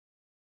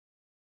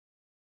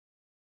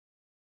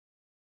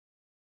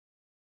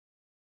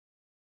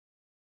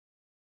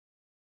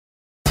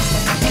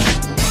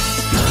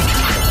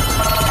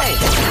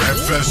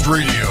Rapfest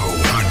Radio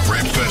on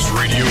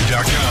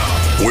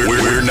rapfestradio.com.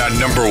 We're not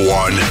number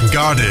one.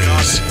 God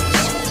is.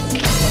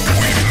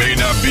 We may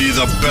not be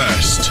the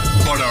best,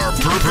 but our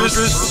purpose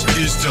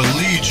is to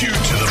lead you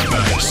to the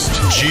best.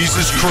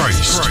 Jesus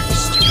Christ.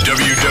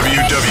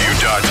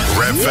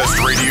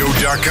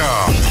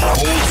 www.rapfestradio.com.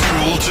 Old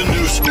school to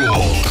new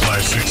school.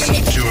 Classics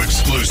to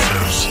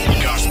exclusives.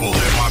 Gospel,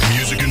 hip-hop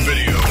music and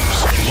videos.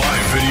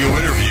 Live video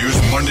interviews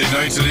Monday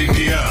nights at 8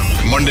 p.m.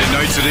 Monday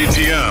nights at 8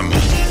 p.m.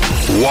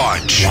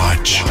 Watch.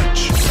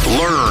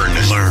 Learn.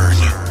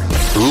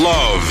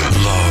 Love.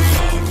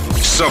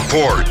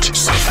 Support.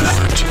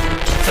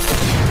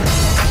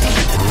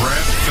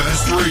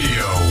 Rapfest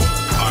Radio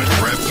on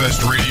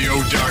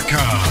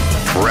rapfestradio.com.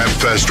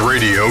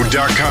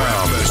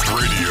 Rapfestradio.com.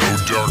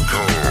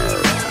 Rapfestradio.com.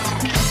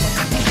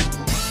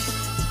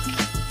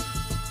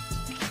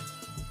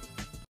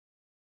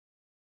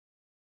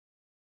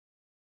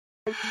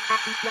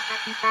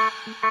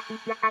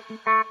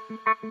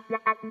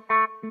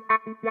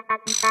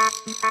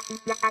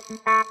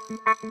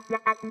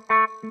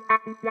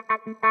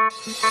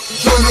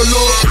 Yo no lo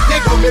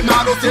niego, mi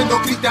hermano,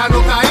 siendo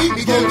cristiano caí.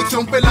 Mi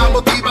convicción fue la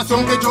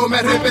motivación que yo me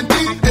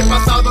arrepentí. El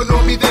pasado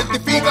no me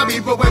identifica,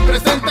 vivo en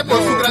presente.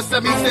 Por su gracia,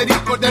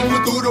 misericordia, el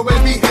futuro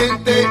es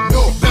vigente.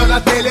 No veo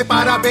la tele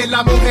para ver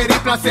la mujer y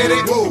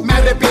placeres. Me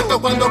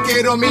arrepiento cuando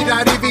quiero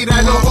mirar y virar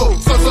el ojo.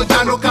 Soso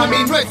ya no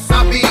camino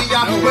esa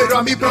vía, pero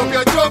a mi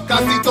propio yo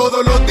casi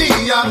todos los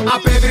días. A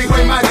Pedro, hijo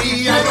y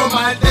María, yo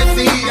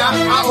maldecía.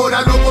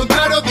 Ahora lo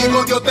contrario,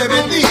 digo Dios te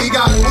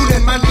bendiga. Una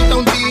hermanita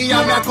un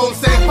día me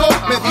aconsejó,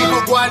 me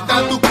dijo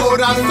guarda tu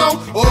corazón.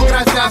 Oh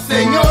gracias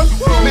Señor,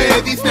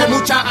 me diste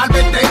mucha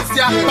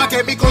advertencia, pa'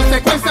 que mi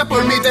consecuencia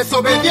por mi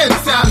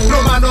desobediencia.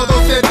 Romano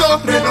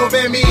 12:2,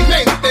 renové mi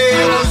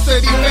mente. Hoy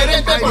soy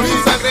diferente por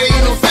mi sangre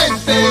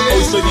inocente.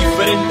 Hoy soy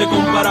diferente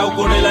comparado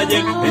con el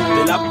ayer.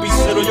 Este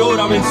lapicero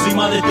lloraba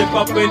encima de este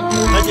papel.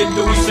 Ayer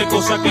yo hice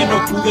cosas que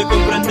no pude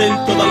comprender.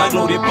 Toda la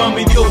gloria es para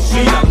mi Dios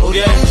y la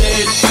gloria es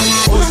de Él.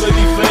 Hoy soy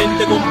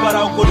diferente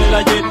comparado con el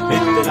ayer.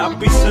 Este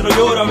lapicero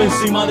lloraba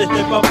encima de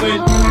este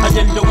papel.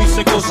 Ayer yo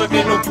hice cosas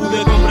que no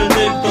pude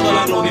comprender. Toda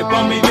la gloria es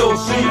para mi Dios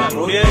y la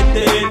gloria es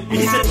de Él.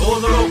 Hice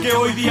todo lo que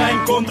hoy día en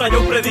contra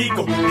yo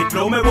predico.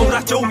 Diplome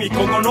borrachón y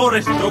con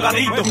honores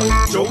drogadito.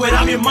 Yo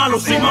era bien malo,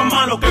 sí más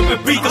malo que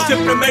Pepito.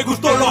 Siempre me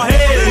gustó lo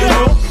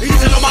ajeno.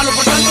 Hice lo malo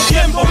por tanto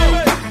tiempo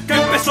que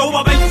empezó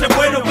a verse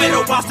bueno,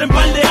 pero pasen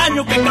par de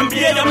años que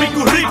cambié ya mi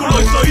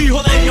currículo. Y soy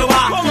hijo de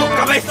Jehová,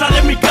 cabeza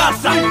de mi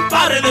casa,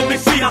 padre de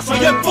mis hijas,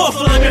 soy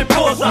esposo de mi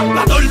esposa,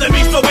 pastor de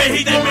mis ovejas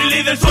y de mi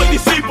líder soy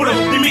discípulo.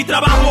 Y mi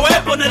trabajo es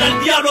poner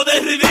al diablo de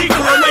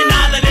ridículo. No hay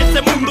nada en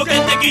este mundo que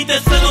te quite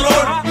ese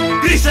dolor.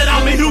 Gris será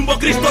mi rumbo,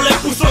 Cristo le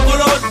puso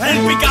color.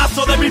 El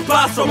Picasso de mis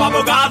pasos,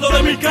 abogado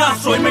de mi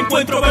caso. Y me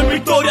encuentro en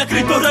victoria,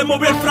 Cristo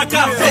removió el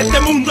fracaso.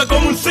 Este mundo es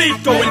como un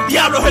circo, el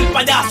diablo es el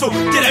payaso.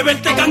 Quiere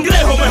verte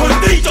cangrejo,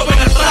 mejor dicho, ven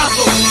al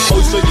brazo.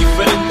 Hoy soy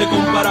diferente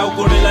comparado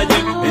con el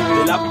ayer.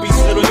 Este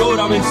lapicero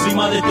lloraba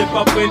encima de este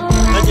papel.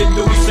 Ayer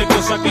yo hice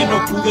cosas que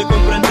no pude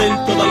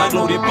comprender. Toda la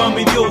gloria es para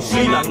mi Dios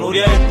y la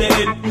gloria es de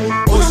Él.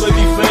 Hoy soy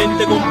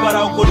diferente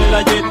comparado con el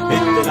ayer.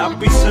 Este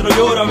lapicero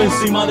lloraba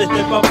encima de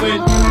este papel.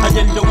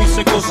 Ayer yo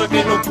hice cosas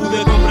que no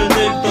pude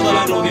comprender. Toda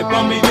la gloria es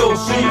para mi Dios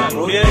y la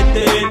gloria es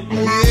de Él.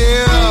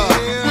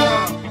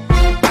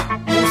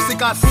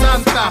 Música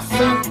santa.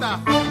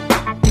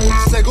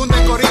 Segunda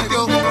de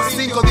Corintios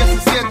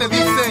 5:17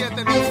 dice: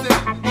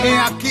 he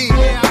aquí,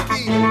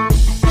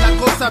 la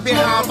cosa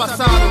vieja ha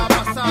pasado,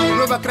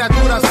 nueva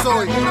criatura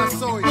soy,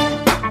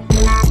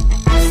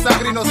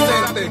 sangre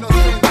inocente,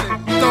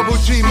 Double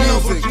G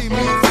Music,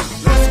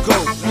 let's go.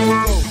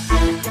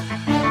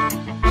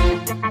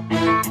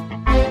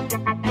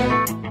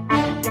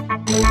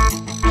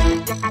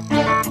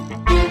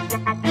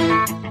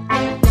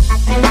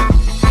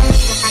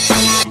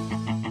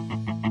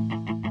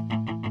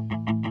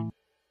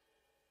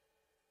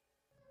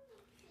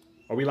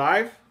 Are we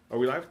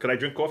live? Could I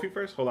drink coffee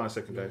first? Hold on a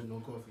second, guys. No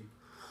coffee.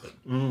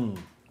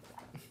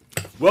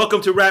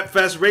 Welcome to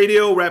Rapfest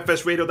Radio,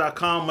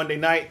 rapfestradio.com, Monday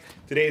night.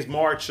 Today is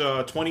March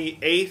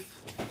 28th.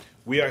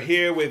 We are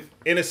here with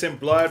Innocent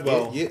Blood.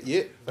 Well,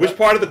 yeah. Which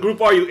part of the group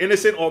are you,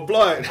 Innocent or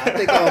Blood?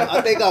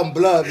 I think I'm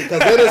Blood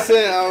because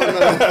Innocent, I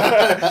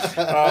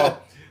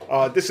don't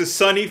know. This is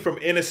Sonny from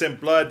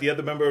Innocent Blood. The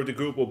other member of the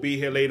group will be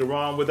here later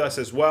on with us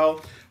as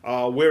well.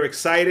 We're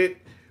excited.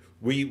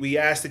 We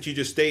ask that you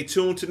just stay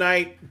tuned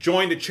tonight.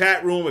 Join the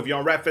chat room if you're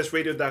on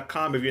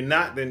rapfestradio.com. If you're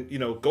not, then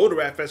go to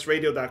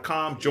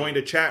rapfestradio.com. Join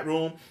the chat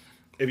room.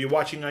 If you're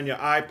watching on your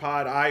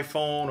iPod,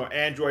 iPhone, or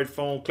Android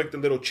phone, click the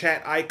little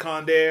chat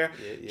icon there.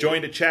 Yeah.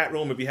 Join the chat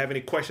room if you have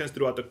any questions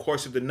throughout the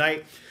course of the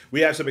night.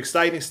 We have some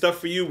exciting stuff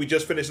for you. We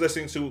just finished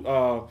listening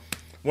to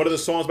one of the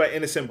songs by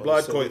Innocent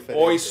Blood called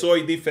Hoy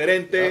Soy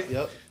Diferente.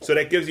 Yep. So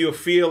that gives you a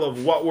feel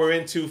of what we're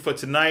into for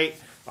tonight.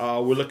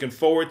 We're looking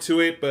forward to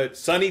it. But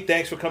Sonny,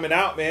 thanks for coming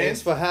out, man.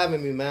 Thanks for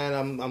having me, man.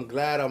 I'm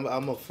glad.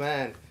 I'm a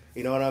fan.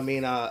 You know what I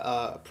mean?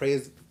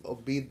 Praise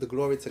be the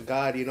glory to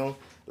God, you know.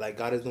 Like,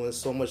 God is doing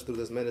so much through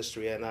this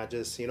ministry, and I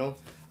just, you know,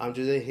 I'm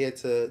just here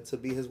to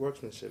be his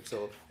workmanship.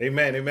 So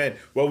Amen, amen.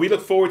 Well, we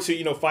look forward to,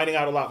 you know, finding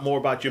out a lot more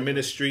about your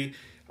ministry.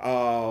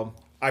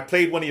 I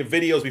played one of your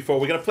videos before.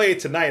 We're gonna play it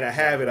tonight. I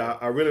have it.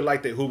 I really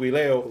liked it,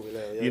 Jubileo.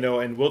 Yeah. You know,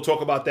 and we'll talk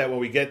about that when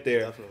we get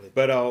there. Definitely.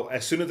 But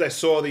as soon as I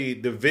saw the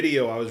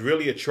video, I was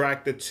really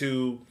attracted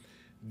to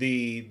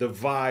the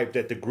vibe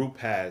that the group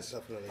has.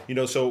 Definitely. You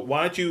know, so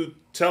why don't you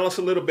tell us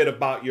a little bit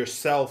about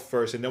yourself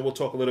first, and then we'll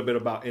talk a little bit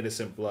about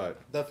Innocent Blood.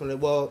 Definitely.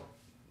 Well,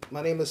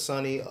 my name is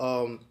Sonny,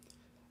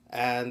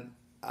 and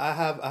I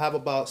have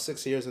about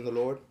 6 years in the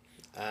Lord,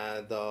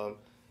 and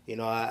you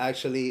know, I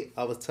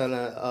was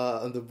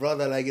telling the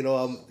brother, like, you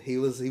know, he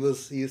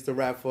used to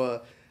rap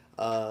for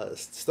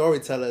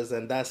Storytellers,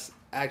 and that's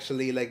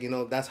actually, like, you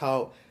know, that's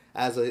how,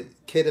 as a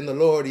kid in the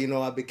Lord, you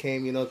know, I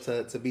became, you know,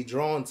 to be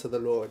drawn to the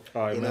Lord,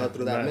 you know,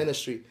 through that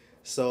ministry.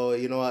 So,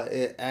 you know,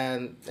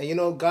 and you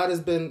know, God has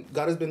been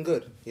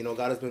good. You know,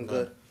 God has been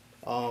good.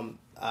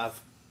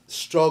 I've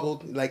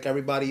struggled like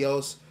everybody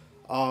else.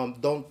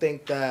 Don't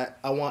think that,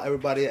 I want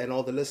everybody and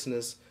all the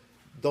listeners,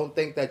 don't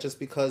think that just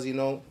because, you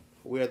know,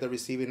 we're at the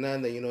receiving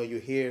end that, you know, you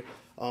hear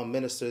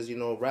ministers, you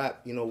know,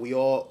 rap, you know,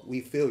 we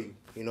feel you.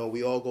 You know,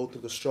 we all go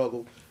through the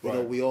struggle. You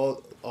know, we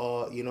all,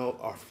 you know,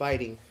 are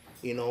fighting,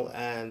 you know,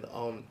 and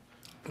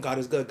God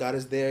is good. God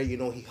is there. You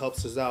know, he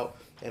helps us out.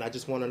 And I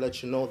just want to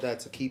let you know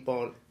that to keep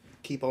on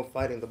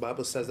fighting. The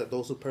Bible says that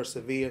those who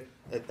persevere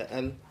at the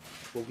end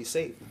will be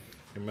saved.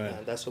 Amen.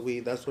 And that's what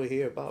we're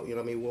here about. You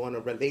know what I mean? We want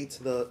to relate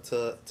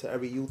to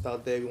every youth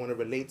out there. We want to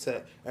relate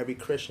to every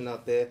Christian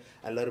out there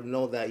and let them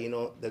know that, you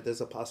know, that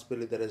there's a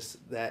possibility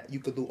that you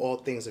could do all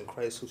things in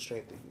Christ who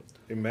strengthens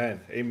you.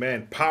 Amen.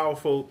 Amen.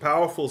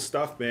 Powerful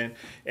stuff, man.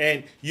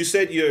 And you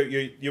said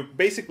you're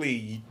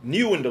basically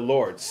new in the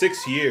Lord.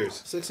 6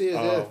 years. 6 years,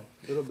 yeah.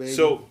 Little baby.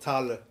 So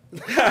toddler.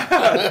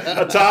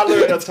 a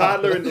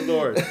toddler in the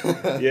Lord.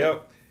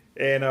 Yep.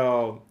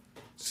 And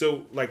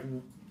so, like,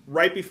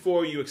 right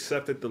before you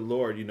accepted the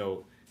Lord, you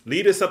know,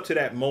 lead us up to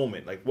that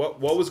moment. Like, what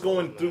was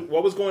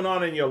going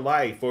on in your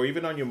life, or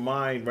even on your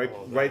mind,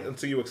 right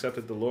until you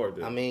accepted the Lord?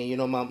 Dude? I mean, you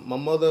know, my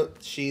mother,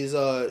 she's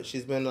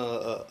been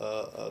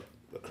a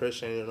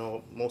Christian, you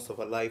know, most of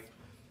her life,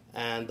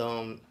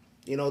 and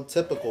you know,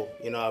 typical.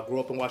 You know, I grew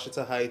up in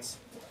Washington Heights.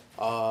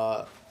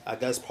 I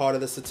guess part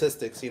of the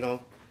statistics, you know,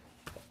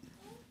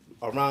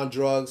 around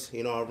drugs,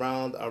 you know,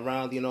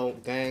 around you know,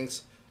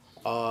 gangs.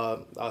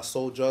 I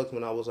sold drugs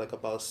when I was like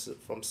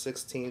from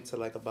 16 to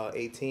like about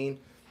 18,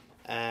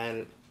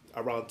 and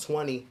around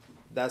 20,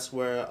 that's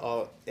where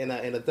in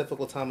a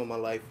difficult time of my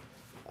life,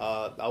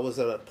 I was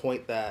at a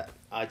point that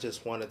I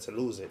just wanted to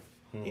lose it,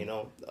 you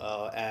know,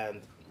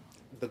 and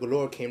the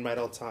Lord came right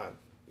on time,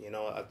 you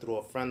know, through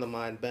a friend of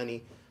mine,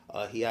 Benny.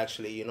 He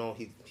actually, you know,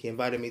 he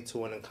invited me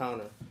to an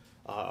encounter,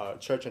 a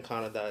church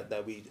encounter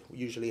that we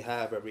usually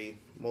have every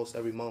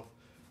month.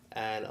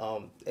 And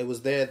it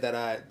was there that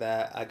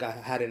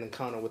I had an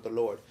encounter with the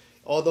Lord.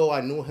 Although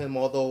I knew him,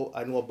 although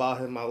I knew about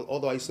him,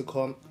 although I used to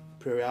come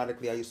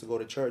periodically, I used to go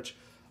to church,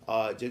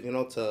 you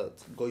know,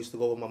 used to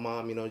go with my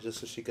mom, you know, just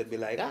so she could be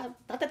like, date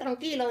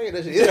tranquilo, you know,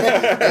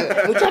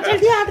 muchacho el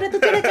diantre, tú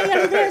tienes que ir a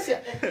la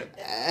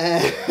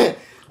iglesia.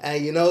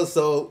 And you know,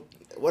 so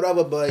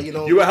whatever, but you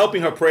know, you were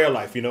helping her prayer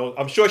life. You know,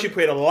 I'm sure she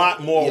prayed a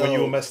lot more when you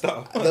were messed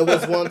up. There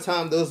was one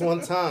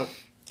time.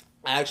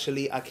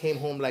 Actually, I came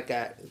home like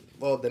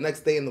the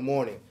next day in the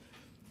morning,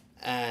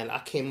 and I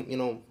came, you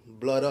know,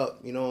 blood up,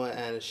 you know,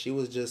 and she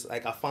was just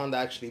like, I found her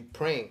actually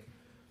praying.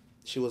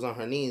 She was on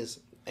her knees,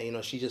 and you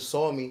know, she just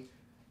saw me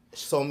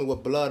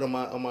with blood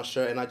on my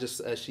shirt,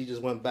 and she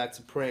just went back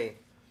to praying.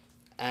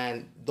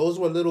 And those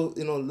were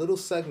little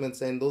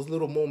segments and those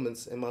little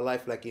moments in my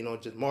life, like, you know,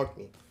 just marked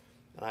me.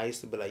 And I used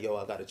to be like, yo,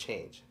 I gotta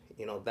change.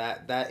 You know,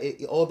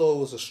 although it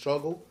was a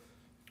struggle,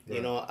 right,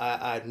 you know,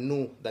 I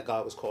knew that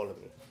God was calling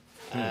me.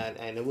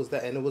 And it was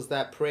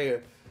that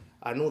prayer.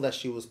 I knew that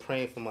she was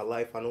praying for my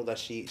life. I knew that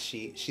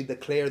she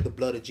declared the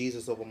blood of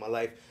Jesus over my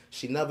life.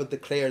 She never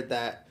declared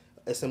that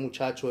ese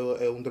muchacho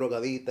es un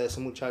drogadita, ese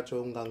muchacho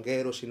es un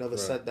ganguero. She never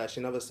said that.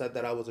 She never said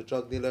that I was a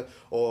drug dealer,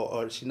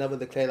 or she never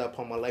declared that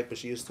upon my life. But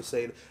she used to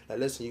say, like,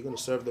 listen, you're gonna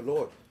serve the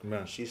Lord.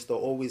 Man. She used to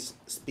always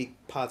speak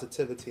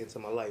positivity into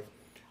my life.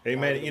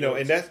 Amen. You know,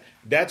 and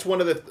that's one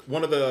of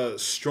the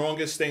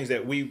strongest things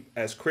that we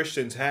as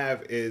Christians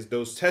have is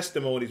those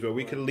testimonies where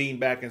we can lean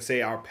back and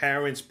say our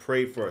parents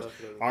prayed for us,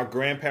 our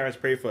grandparents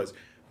prayed for us.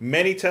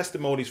 Many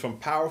testimonies from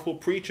powerful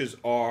preachers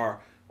are,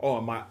 oh,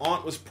 my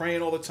aunt was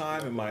praying all the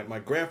time, and my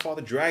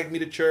grandfather dragged me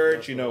to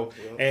church, you know,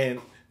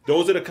 and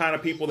those are the kind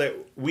of people that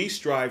we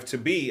strive to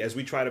be as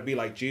we try to be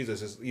like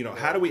Jesus. Is, you know,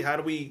 how do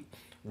we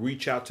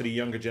reach out to the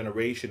younger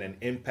generation and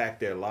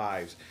impact their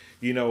lives,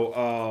 you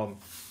know?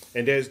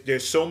 And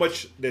there's so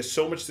much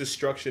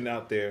destruction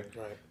out there,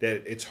 right,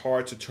 that it's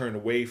hard to turn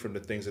away from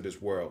the things of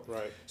this world.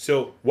 Right.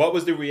 So what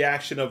was the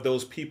reaction of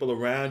those people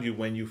around you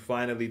when you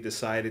finally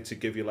decided to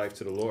give your life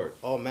to the Lord?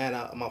 Oh man,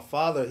 my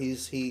father,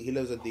 he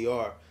lives at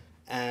DR,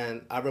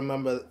 and I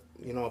remember,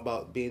 you know,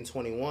 about being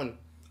 21,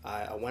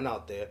 I went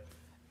out there.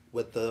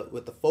 with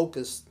the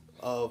focus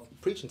of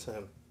preaching to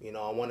him. You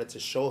know, I wanted to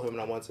show him,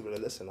 and I wanted to be like,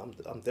 listen,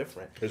 I'm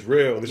different. It's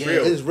real. It's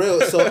real. It's real.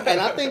 So,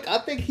 and I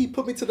think he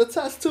put me to the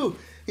test too.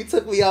 He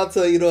took me out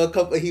to, you know, a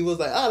couple. He was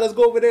like, let's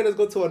go over there. Let's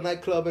go to a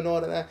nightclub and all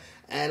of that.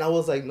 And I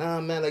was like, nah,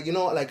 man. Like, you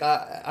know, like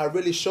I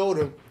really showed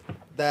him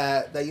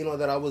that you know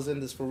that I was in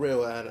this for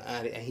real,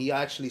 and he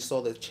actually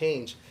saw the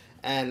change.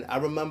 And I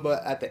remember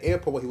at the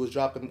airport when he was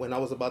dropping, when I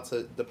was about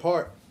to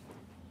depart.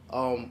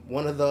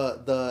 One of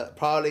the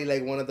probably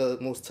like one of the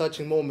most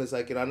touching moments,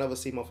 like, you know, I never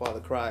see my father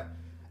cry.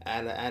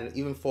 And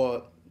even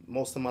for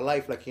most of my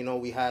life, like, you know,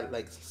 we had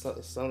like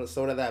some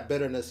sort of that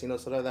bitterness, you know,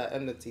 sort of that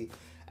enmity,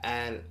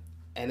 and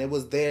it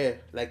was there,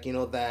 like, you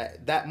know,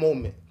 that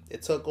moment.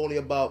 It took only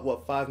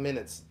about 5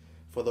 minutes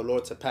for the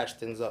Lord to patch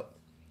things up.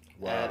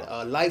 Wow. And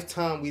a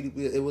lifetime,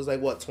 it was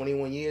like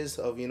 21 years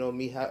of, you know,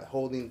 me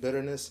holding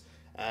bitterness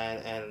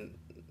and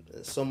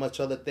so much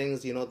other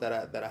things, you know,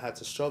 that I had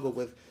to struggle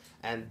with,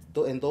 and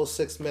in those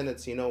 6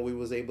 minutes, you know, we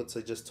was able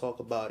to just talk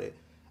about it.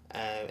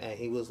 And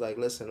he was like,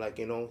 listen, like,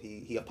 you know,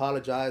 he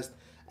apologized,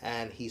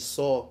 and he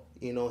saw,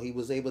 you know, he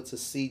was able to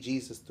see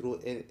Jesus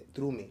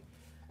through me.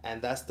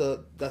 And that's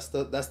the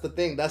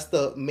thing. That's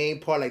the main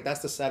part. Like,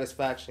 that's the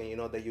satisfaction, you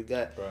know, that you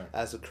get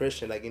as a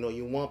Christian. Like, you know,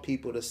 you want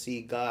people to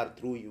see God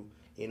through you,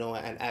 you know,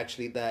 and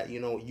actually that, you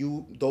know,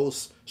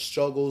 those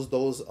struggles,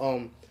 those,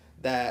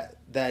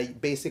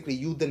 that basically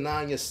you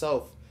denying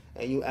yourself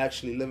and you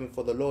actually living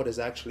for the Lord is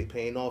actually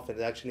paying off and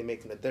actually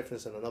making a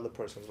difference in another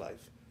person's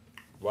life.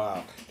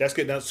 Wow, that's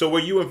good. Now, so were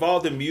you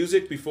involved in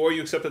music before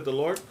you accepted the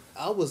Lord?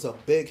 I was a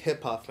big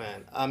hip hop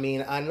fan. I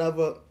mean, I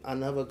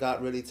never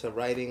got really to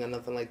writing or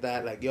nothing like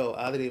that. Like, yo,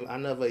 I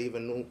never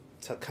even knew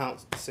to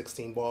count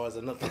 16 bars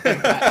or nothing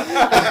like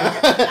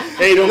that.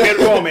 Hey, don't get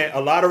it wrong, man. A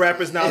lot of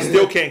rappers now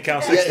still can't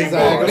count 16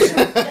 bars.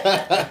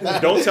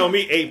 Don't tell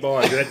me 8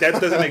 bars.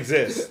 That doesn't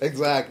exist.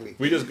 Exactly.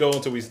 We just go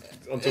until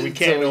we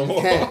can't no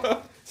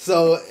more.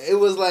 So it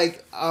was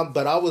like,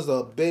 but I was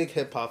a big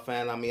hip hop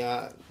fan. I mean,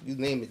 you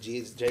name it,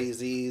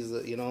 Jay-Z's,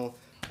 you know,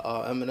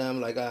 Eminem.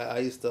 Like I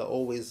used to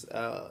always,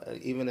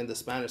 even in the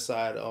Spanish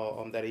side,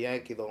 Daddy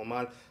Yankee, the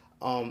Omar.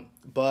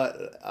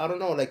 But I don't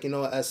know, like, you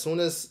know, as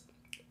soon as,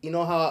 you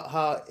know,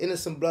 how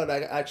Innocent Blood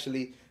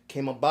actually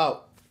came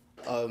about,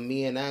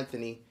 me and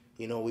Anthony,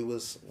 you know, we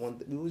was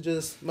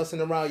just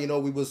messing around. You know,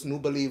 we was new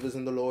believers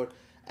in the Lord,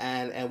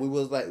 and we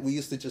was like, we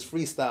used to just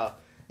freestyle.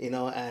 You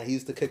know, and he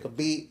used to kick a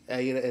beat,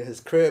 you know, in his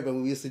crib,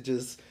 and we used to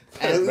just,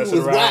 and we was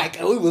whack.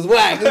 We was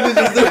whack. We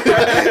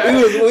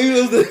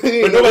was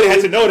but nobody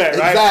had to know that,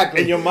 right?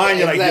 Exactly. In your mind,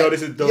 you're like, yo,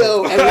 this is dope.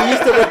 Yo, and we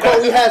used to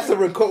record. We had to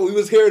record. We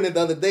was hearing it the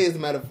other day, as a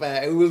matter of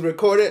fact, and we was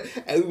recording,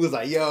 and we was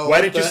like, yo.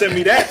 Why didn't you send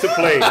me that to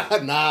play?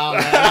 Nah,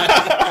 man.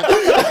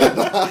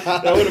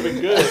 That would have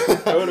been good.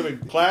 That would have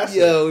been classic.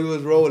 Yo, we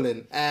was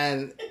rolling,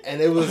 and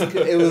it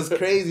was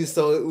crazy.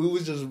 So we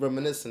was just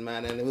reminiscing,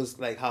 man, and it was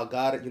like how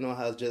God, you know,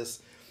 have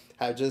just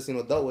you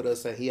know dealt with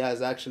us, and He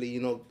has actually you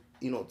know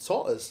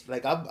taught us.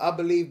 Like I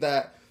believe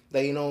that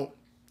you know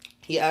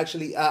He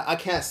actually I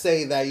can't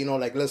say that, you know,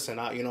 like, listen,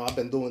 you know, I've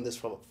been doing this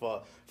for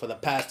the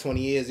past 20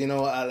 years, you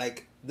know,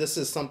 like, this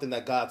is something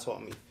that God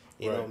taught me,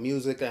 you know,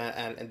 music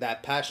and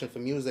that passion for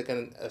music.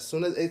 And as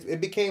soon as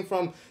it became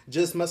from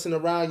just messing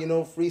around, you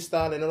know,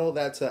 freestyling and all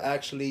that, to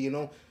actually, you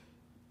know,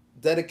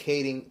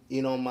 dedicating,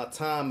 you know, my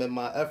time and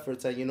my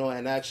efforts, and, you know,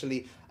 and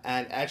actually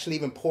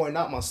even pouring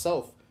out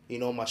myself, you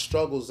know, my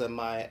struggles and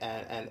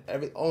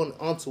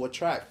onto a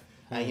track.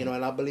 And, you know,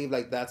 and I believe,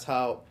 like, that's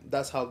how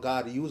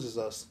God uses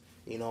us,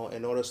 you know,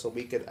 in order so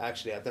we could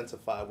actually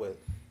identify with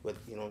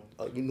you know,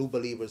 new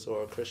believers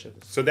or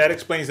Christians. So that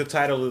explains the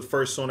title of the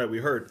first song that we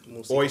heard,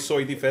 Hoy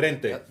Soy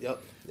Diferente.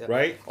 Yep.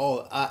 Right?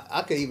 Oh,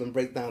 I could even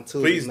break down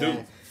too. Please man.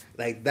 do.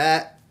 Like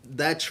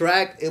that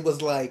track, it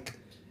was like,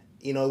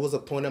 you know, it was a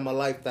point in my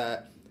life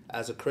that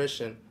as a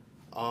Christian,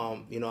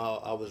 you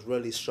know, I was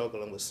really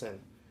struggling with sin.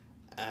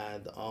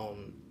 And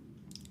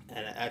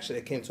actually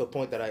it came to a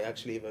point that I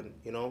actually even,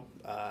 you know,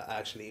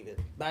 even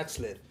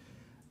backslid.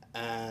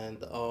 And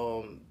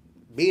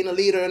being a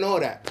leader and all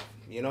that,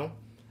 you know.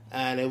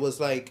 And it was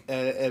like,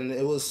 and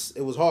it was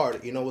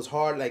hard, you know. It was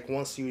hard, like,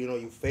 once you know,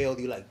 you failed,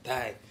 you like,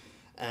 dang.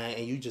 And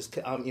you just,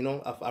 you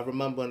know, I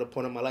remember in a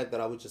point in my life that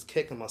I was just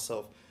kicking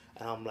myself.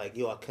 And I'm like,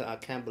 yo, I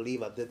can't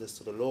believe I did this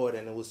to the Lord.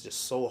 And it was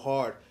just so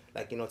hard,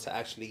 like, you know, to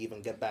actually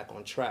even get back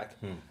on track.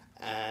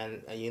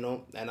 And you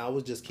know, and I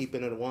was just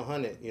keeping it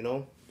 100, you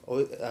know.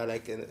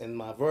 Like in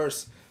my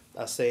verse,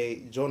 I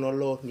say, yo no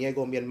lo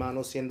niego, mi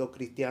hermano, siendo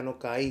cristiano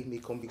caí, mi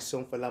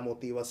convicción fue la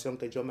motivación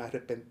que yo me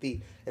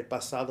arrepentí, el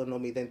pasado no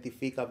me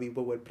identifica,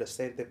 vivo el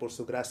presente, por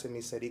su gracia y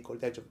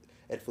misericordia,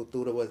 el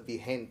futuro es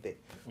vigente,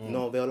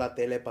 no veo la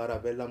tele para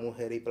ver la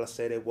mujer y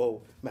placeres,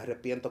 wow, me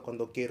arrepiento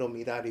cuando quiero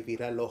mirar y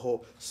virar los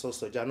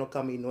ojos, ya no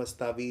camino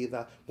esta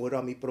vida, muero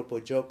a mi propio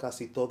yo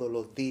casi todos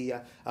los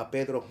días, a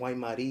Pedro, Juan y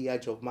María,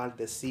 yo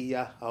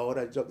maldecía,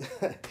 ahora yo,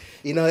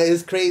 you know,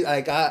 it's crazy,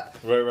 like, I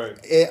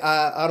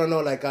don't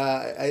know, like,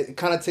 it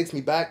kind of takes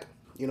me back,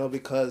 you know,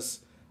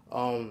 because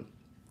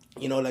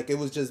you know, like it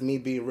was just me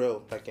being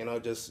real, like, you know,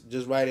 just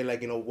writing,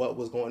 like, you know, what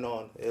was going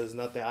on. It was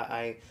nothing.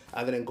 I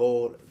didn't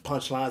go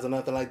punchlines or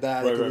nothing like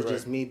that. Like, it was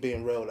just me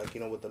being real, like,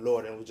 you know, with the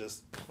Lord, and it was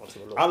just onto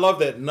the Lord. I love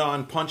that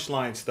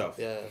non-punchline stuff.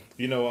 Yeah.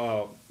 You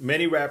know,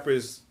 many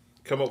rappers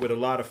come up with a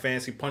lot of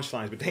fancy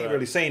punchlines, but they ain't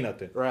really saying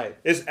nothing. Right.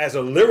 It's, as a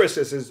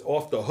lyricist, it's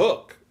off the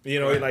hook. You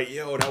know, like,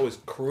 yo, that was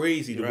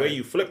crazy. The way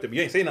you flipped it.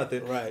 You ain't say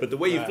nothing, but the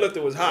way you flipped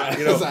it was hot.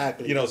 You know,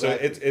 exactly. You know, so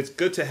it's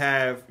good to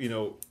have, you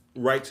know,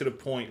 right to the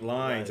point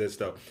lines and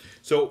stuff.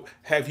 So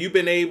have you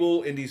been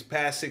able in these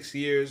past 6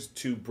 years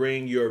to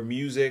bring your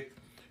music,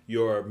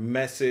 your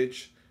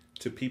message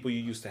to people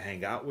you used to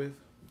hang out with?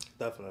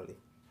 Definitely.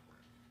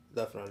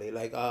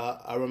 Like,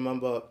 I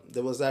remember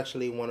there was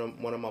actually one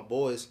of my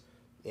boys,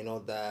 you know,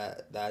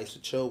 that I used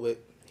to chill with.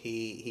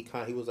 He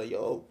was like,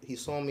 yo, he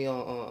saw me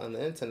on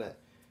the internet.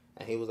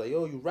 And he was like,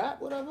 yo, you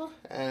rap, whatever?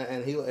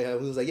 And he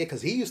was like, yeah,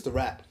 because he used to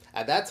rap.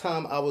 At that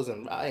time, I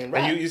ain't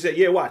rap. And you said,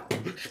 yeah, what?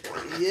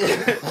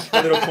 Yeah.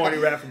 A little corny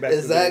rapping back.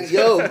 Exactly.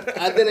 Yo,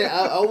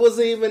 I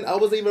wasn't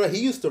even, he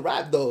used to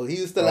rap, though. He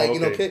used to, like, you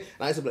know, and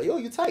I used to be like, yo,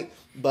 you tight.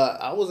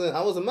 But I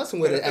wasn't messing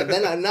with it. And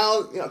then now,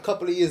 you know, a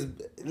couple of years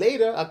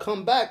later, I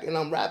come back and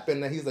I'm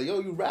rapping. And he's like, yo,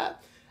 you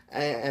rap?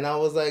 And I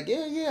was like,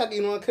 yeah,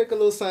 you know, I kick a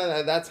little something.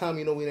 At that time,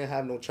 you know, we didn't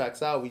have no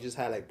tracks out. We just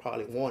had, like,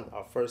 probably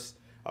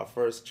our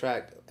first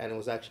track, and it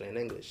was actually in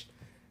English.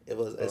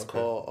 It's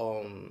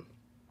called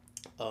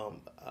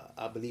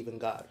I Believe in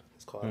God.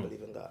 It's called I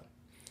Believe in God.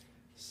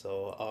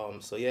 So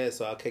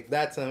so I kicked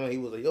that to him, and he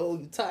was like, yo,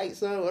 you tight,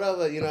 son,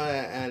 whatever, you know,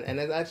 and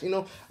it's actually, you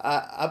know,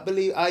 I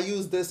believe I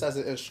use this as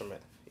an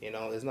instrument. You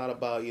know, it's not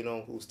about, you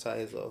know, who's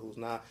tight or who's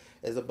not.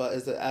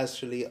 It's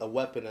actually a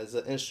weapon, as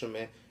an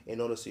instrument,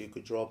 in order so you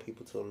could draw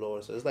people to the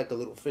Lord. So it's like a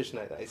little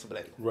fishnet. I used to be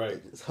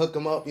like, just hook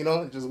them up, you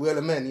know, just wheel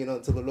them in, you know,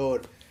 to the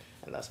Lord.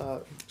 And that's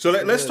how. So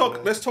let's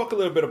talk a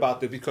little bit about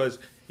this, because,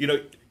 you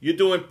know, you're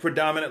doing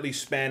predominantly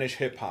Spanish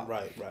hip hop,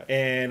 right,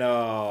 and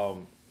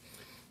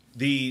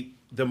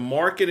the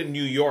market in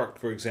New York,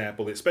 for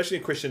example, especially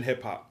in Christian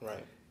hip hop,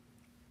 right,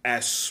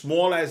 as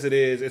small as it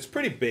is, it's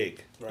pretty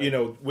big. Right. You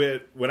know,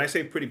 when I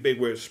say pretty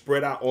big, we're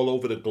spread out all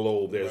over the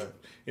globe. There's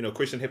you know,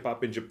 Christian hip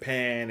hop in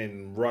Japan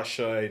and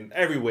Russia and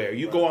everywhere.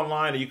 You go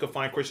online and you can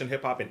find Christian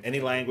hip hop in any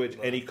language,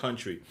 any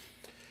country.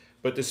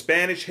 But the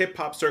Spanish hip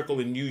hop circle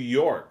in New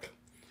York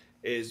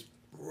is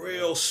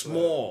real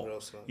small.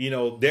 Real small. You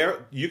know,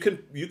 there you can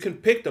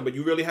pick them, but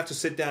you really have to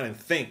sit down and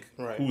think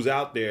who's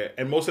out there.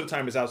 And most of the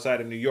time, it's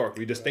outside of New York.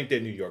 We just think they're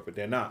New York, but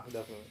they're not.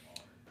 Definitely.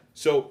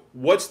 So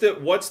what's the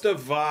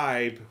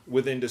vibe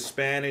within the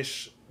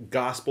Spanish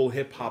gospel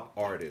hip hop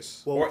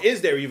artists, or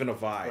is there even a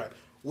vibe? Right.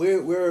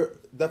 We're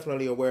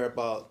definitely aware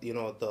about, you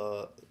know,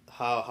 the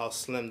how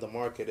slim the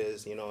market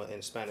is, you know,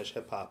 in Spanish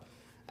hip hop,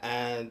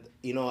 and,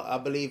 you know, I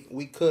believe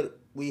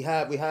we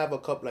have a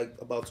couple, like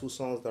about 2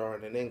 songs that are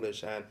in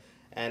English,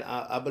 and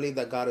I believe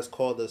that God has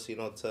called us, you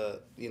know, to,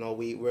 you know,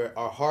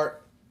 our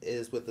heart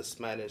is with the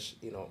Spanish,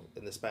 you know,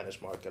 in the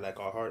Spanish market. Like,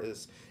 our heart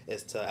is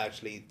to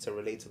actually to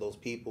relate to those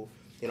people,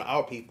 you know,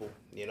 our people,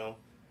 you know,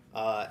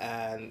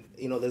 and,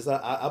 you know,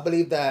 I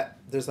believe that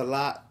there's a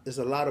lot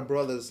of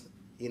brothers,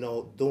 you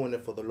know, doing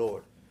it for the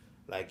Lord,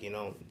 like, you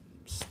know,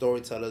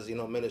 storytellers, you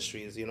know,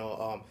 ministries, you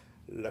know,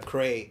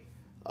 Lecrae,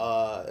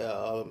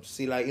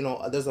 see, like, you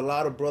know, there's a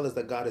lot of brothers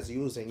that God is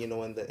using, you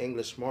know, in the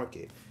English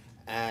market,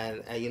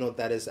 and you know,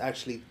 that is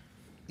actually,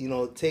 you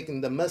know,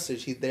 taking the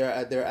message.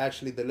 They're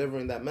actually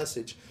delivering that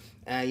message,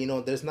 and, you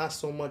know, there's not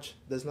so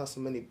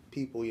many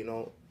people, you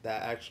know,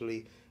 that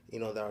actually, you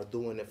know, that are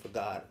doing it for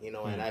God, you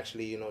know, and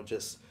actually, you know,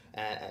 just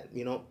and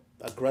you know,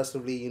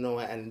 aggressively, you know,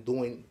 and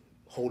doing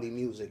holy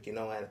music, you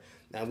know, and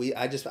I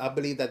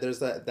believe that there's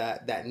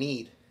that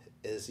need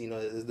is, you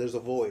know, there's a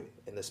void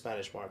in the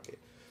Spanish market.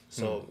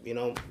 So, you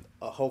know,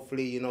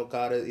 hopefully, you know,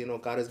 God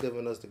has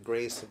given us the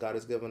grace. God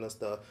has given us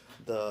the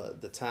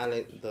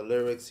talent, the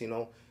lyrics, you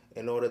know,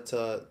 in order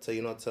to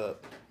you know, to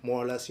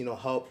more or less, you know,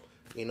 help,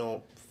 you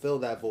know, fill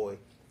that void.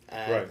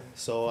 And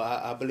so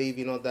I believe,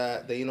 you know,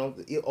 that you know,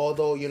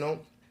 although, you know,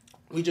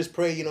 we just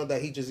pray, you know,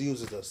 that He just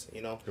uses us,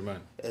 you know. Amen.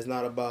 It's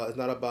not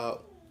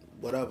about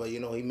whatever, you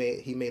know. He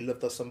may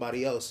lift up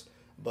somebody else.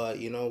 But,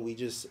 you know, we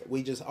just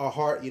our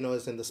heart, you know,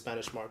 is in the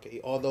Spanish market.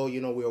 Although,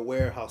 you know, we're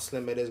aware how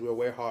slim it is, we're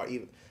aware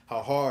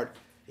how hard,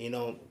 you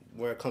know,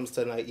 where it comes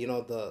to, like, you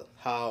know, the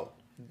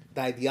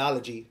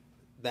ideology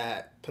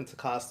that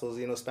Pentecostals,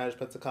 you know, Spanish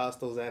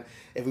Pentecostals, and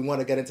if we want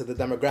to get into the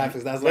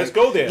demographics, that's let's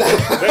go there.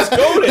 Let's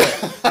go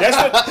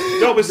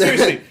there. But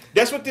seriously,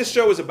 that's what this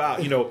show is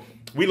about. You know,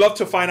 we love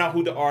to find out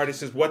who the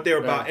artist is, what they're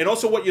about, and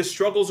also what your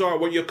struggles are,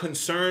 what your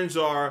concerns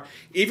are,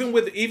 even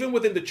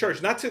within the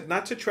church. Not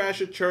to trash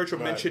a church or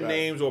mention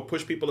names or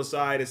push people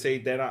aside and say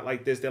they're not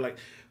like this, they're like,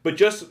 but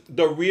just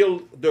the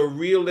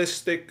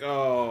realistic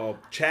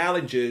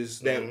challenges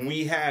that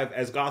we have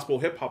as gospel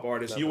hip hop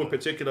artists. Definitely. You in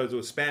particular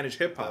with Spanish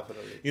hip hop.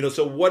 Definitely. You know,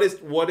 so what is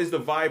the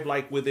vibe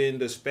like within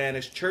the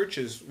Spanish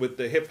churches with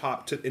the hip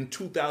hop in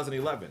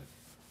 2011?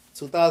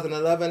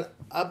 2011,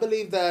 I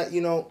believe that,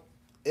 you know,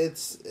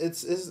 it's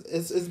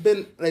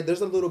been like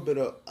there's a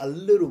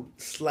little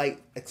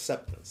slight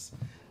acceptance.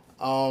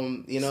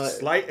 You know,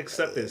 Slight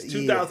Acceptance,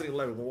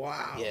 2011. Yeah.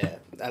 Wow. Yeah,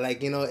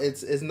 like, you know,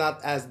 it's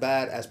not as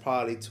bad as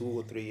probably 2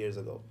 or 3 years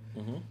ago.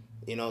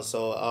 You know,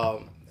 so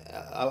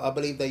I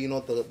believe that, you know,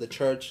 the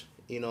church,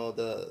 you know,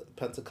 the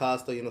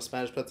Pentecostal, you know,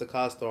 Spanish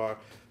Pentecostal are,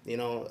 you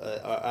know,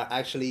 are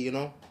actually, you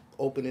know,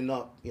 opening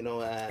up, you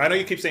know. And I know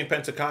you keep saying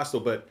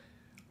Pentecostal, but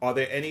are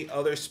there any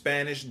other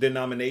Spanish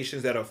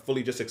denominations that are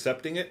fully just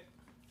accepting it?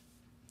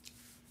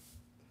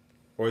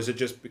 Or is it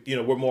just, you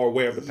know, we're more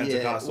aware of the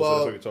Pentecostals, yeah, so well,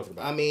 that's what you're talking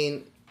about? I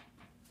mean,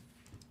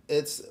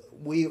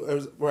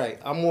 right.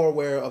 I'm more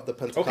aware of the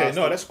Pentecostal. Okay,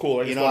 no, that's cool.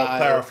 I just want to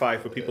clarify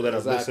for people that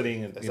are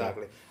listening. And,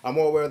 exactly. I'm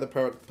more aware of the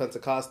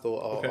Pentecostal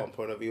Okay.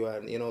 point of view,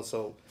 and, you know,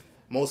 so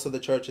most of the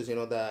churches, you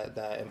know,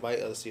 that invite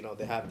us, you know,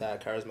 they have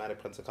that charismatic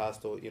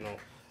Pentecostal, you know,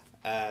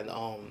 and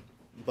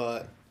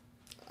but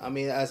I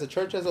mean, as a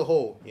church as a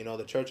whole, you know,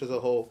 the church as a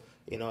whole,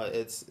 you know,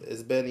 it's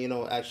been, you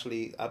know,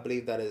 actually, I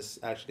believe that it's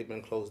actually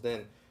been closed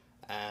in,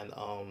 and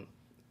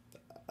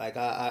like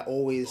I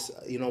always,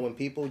 you know, when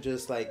people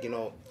just, like, you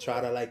know, try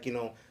to, like, you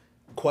know,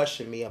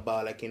 question me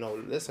about, like, you know,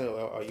 listen,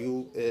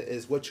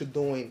 is what you're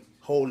doing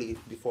holy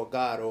before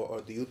God,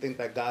 or do you think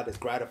that God is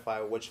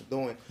gratified with what you're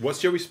doing?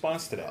 what's your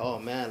response to that? Oh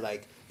man,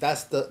 like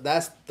that's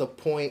the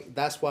point.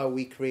 That's why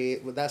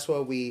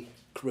we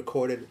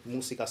recorded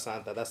Música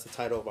Santa. That's the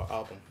title of our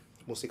album,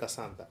 Música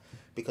Santa,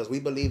 because we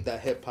believe that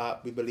hip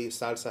hop, we believe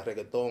salsa,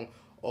 reggaeton,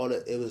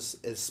 it was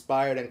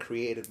inspired and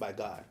created by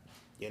God.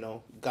 You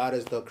know, God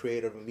is the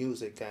creator of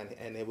music,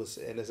 and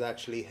it's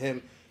actually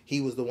Him.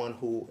 He was the one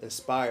who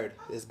inspired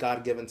his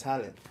God-given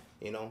talent.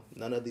 You know,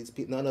 none of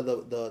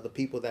the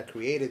people that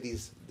created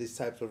these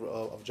types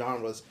of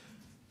genres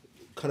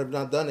could have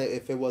not done it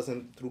if it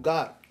wasn't through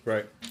God.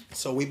 Right.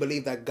 So we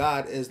believe that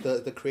God is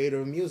the creator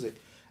of music,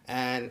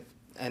 and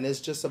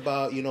it's just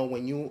about, you know,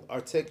 when you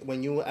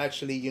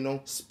actually, you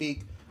know,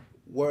 speak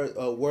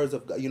words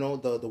of, you know,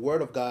 the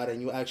word of God,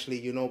 and you actually,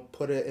 you know,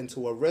 put it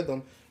into a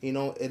rhythm, you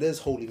know, it is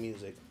holy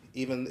music,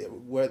 even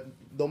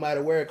no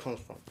matter where it comes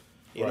from,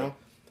 you know.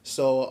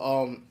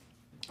 So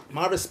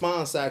my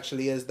response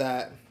actually is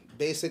that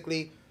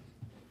basically,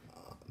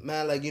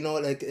 man, like, you know,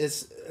 like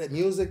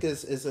music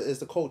is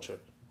the culture.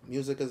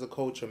 Music is a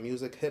culture.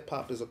 Music, hip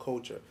hop is a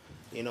culture.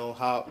 You know,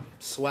 how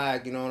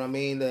swag, you know what I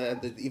mean?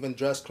 The even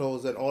dress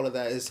clothes and all of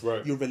that is,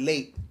 you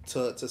relate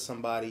to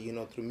somebody, you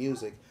know, through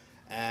music.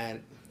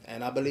 And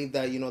I believe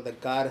that, you know,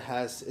 that God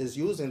is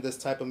using this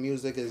type of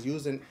music, is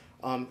using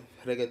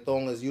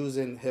reggaeton, is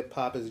using hip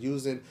hop, is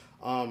using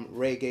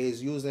reggae,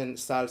 is using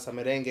salsa,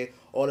 merengue,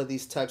 all of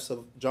these types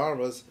of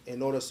genres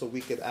in order so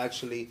we could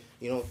actually,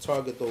 you know,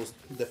 target those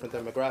different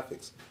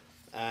demographics.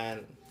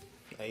 And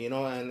you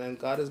know, and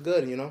God is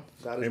good, you know.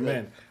 God is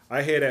Amen. good.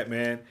 I hear that,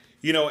 man.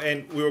 You know,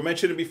 and we were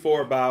mentioning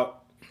before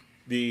about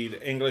the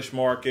English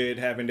market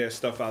having their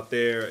stuff out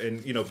there,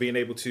 and, you know, being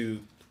able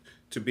to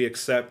be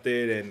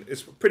accepted, and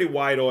it's a pretty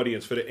wide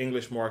audience for the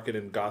English market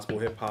and gospel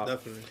hip hop.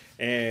 Definitely.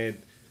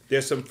 And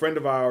there's some friend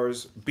of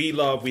ours, B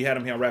Love. We had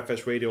him here on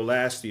Rapfest Radio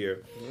last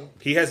year. Yeah.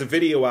 He has a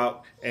video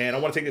out, and I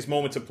want to take this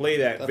moment to play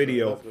that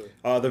video.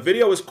 Definitely. The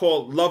video is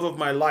called "Love of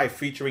My Life,"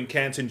 featuring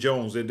Canton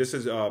Jones, and this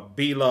is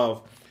B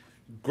Love.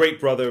 Great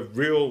brother,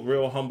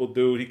 real humble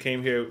dude. He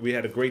came here. We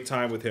had a great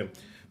time with him.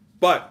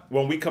 But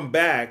when we come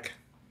back,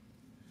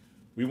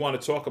 we want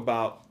to talk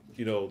about,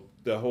 you know,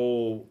 the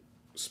whole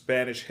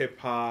Spanish hip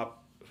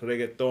hop,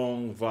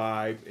 reggaeton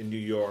vibe in New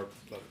York.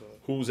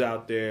 Who's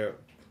out there?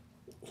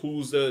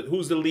 Who's the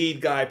lead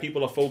guy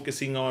people are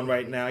focusing on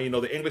right now? You know,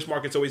 the English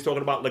market's always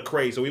talking about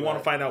Lecrae, so we want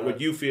to find out what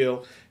you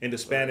feel in the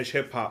Spanish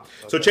hip hop.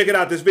 So check it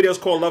out. This video is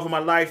called "Love of My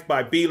Life"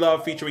 by B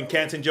Love, featuring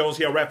Canton Jones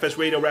here on Rapfest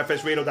Radio,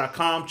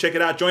 rapfestradio.com. Check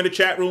it out. Join the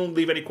chat room.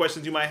 Leave any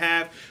questions you might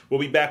have. We'll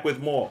be back with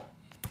more.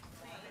 I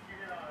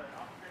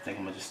think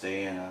I'm gonna just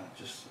stay in.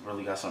 Just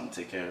really got something to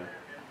take care of.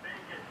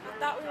 I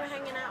thought we were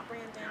hanging out,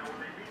 Brandon.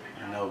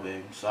 I know,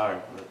 babe. I'm sorry,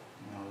 but,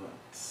 you know,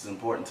 this is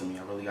important to me.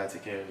 I really gotta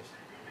take care of this.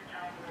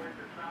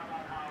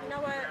 You know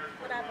what?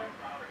 Whatever.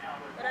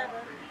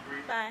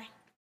 Bye.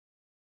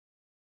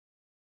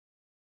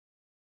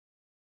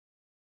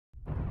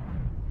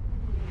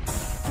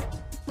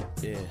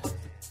 Yeah.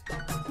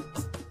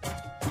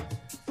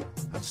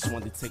 I just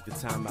wanted to take the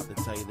time out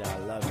to tell you that I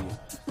love you.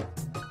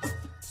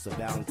 It's a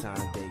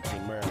Valentine's Day,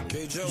 came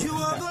early. You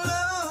are the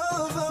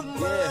love of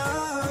my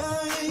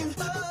life.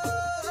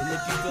 And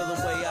if you feel the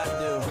way I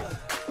do,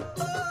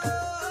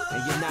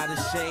 and you're not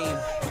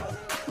ashamed,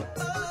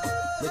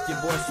 lift your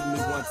voice with me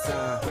one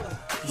time.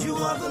 You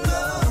are the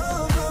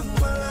love of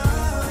my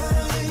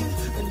life.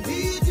 I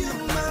need you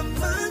by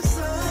my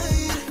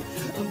side.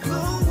 I'm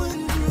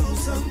going through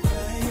some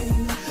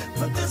pain,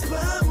 but there's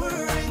power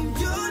in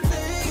your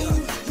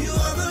name. You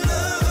are the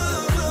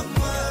love of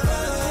my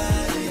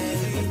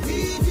life. I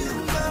need you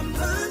by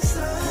my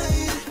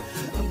side.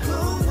 I'm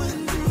going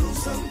through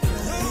some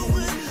pain,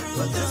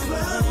 but there's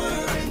power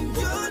in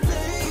your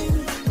name.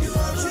 You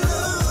are the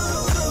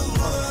love of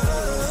my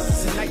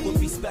life. Tonight will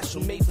be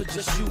special, made for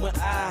just you and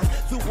I. eye.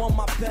 Through all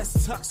my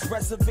best tucks,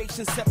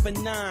 reservations set for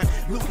 9.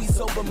 Louis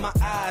over my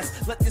eyes,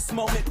 let this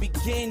moment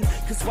begin.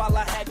 Cause while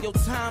I have your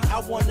time, I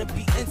wanna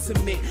be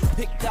intimate.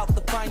 Picked out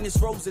the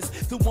finest roses,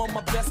 threw on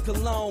my best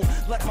cologne.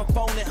 Left my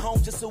phone at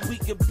home just so we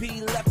could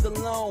be left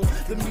alone.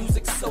 The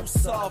music's so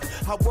soft,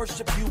 I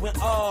worship you in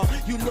awe.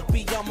 You look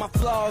beyond my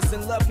flaws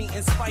and love me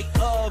in spite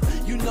of.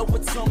 You know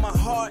what's on my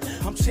heart,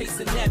 I'm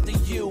chasing after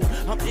you.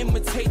 I'm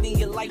imitating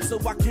your life so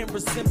I can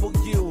resemble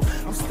you.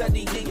 I'm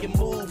studying your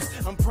moves,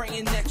 I'm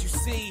praying that you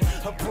see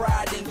a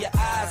bride in your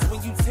eyes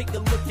when you take a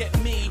look at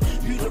me.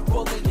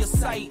 Beautiful in your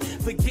sight,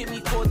 forgive me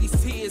for these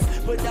tears,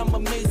 but I'm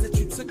amazed that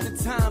you took the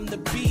time to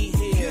be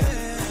here.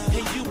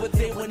 And you were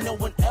there when no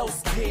one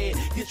else cared.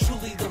 You're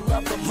truly the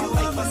love of my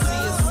life, I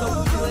see it so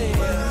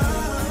clear.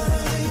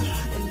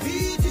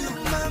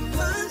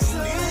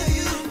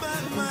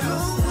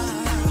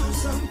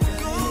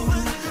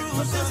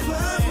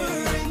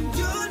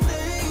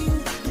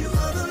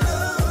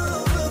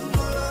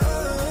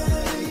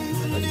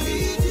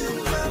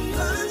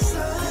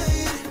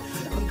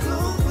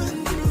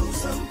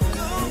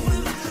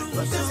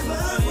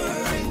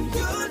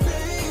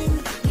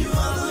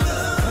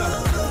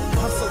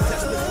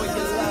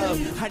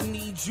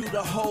 You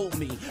to hold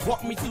me,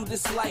 walk me through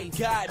this life,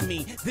 guide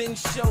me, then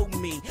show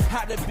me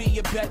how to be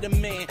a better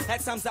man.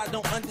 At times I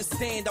don't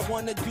understand, I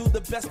wanna do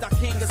the best I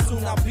can, cause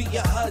soon I'll be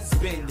your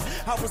husband.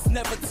 I was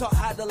never taught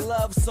how to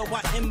love, so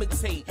I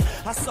imitate.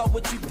 I saw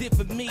what you did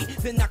for me,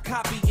 then I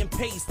copy and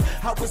paste.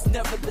 I was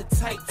never the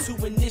type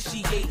to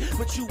initiate,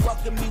 but you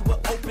welcome me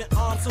with open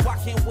arms, so I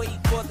can't wait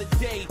for the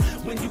day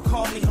when you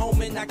call me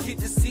home and I get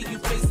to see you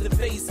face to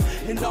face.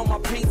 And all my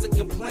pains and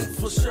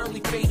complaints will surely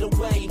fade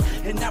away.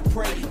 And I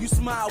pray you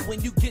smile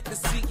when you get to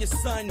see your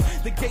son.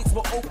 The gates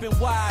will open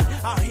wide,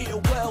 I'll hear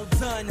well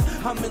done.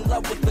 I'm in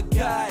love with the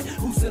guy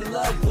who's in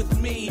love with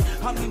me.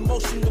 I'm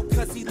emotional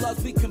cause he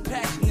loves me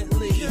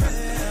compassionately.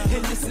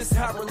 And this is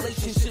how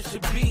relationships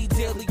should be,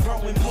 daily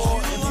growing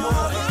more and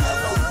more in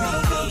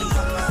L-O-V-E.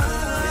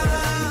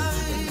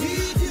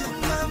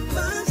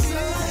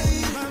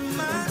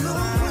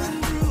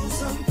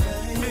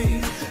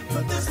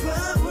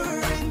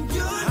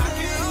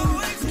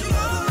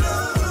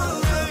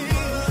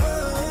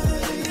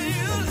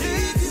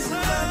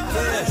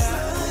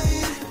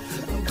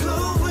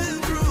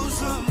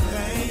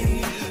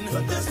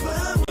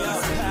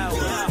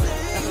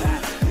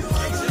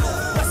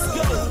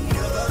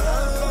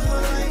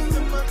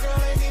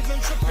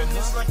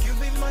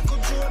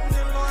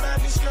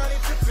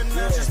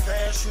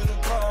 Pass you the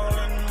ball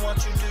and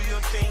watch you do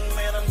your thing,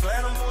 man. I'm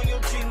glad I'm on your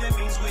team. That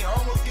means we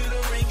all will get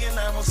a ring, and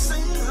I will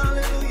sing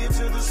hallelujah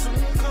to the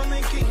soon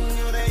coming King.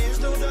 There is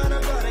no doubt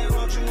about it.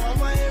 Lord, you are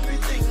my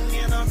everything,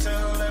 and I'll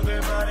tell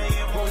everybody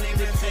you won't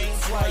even think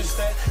twice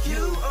that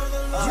you are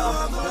the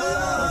love of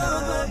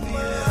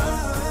my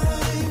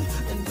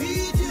life, and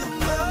need you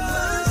by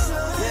my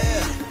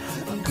side.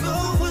 I'm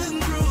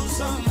going through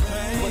some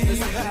pain, but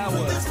there's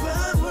power. There's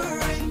power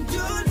in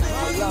your name.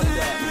 I love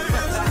that.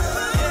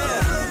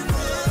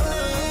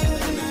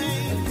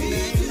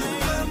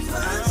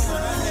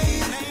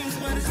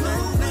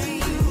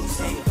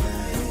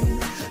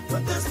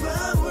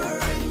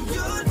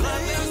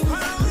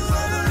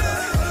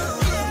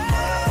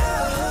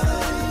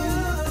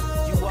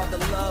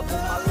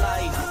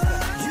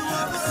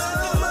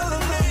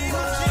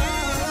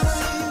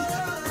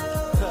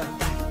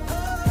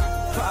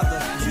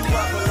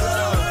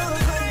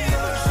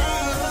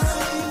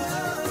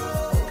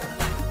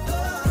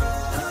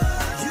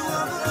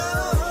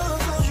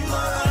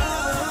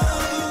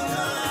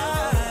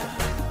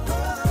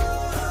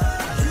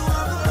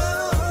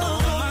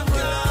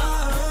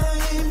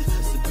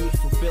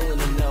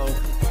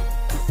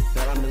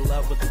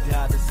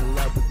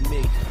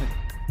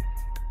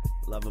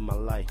 Loving my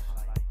life.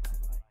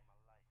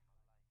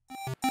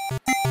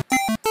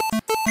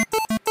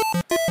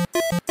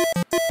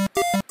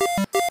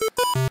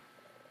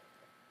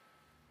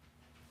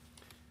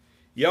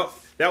 Yep,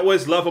 that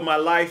was Love of My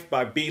Life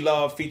by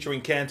B-Love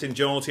featuring Canton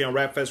Jones here on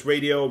Rapfest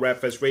Radio,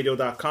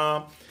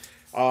 rapfestradio.com.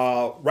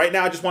 Right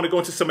now, I just want to go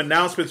into some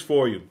announcements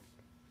for you.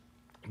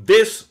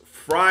 This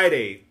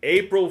Friday,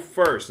 April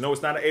 1st, no,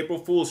 it's not an April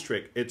Fool's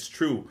trick, it's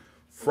true.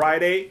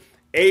 Friday,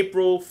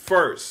 April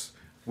 1st.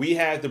 We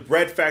had the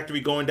Bread Factory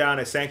going down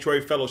at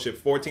Sanctuary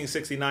Fellowship,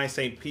 1469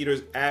 St.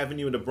 Peter's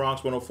Avenue in the Bronx,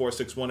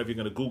 10461, if you're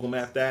going to Google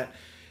map that.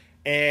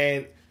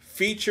 And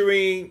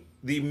featuring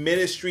the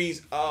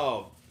ministries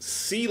of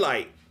Sea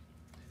Light,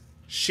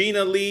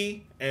 Sheena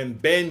Lee,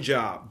 and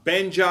Benja.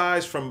 Benja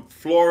is from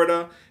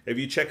Florida. If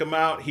you check him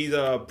out, he's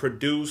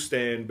produced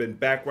and been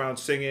background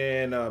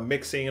singing,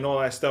 mixing, and all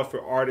that stuff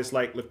for artists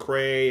like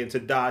Lecrae and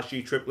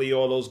Tadashi, Triple,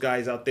 all those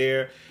guys out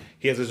there.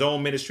 He has his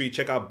own ministry.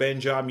 Check out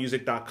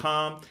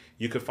benjamusic.com.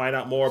 You can find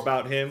out more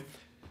about him.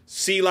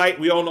 Sea Light,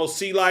 we all know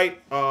Sea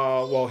Light.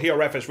 Well,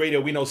 here at Rapfest Radio,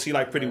 we know Sea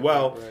Light pretty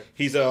well. Right.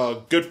 He's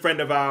a good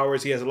friend of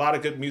ours. He has a lot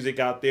of good music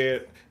out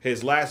there.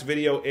 His last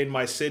video, In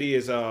My City,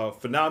 is a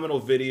phenomenal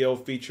video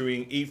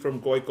featuring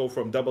Ephraim Goiko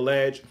from Double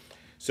Edge.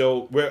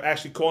 So we're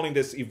actually calling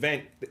this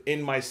event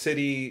In My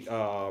City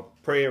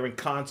Prayer and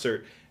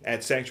Concert.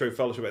 at Sanctuary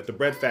Fellowship at the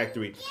Bread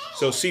Factory.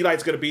 So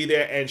C-Light's going to be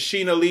there. And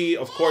Sheena Lee,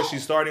 of course,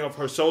 she's starting off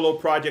her solo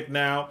project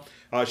now.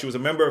 She was a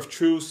member of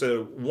Truce,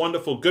 a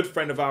wonderful, good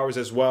friend of ours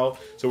as well.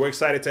 So we're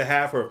excited to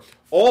have her.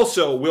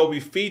 Also, we'll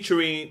be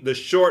featuring the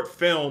short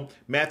film,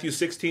 Matthew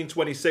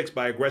 16:26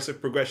 by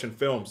Aggressive Progression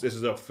Films. This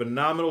is a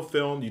phenomenal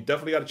film. You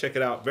definitely got to check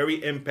it out. Very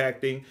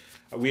impacting.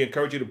 We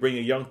encourage you to bring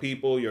your young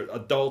people, your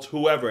adults,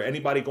 whoever,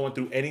 anybody going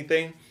through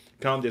anything.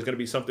 Come, there's going to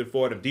be something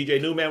for them.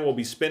 DJ Newman will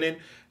be spinning.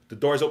 The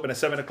doors open at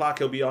 7 o'clock.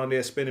 He'll be on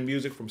there spinning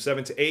music from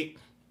 7 to 8.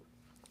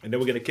 And then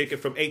we're going to kick it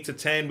from 8 to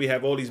 10. We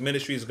have all these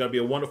ministries. It's going to be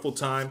a wonderful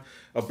time,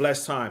 a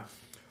blessed time.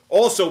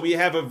 Also, we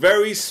have a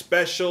very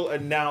special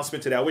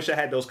announcement today. I wish I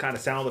had those kind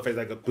of sound effects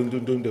like a dun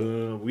dun dun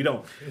dun. We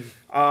don't.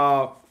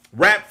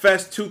 Rap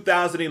Fest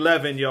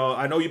 2011, y'all.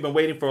 I know you've been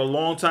waiting for a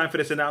long time for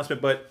this announcement,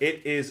 but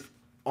it is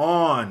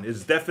on.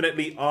 It's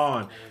definitely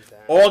on.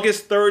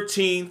 August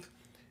 13th,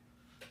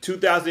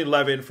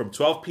 2011, from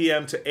 12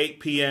 p.m. to 8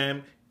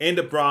 p.m. in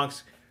the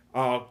Bronx.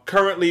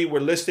 Currently, we're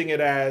listing it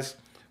as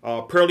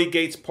Pearly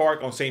Gates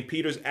Park on St.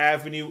 Peter's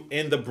Avenue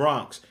in the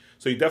Bronx.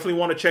 So you definitely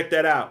want to check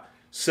that out.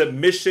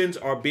 Submissions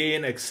are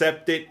being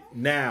accepted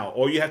now.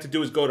 All you have to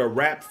do is go to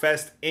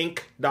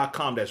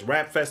rapfestinc.com. That's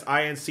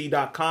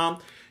rapfestinc.com.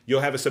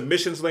 You'll have a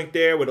submissions link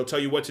there where it'll tell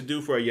you what to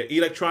do for your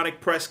electronic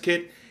press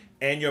kit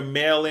and your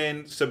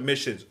mail-in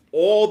submissions.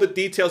 All the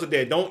details are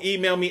there. Don't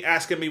email me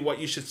asking me what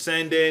you should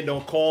send in.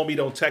 Don't call me.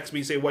 Don't text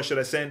me. Say, what should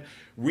I send?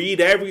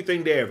 Read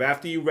everything there. If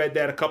after you read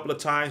that a couple of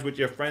times with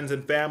your friends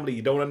and family,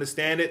 you don't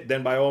understand it,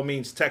 then by all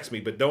means text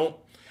me. But don't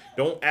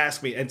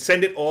ask me. And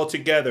send it all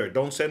together.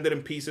 Don't send it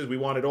in pieces. We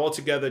want it all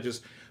together.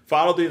 Just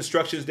follow the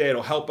instructions there.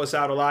 It'll help us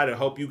out a lot. It'll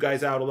help you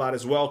guys out a lot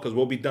as well because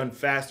we'll be done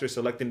faster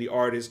selecting the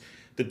artists.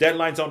 The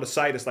deadline's on the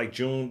site. It's like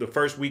June, the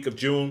first week of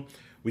June.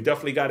 We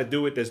definitely got to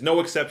do it. There's no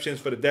exceptions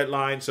for the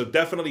deadline. So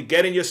definitely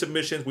get in your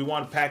submissions. We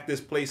want to pack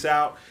this place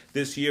out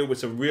this year with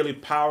some really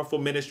powerful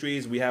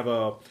ministries. We have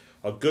a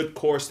good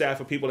core staff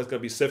of people that's going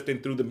to be sifting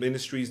through the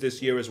ministries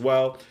this year as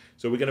well.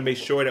 So we're going to make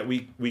sure that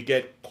we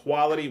get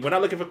quality. We're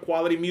not looking for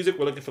quality music.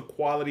 We're looking for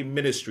quality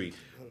ministry.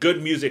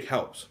 Good music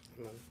helps.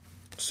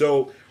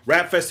 So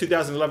Rap Fest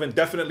 2011,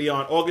 definitely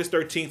on August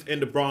 13th in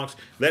the Bronx.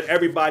 Let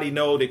everybody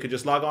know. They could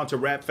just log on to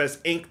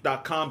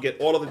rapfestinc.com, get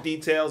all of the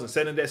details, and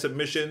send in their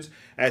submissions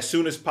as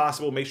soon as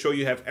possible. Make sure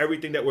you have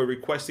everything that we're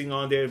requesting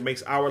on there. It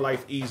makes our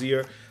life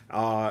easier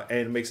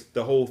and makes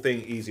the whole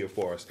thing easier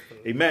for us.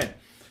 Amen.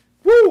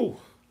 Woo!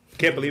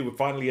 Can't believe we're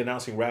finally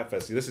announcing Rap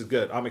Fest. This is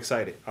good. I'm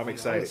excited. I'm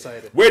excited.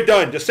 We're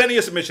done. Just send in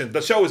your submissions.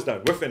 The show is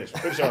done. We're finished.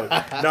 No,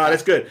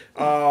 that's good.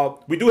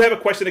 We do have a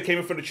question that came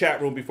in from the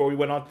chat room before we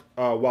went on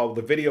while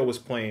the video was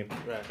playing.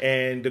 Right.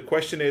 And the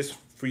question is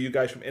for you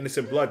guys from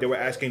Innocent Blood. They were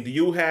asking, do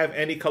you have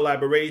any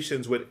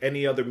collaborations with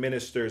any other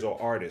ministers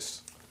or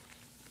artists?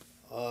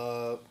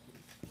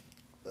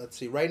 Let's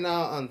see. Right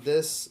now on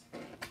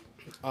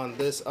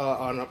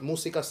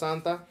Música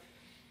Santa,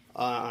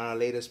 on our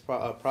latest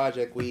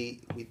project, we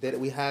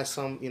had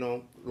some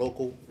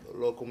local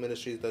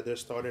ministries that they're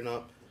starting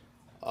up.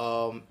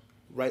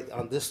 Right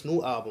on this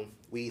new album,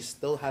 we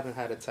still haven't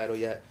had a title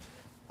yet.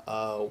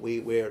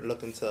 We're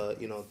looking to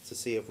to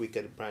see if we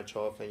could branch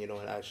off and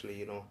and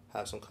actually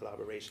have some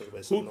collaborations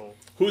with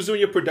who's doing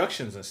your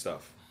productions and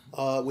stuff.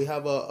 We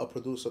have a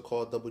producer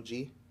called Double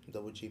G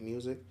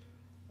Music,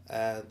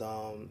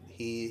 and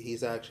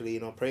he's actually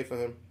pray for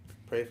him.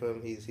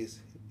 He's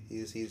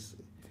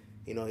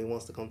he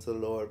wants to come to the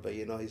Lord, but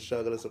he's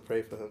struggling, so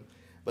pray for him.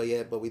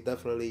 But we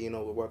definitely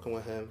we're working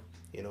with him.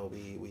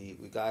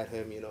 We guide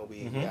him.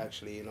 We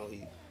actually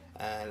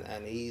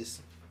and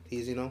he's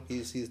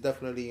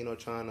definitely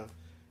trying to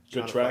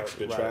good tracks.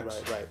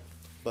 Right.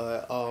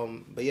 But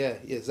yeah,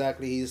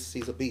 exactly.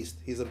 He's a beast.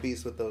 He's a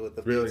beast with the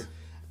really beats.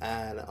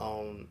 And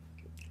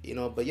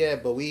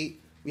but we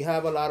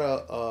have a lot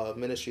of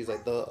ministries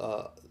like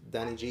the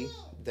Danny G.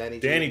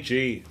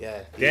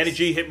 Yeah. Danny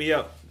G hit me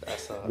up.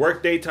 That's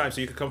work daytime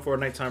so you can come for a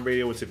nighttime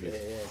radio interview. Yeah.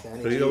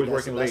 Because he's always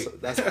working late.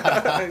 That's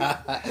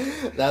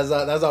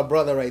our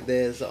brother right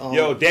there. So,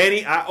 yo,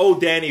 Danny, I owe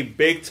Danny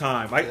big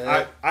time.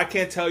 I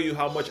can't tell you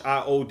how much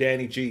I owe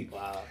Danny G.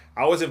 Wow.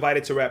 I was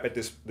invited to rap at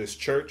this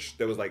church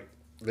that was like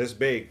this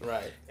big.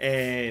 Right.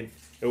 And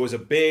it was a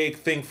big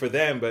thing for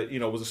them, but it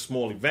was a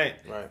small event.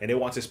 Right. And they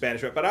wanted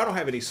Spanish rap, but I don't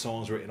have any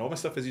songs written. All my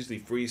stuff is usually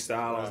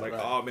freestyle. I was like,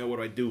 oh man, what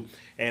do I do?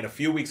 And a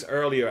few weeks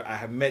earlier, I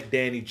have met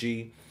Danny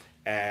G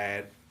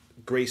at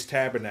Grace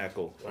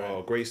Tabernacle,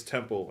 Grace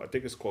Temple. I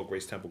think it's called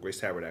Grace Temple, Grace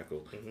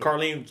Tabernacle.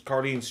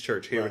 Carlene's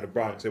church here in the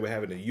Bronx. They were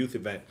having a youth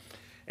event,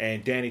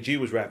 and Danny G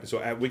was rapping.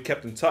 So we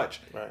kept in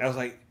touch. I was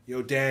like,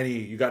 yo, Danny,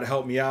 you got to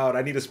help me out.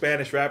 I need a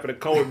Spanish rapper to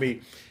come with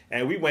me.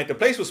 And we went. The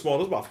place was small. It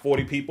was about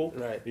 40 people.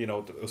 Right.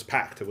 It was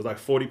packed. It was like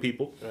 40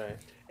 people. Right.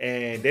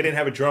 And they didn't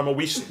have a drummer.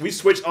 We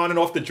switched on and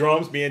off the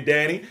drums, me and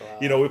Danny. Wow.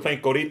 We were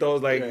playing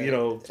corritos,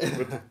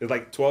 there's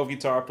like 12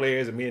 guitar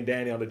players and me and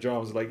Danny on the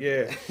drums. Like,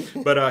 yeah.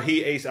 But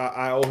he ace.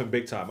 I owe him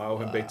big time.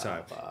 Wow.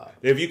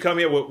 If you come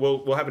here,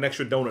 we'll have an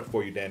extra donut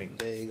for you, Danny.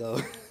 There you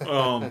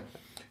go.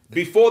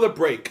 Before the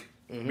break,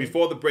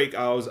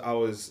 I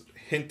was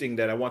hinting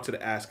that I wanted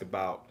to ask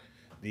about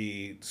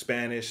the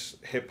Spanish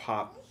hip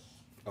hop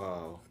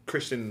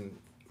Christian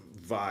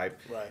vibe.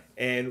 Right.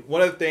 And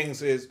one of the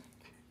things is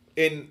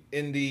in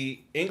the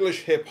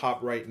English hip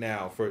hop right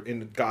now, in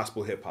the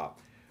gospel hip hop,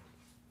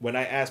 when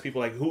I ask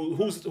people like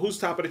who's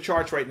top of the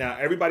charts right now,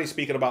 everybody's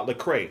speaking about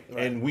Lecrae,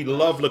 and we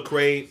love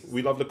Lecrae.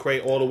 We love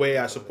Lecrae all the way.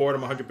 I support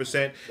him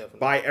 100%.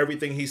 Buy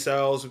everything he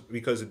sells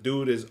because the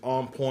dude is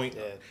on point,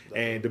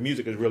 and the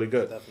music is really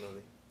good.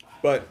 Definitely.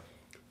 But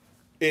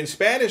in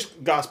Spanish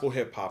gospel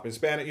hip hop, in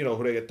Spanish,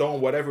 reggaeton,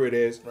 whatever it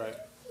is, right.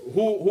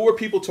 Who are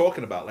people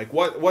talking about? Like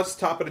what's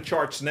top of the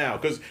charts now?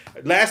 Because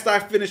last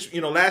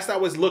I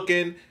was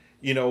looking.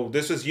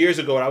 This was years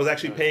ago, and I was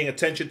actually paying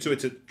attention to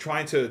it,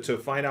 trying to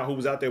find out who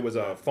was out there. Was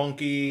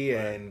Funky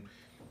and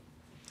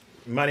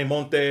Manny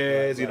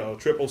Montes,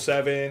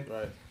 777.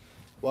 Right.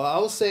 Well, I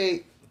would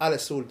say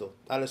Alex Zurdo.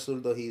 Alex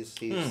Zurdo, he's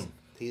he's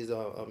real. He's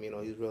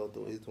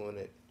doing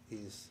it.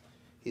 He's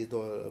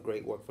doing a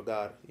great work for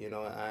God.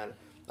 And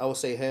I would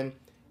say him.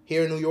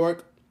 Here in New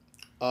York,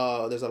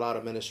 there's a lot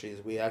of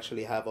ministries. We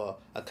actually have a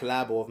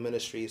collabo of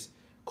ministries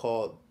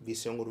called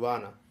Visión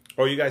Urbana.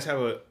 Oh, you guys have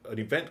an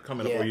event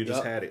coming up, or you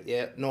just had it?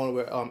 Yeah, no,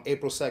 we're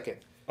April 2nd.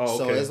 Oh, okay.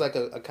 So it's like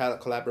a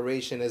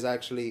collaboration. It's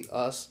actually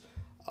us,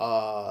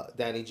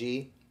 Danny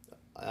G,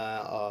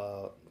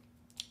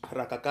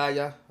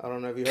 Rakakaya. I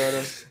don't know if you heard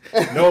him.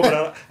 No,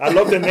 but I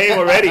love the name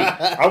already.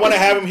 I want to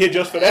have him here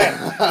just for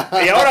that.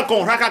 Y ahora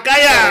con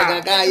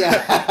Rakakaya.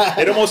 Rakakaya.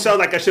 It almost sounds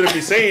like I shouldn't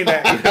be saying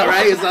that.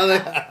 Right? It sounds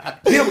like...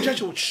 Yeah,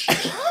 muchacho.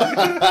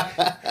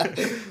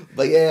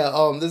 But yeah,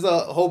 there's a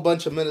whole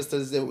bunch of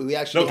ministers that we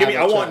actually. No, give me.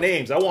 I want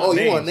names. I want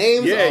names. You want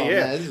names? Yeah,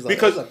 yeah. Man,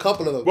 because a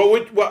couple of them. Well,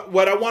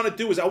 what I want to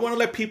do is I want to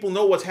let people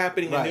know what's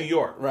happening in New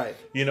York. Right.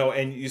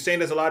 And you're saying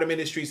there's a lot of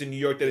ministries in New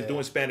York that are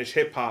doing Spanish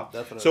hip hop.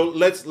 Definitely. So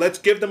let's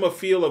give them a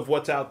feel of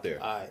what's out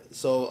there. All right.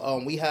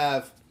 So we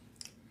have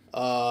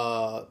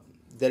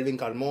Delvin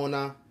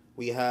Carmona.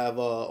 We have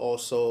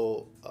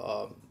also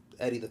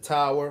Eddie the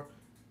Tower,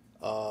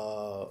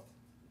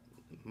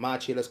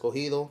 Machi El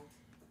Escogido.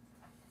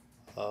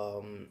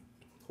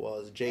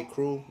 Was J.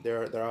 Crew.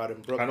 They're out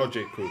in Brooklyn. I know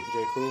J. Crew.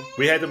 J. Crew.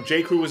 We had them.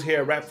 J. Crew was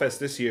here at Rap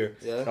Fest this year.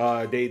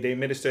 Yeah. They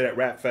ministered at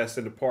Rap Fest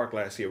in the park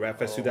last year, Rap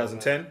Fest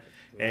 2010. Man.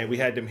 And we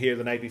had them here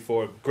the night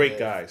before. Great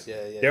guys.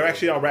 They're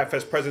actually on Rap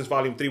Fest Presents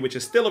Volume 3, which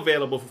is still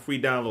available for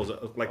free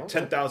downloads. Like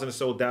 10,000 or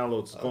so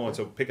downloads going,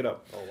 so pick it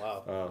up.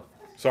 Oh, wow.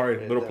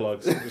 Sorry, little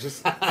plugs. It's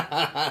just,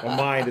 my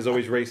mind is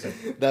always racing.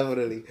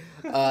 Definitely.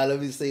 Let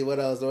me see. What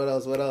else?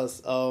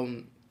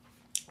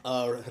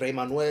 Ray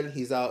Manuel,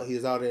 he's out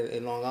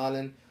in Long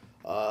Island.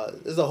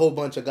 There's a whole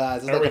bunch of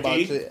guys. Eric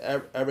E?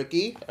 Eric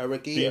E.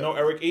 Do you know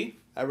Eric E?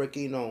 Eric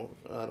E, no,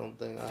 I don't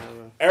think I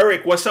haven't.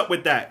 Eric, what's up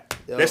with that?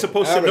 Yo, they're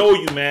supposed Eric, to know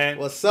you, man.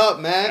 What's up,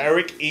 man?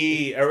 Eric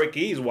E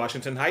is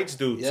Washington Heights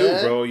dude too,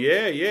 bro.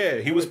 Yeah.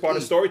 He was part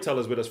of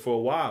Storytellers with us for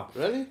a while.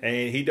 Really?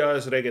 And he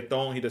does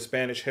reggaeton. He does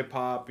Spanish hip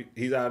hop.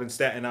 He's out in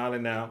Staten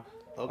Island now.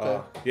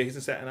 Okay. He's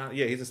in Staten Island.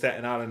 Yeah, he's in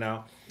Staten Island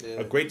now.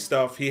 Yeah. Great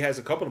stuff. He has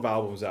a couple of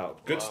albums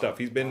out. Good stuff.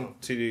 He's been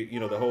to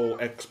the whole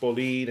Expo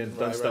Lead and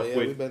done stuff Yeah,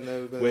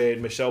 with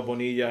Michelle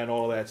Bonilla and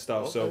all that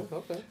stuff.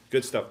 Okay.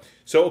 Good stuff.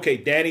 So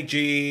Danny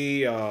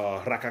G,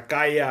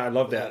 Rakakaya. I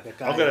love that.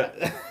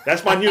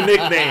 That's my new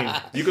nickname.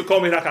 You could call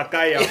me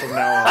Rakakaya from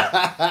now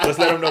on. Let's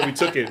let him know we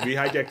took it. We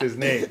hijacked his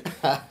name.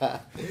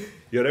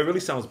 Yo, that really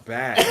sounds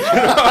bad.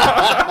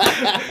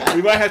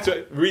 We might have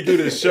to redo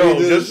this show.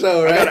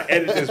 Right? I gotta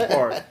edit this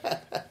part.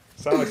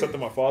 Sounds like something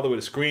my father would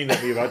have screamed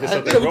at me if I did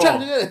something wrong.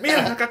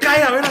 Mira,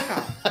 Rakakaya, ven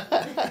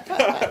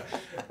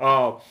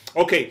acá.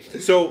 Okay,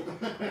 so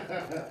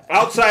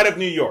outside of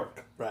New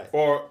York, right,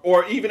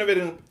 or even if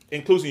it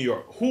includes New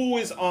York, who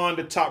is on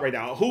the top right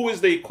now? Who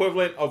is the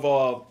equivalent of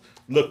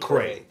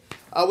Lecrae?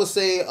 I would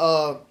say,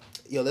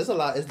 there's a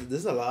lot.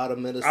 There's a lot of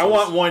ministers. I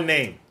want one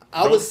name.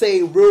 I would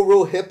say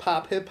real hip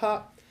hop.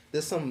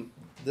 There's some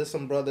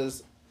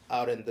brothers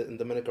out in the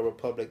Dominican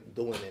Republic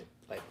doing it,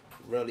 like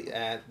really,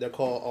 and they're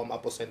called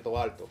Aposento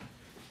Alto.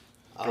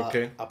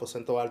 Okay.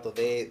 Aposento Alto.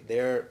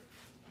 They're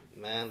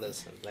man.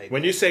 Listen, like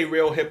when you say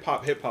real hip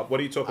hop, what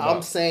are you talking about?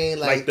 I'm saying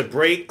like the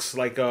breaks,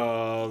 like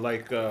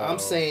I'm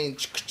saying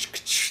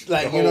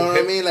like you know what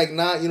I mean, like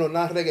not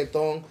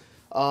reggaeton.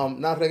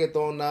 Not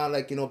reggaeton, not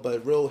like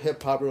but real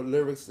hip hop, real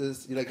lyrics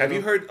is like. Have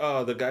you heard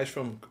the guys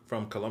from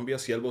Colombia,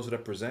 Siervos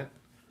Represent?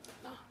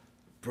 No.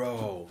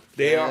 Bro,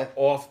 they are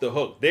off the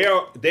hook.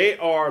 They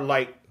are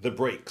like the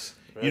Breaks.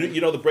 Really? You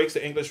know the Breaks,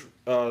 the English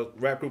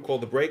rap group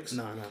called the Breaks.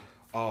 No.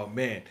 Oh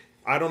man,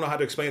 I don't know how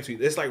to explain it to you.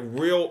 It's like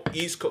real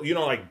East Coast,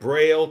 like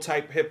Braille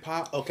type hip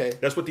hop. Okay.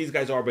 That's what these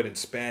guys are, but in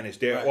Spanish.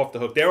 They're off the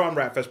hook. They're on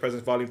Rap Fest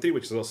Presents Volume 3,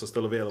 which is also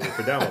still available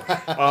for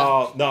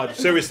download. No,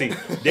 seriously.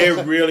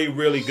 They're really,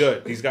 really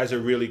good. These guys are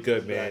really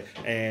good, man.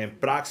 Right. And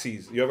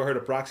Praxis. You ever heard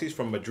of Praxis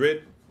from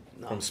Madrid?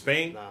 No. From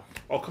Spain? No.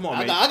 Oh, come on,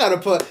 man. I gotta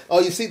put...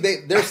 Oh, you see,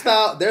 their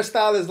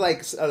style is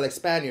like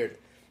Spaniard.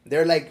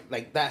 They're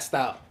like that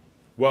style.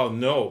 Well,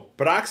 no.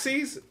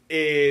 Praxis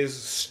is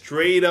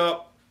straight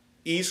up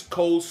East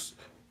Coast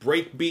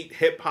breakbeat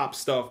hip hop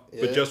stuff,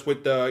 but just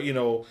with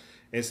the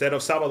Instead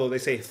of sábado, they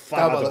say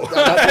fábado. That's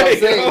what I'm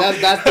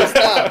saying. That's the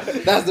style.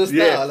 That's the style.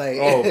 Yeah. Like,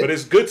 But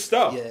it's good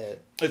stuff. Yeah.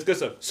 It's good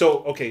stuff.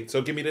 So, okay,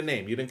 so give me the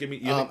name. You didn't give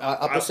me...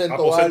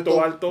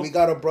 Aposento Alto. We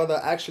got a brother,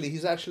 actually,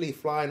 he's actually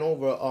flying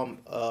over,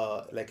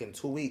 like in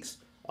 2 weeks.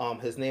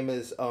 His name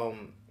is,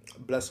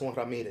 Blesson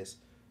Ramirez.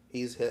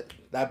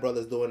 That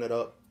brother's doing it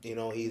up. You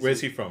know,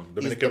 where's he from?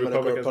 Dominican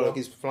Republic as well?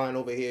 He's flying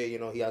over here. You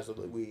know, he has,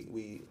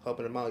 we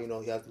helping him out. You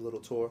know, he has a little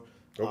tour.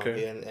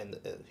 Okay.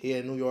 Here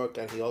in New York,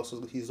 and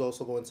he's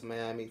also going to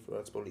Miami for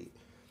Expo League.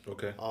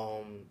 Okay.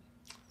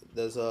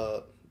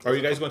 Are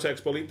you guys going to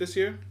Expo League this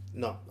year?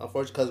 No,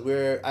 unfortunately, because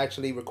we're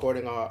actually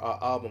recording our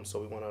album,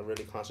 so we want to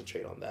really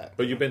concentrate on that.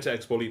 But you've been to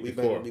Expo League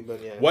before. We've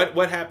been, yeah.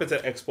 What happens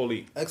at Expo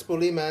League? Expo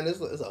League, man, is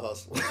a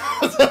hustle.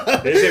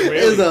 Is it really?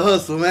 It's a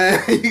hustle,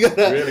 man. You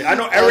gotta, really? I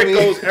know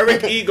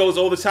Eric E goes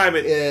all the time.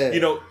 And, yeah.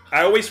 You know,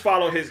 I always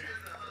follow his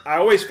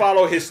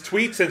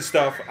tweets and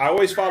stuff.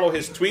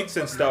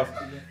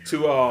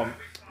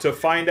 To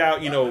find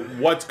out, you know,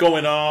 what's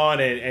going on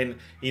and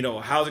you know,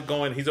 how's it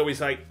going. He's always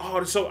like,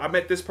 oh, so I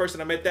met this person,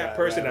 I met that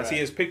person. I see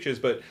his pictures,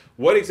 but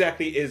what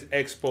exactly is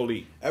Expo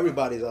League?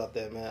 Everybody's out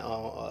there, man.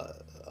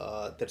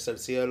 Tercer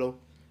Cielo,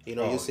 you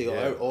know, you see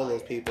all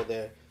those people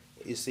there.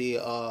 You see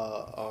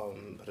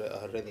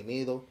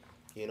Redimido,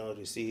 you know,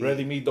 you see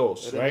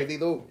Redimidos, right?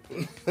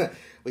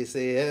 You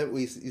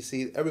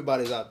see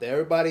everybody's out there.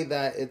 Everybody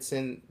that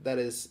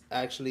is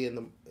actually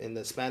in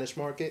the Spanish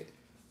market.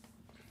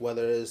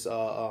 Whether it's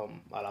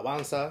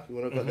alabanza, you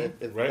want to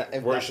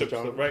right? Worship,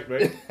 right?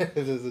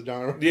 This is a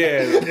genre.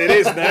 Yeah, it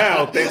is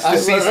now. Thanks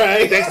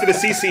to the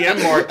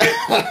CCM market,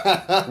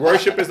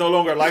 worship is no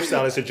longer a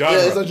lifestyle; it's a genre.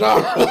 Yeah, it's a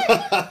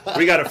genre.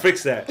 We gotta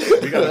fix that.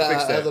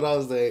 That's what I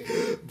was saying.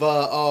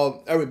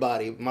 But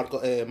everybody,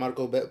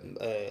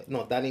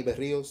 Danny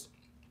Berrios,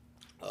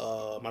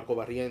 Marco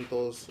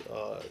Barrientos.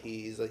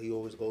 He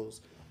always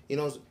goes. You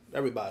know,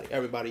 everybody.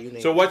 You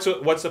name. So what's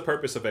the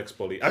purpose of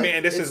Expo League? I mean,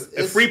 and this is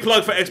a free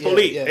plug for Expo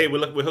League. Yeah. Hey,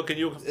 we're hooking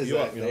you up. You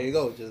know? There you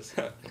go. Just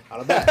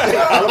holla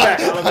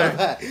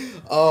back.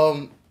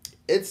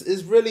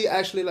 It's really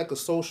actually like a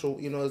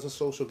social. You know, it's a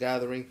social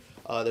gathering.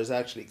 There's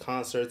actually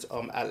concerts.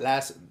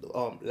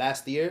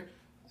 Last year,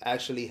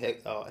 actually,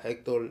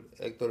 Hector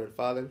El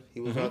Father,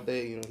 he was out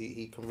there. You know,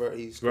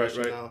 he's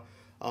Christian now.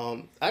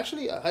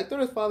 Actually,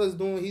 Hector El Father is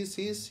doing.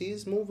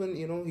 He's moving.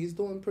 You know, he's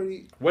doing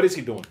pretty. What is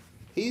he doing?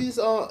 He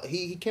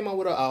came out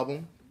with an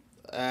album,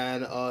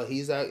 and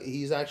he's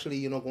actually,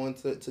 you know, going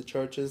to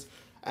churches,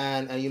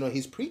 and you know,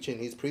 he's preaching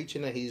and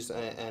he's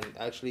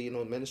actually, you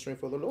know, ministering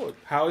for the Lord.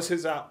 How is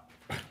his album?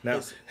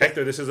 Now,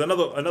 Hector, this is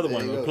another one.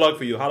 A plug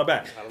for you. Holla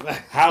back.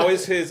 How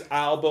is his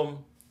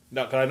album?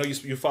 Now, because I know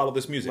you follow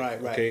this music.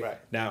 Right.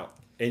 Now,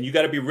 and you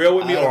got to be real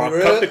with me, or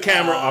I'll cut the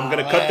camera. I'm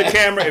gonna cut the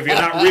camera if you're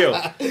not real.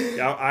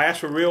 I ask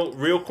for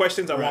real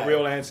questions. I want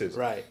real answers.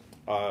 Right.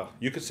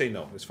 You could say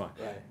no. It's fine.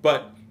 Right.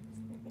 But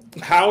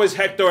how is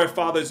Hector El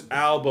Father's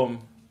album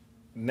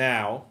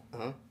now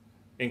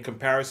in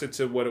comparison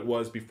to what it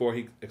was before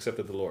he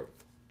accepted the Lord?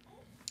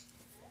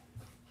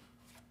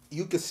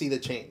 You could see the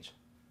change.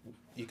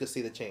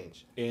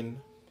 In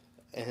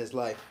his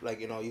life. Like,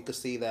 you know, you could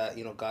see that,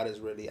 you know, God is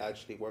really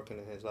actually working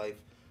in his life.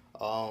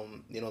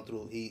 You know,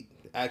 he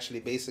actually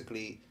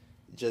basically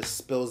just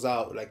spills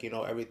out, like, you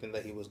know, everything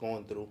that he was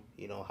going through,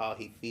 you know, how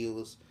he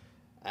feels.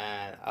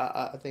 And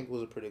I think it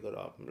was a pretty good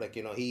album. Like,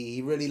 you know,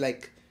 he really,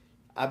 like,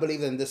 I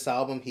believe in this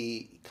album,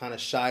 he kind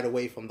of shied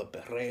away from the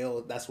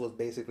perreo. That's what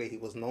basically he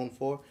was known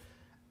for.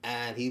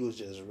 And he was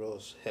just real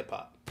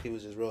hip-hop. It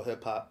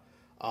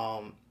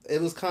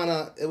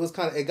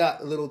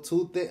got a little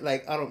too thick.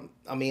 Like, I don't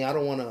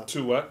want to...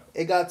 Too what?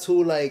 It got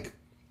too, like,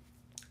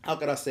 how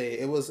could I say?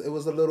 It was a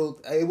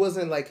little... It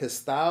wasn't, like, his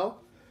style.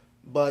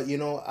 But, you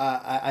know,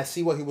 I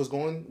see what he was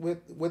going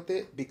with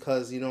it.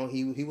 Because, you know,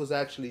 he was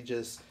actually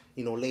just,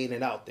 you know, laying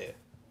it out there.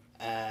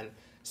 And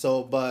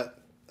so, but...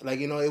 Like,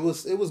 you know, it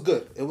was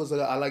good. I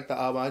liked the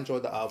album. I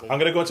enjoyed the album. I'm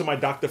going to go into my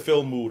Dr.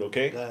 Phil mood,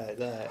 okay? Go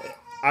ahead.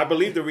 I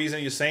believe the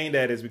reason you're saying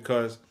that is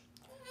because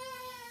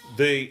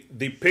the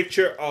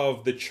picture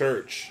of the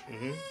church,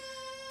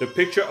 the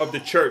picture of the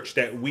church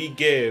that we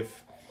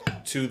give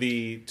to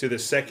the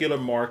secular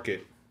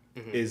market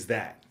is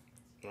that.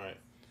 Right.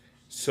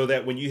 So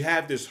that when you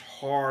have this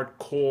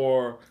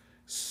hardcore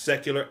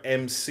secular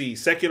MC,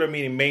 secular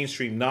meaning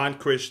mainstream,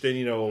 non-Christian,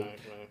 you know,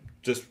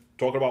 just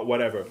talking about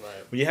whatever. Right.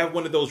 When you have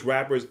one of those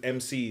rappers,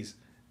 MCs,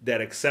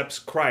 that accepts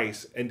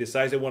Christ and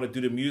decides they want to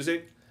do the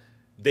music,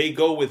 they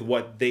go with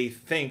what they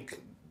think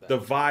the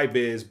vibe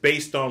is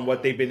based on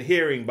what they've been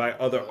hearing by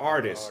other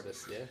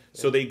artists. Yeah.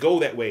 So they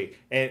go that way.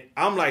 And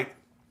I'm like,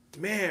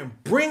 man,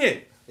 bring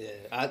it. Yeah,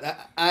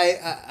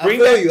 I Bring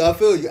feel that- you. I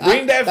feel you.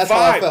 Bring that that's vibe.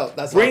 How I felt.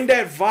 That's how I Bring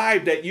that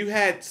vibe that you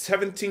had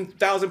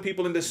 17,000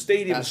 people in the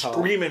stadium That's how-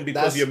 screaming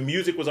because that's- your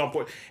music was on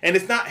point, and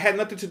it's not had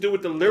nothing to do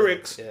with the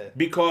lyrics. Yeah.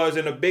 Because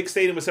in a big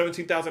stadium with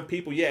 17,000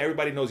 people, yeah,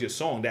 everybody knows your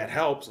song. That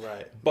helps.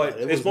 Right. But But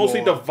it it's was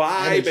mostly the more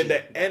vibe energy. and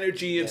the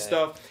energy and Yeah.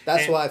 stuff.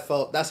 That's and, why I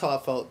felt. That's how I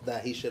felt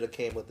that he should have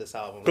came with this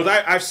album. Because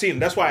Like, I've seen him.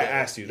 That's why I Yeah,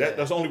 asked you.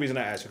 That's the only reason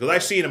I asked you. Because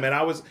I've seen him, and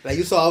I was. like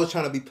you saw, I was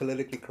trying to be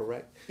politically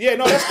correct. Yeah,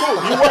 no, that's cool.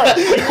 You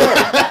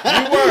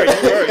were.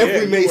 If yeah,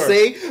 we you may were.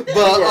 say,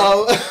 but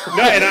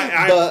No,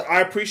 and but-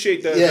 I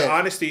appreciate the Yeah.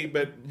 honesty,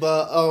 but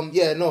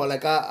yeah, no,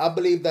 like I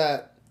believe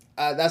that.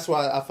 That's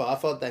why I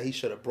felt that he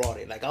should have brought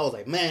it. Like I was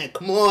like, man,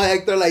 come on,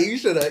 Hector. Like you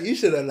should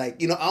have like,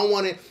 you know, I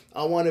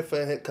wanted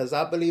for him because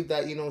I believe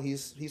that, you know,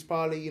 he's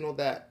probably, you know,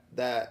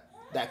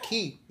 that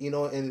key, you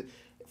know, and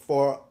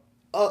for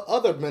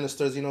other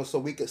ministers, you know,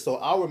 so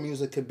our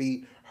music could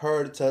be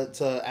heard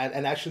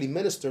and actually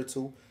minister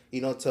to,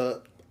 you know,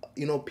 to,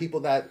 you know, people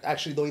that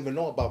actually don't even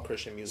know about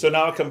Christian music. so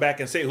now I come back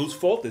and say, whose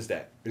fault is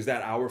that? Is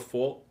that our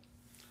fault?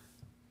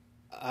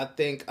 I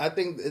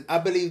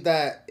believe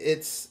that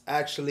it's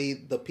actually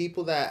the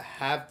people that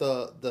have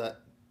that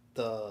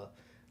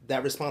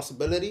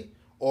responsibility,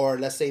 or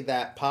let's say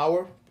that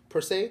power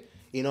per se,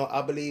 you know,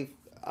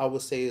 I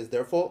would say is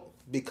their fault,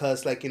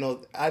 because like, you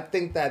know, I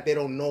think that they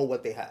don't know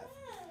what they have,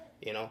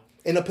 you know,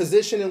 in a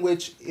position in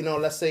which, you know,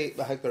 let's say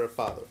Hector, a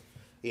father,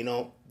 you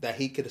know, that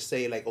he could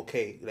say like,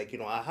 okay, like, you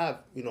know, I have,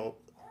 you know,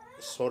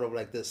 sort of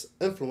like this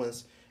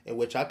influence in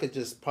which I could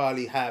just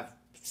probably have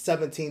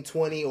 17,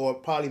 20, or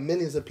probably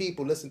millions of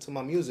people listen to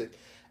my music,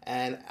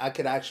 and I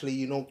could actually,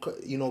 you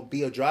know,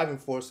 be a driving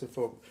force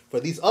for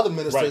these other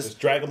ministers. Right, just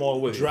drag them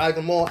all with you. Drag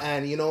them all,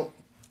 and you know,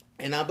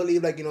 and I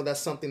believe like, you know, that's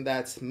something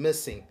that's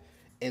missing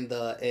in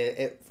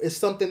it's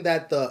something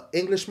that the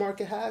English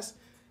market has,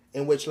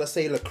 in which, let's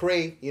say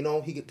Lecrae, you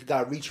know, he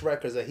got Reach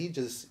Records, and he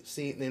just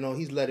you know,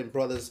 he's letting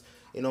brothers,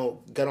 you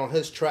know, get on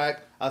his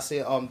track. I see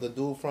the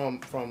dude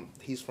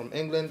he's from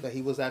England, that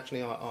he was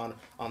actually on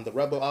the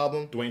Rebel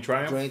album. Dwayne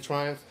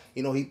Triumph.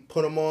 You know, he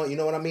put him on, you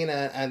know what I mean?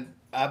 And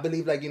I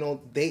believe like, you know,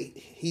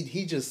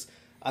 he just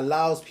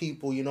allows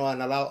people, you know,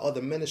 and allow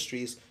other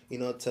ministries, you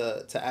know,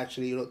 to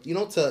actually, you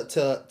know,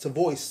 to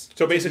voice.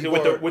 So basically,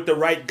 with the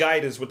right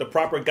guidance, with the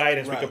proper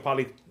guidance, we could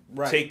probably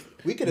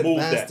we could move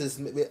advance that. this,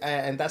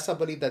 and that's, I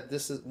believe that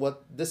this is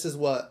what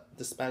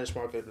the Spanish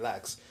market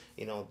lacks,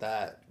 you know,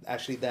 that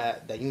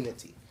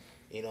unity,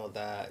 you know,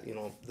 that, you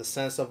know, the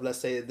sense of, let's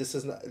say, this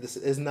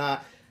is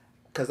not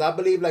because I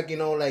believe like, you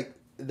know, like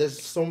there's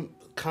some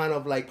kind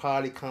of like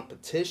probably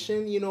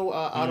competition, you know,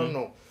 I don't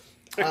know.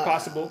 It's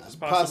possible.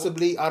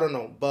 Possibly, I don't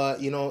know,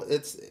 but you know,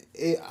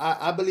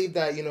 I believe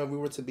that, you know, if we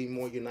were to be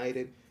more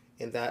united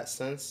in that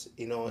sense,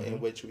 you know, in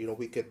which, you know,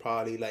 we could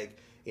probably like,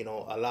 you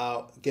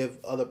know, give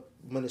other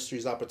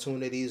ministries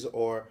opportunities,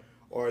 or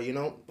you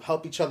know,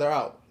 help each other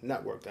out,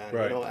 network, and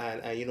you know,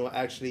 and you know,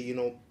 actually, you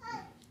know,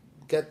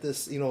 get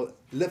this, you know,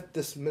 lift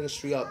this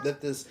ministry up,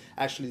 lift this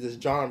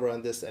genre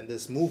and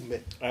this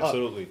movement.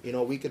 Absolutely. Up. You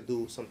know, we could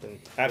do something.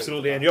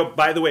 Absolutely. And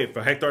by the way,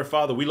 for Hector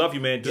Father, we love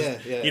you, man.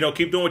 Just, you know,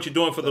 keep doing what you're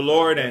doing for the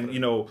Lord, and, you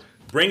know,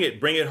 bring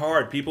it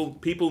hard.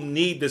 People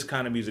need this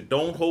kind of music.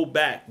 Don't hold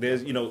back.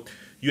 There's, you know,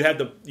 you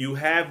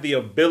have the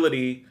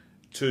ability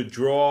to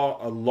draw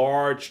a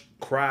large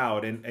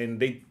crowd, and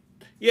they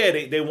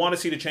want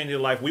to see the change in your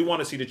life. We want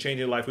to see the change in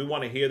your life. We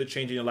want to hear the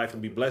change in your life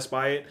and be blessed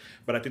by it.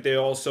 But I think they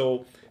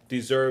also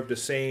deserve the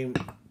same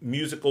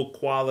musical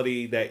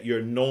quality that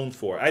you're known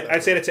for. I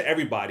say that to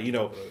everybody, you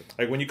know,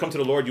 like when you come to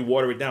the Lord, you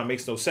water it down. It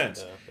makes no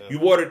sense.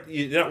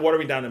 You're not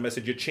watering down the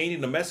message. You're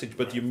changing the message,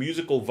 but your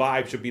musical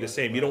vibe should be the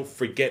same. You don't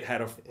forget how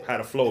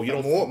to flow. You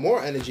don't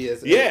more energy.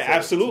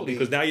 Absolutely,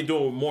 because now you're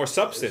doing more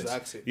substance.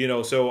 Exactly. You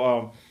know,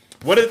 so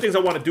one of the things I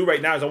want to do right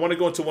now is I want to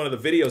go into one of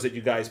the videos that you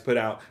guys put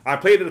out. I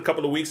played it a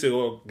couple of weeks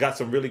ago, got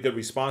some really good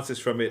responses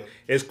from it.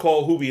 It's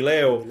called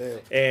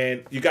Jubileo,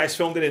 and you guys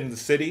filmed it in the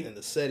city. In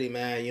the city,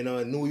 man. You know,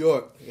 in New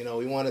York. You know,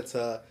 we wanted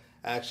to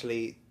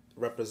actually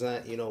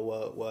represent, you know,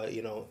 what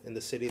you know, in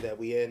the city that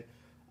we in,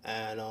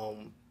 and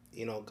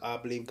you know, I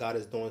believe God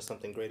is doing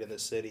something great in the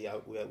city.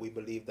 We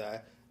believe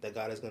that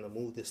God is going to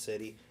move this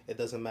city. It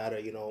doesn't matter,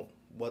 you know,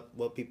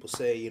 what people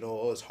say, you know,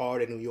 oh, it's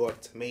hard in New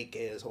York to make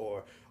it,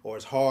 or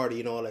it's hard,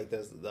 you know, like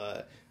there's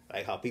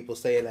like how people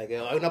say, like,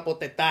 there's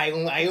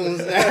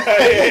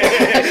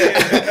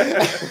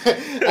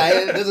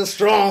a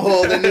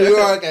stronghold in New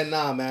York, and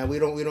nah, man, we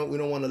don't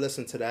want to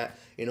listen to that.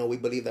 You know, we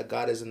believe that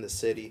God is in the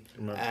city,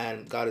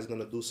 and God is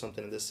gonna do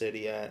something in the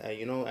city, and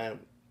you know,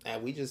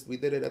 and we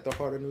did it at the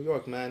heart of New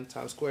York, man,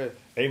 Times Square.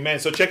 Amen.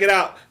 So check it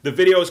out. The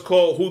video is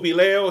called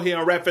Jubileo here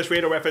on Rapfest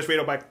Radio,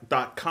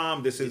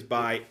 rapfestradio.com. This is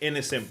by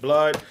Innocent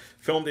Blood,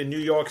 filmed in New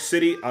York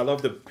City. I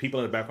love the people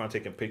in the background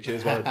taking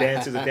pictures while the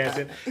dancers are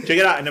dancing. Check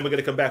it out, and then we're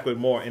going to come back with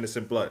more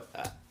Innocent Blood.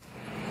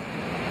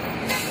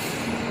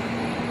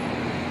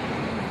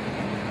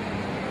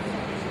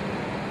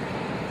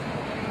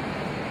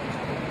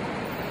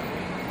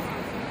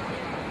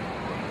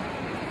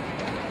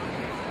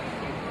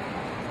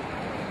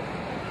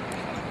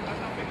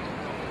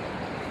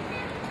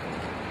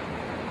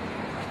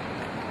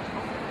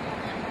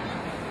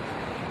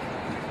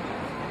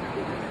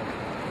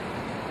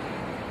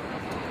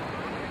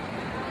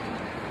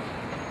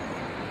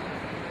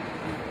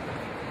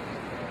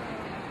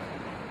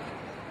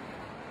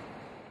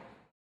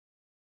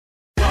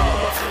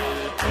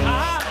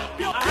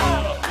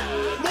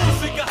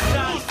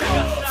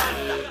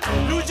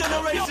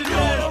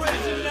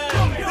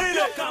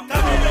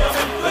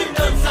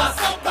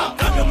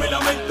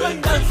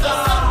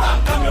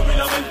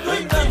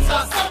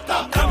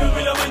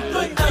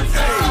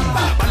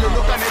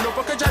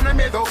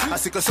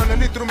 Así que son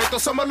el instrumento,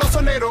 somos los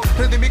soneros.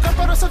 Rendí mi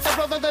cuerpo, es el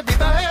templo donde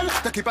vida él.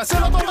 De aquí para el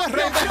cielo, todo el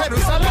rey de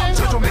Jerusalén.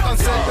 Yo me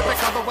cansé de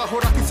pecado,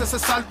 ahora quise ser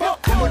salvo.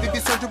 Como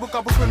división, yo busco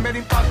el primer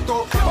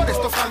impacto. Por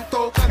esto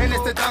canto, en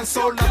este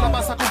danzo, nada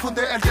vas a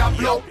confundir el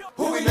diablo.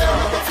 Jubileo,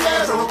 no te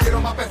quiero. No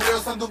quiero más perreo,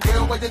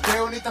 sandungueo,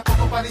 guayeteo, ni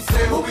tampoco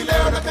pariseo.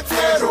 Jubileo, no te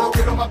quiero. No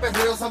quiero más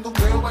perreo,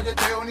 sandungueo,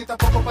 guayeteo, ni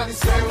tampoco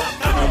pariseo.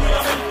 Cambio mi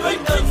lamento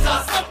en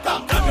danza,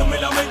 cambio mi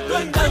lamento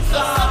en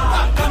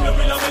danza, cambio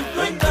mi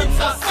lamento en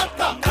danza,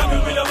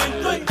 cambio mi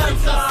lamento en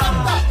danza.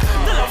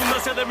 De la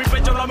abundancia de mi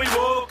pecho habla mi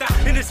boca,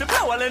 en ese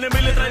flow al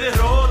enemigo le trae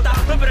derrota.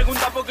 Me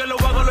pregunta por qué lo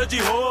hago los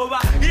Jehová,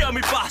 y a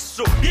mi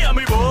paso, y a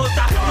mi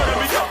bota. Tú eres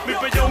mi Dios, mi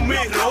peñón, mi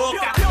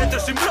roca. Entre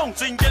sin blon,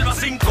 sin hierba,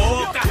 sin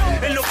coca.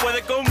 Él no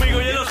puede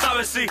conmigo y él lo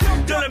sabe, sí.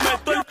 Yo le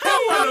meto el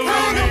flow a los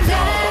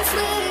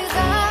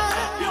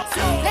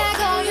Let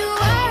go your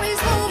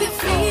worries, move your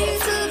feet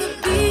to the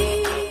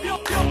beat.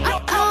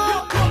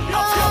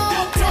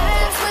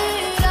 Dance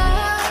with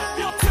us.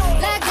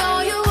 Let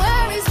go your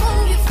worries,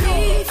 move your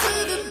feet to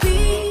the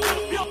beat.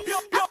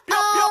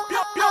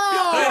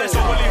 Regresó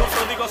el hijo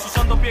pródigo a su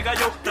santo pie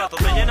cayó. Trato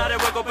de llenar el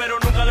hueco pero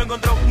nunca lo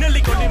encontró. Ni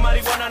licor, ni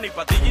marihuana, ni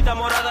pastillita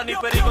morada, ni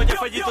perico, ni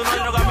fellito, no hay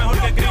droga mejor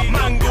que Cris.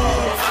 Mangú,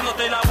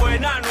 dándote la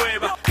buena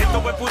nueva.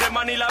 Esto fue pure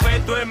man y la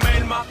veto en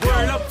merma.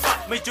 Word up,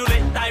 fuck me,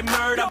 chuleta y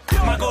murder.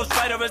 My ghost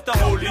fighter is the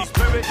Holy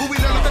Spirit.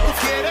 Jubileo lo que tú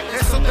quieres,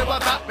 eso te va a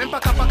dar. Ven pa'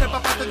 acá pa' que el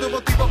papá te dé un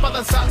motivo pa'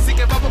 danzar. Así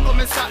que vamos a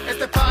comenzar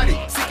este party.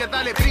 Así que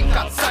dale,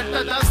 brinca,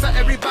 salta, danza,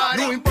 everybody.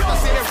 No importa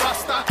si eres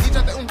rasta,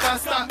 quítate un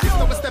gasta.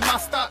 Listo este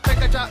masta,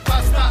 venga ya,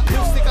 basta.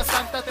 Música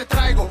santa te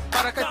traigo,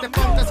 para que te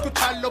ponga a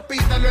escucharlo,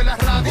 pídalo en la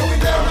radio.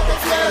 Jubileo no te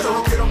quiero,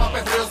 no quiero más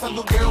perreo,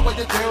 sandungueo,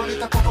 guayeteo, ni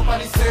tampoco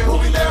pariseo.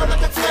 Jubileo no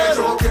te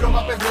quiero, no quiero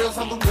más perreo,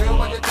 sandungueo,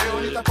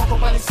 guayeteo, ni tampoco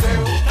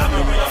pariseo.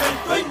 Cambio mi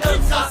lamento en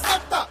danza,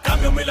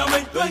 cambio mi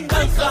lamento en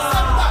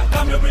danza,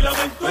 cambio mi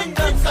lamento en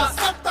danza,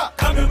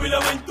 cambio mi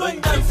lamento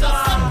en danza.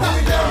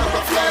 Jubileo no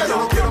te quiero,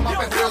 no quiero más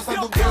perreo,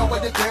 sandungueo,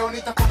 guayeteo,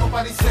 ni tampoco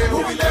pariseo.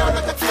 Jubileo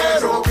no te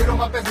quiero, no quiero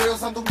más perreo,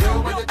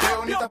 sandungueo,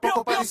 guayeteo, ni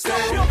tampoco pariseo.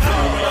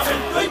 Cambio mi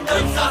lamento en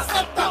danza,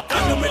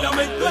 cambio mi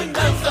lamento en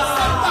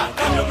danza,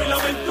 cambio mi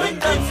lamento en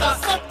danza,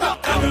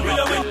 cambio mi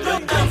lamento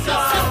en danza.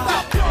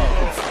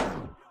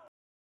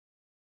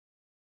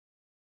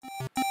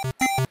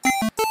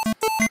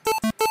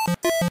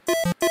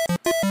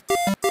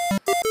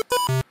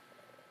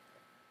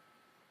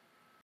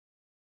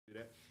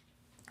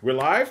 We're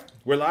live?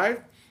 We're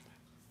live?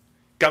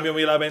 Cambio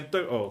mi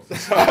lamento. Oh.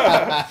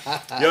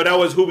 Yo, that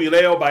was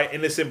Jubileo by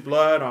Innocent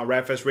Blood on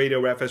Ratfest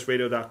Radio,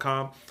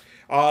 ratfestradio.com.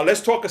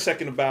 Let's talk a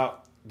second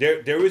about,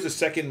 there is a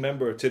second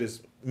member to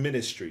this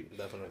ministry.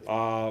 Definitely.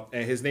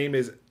 And his name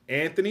is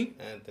Anthony.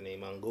 Anthony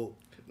Mangu.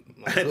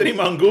 Anthony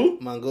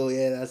Mangu? Mangu,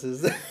 yeah, that's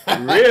his.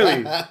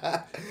 Really?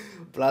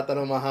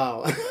 Plátano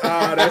Mahao.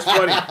 Ah, that's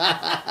funny.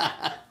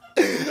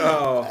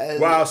 Oh,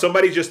 wow.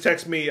 Somebody just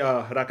texted me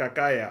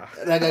Rakakaya.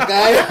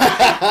 Rakakaya?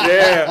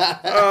 Yeah.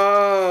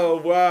 Oh,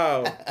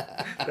 wow.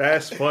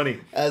 That's funny.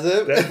 That's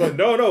it? That's funny.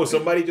 No.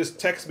 Somebody just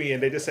texted me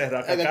and they just said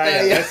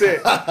Rakakaya. That's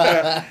it.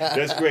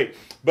 That's great.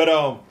 But,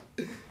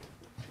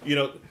 you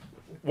know,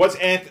 what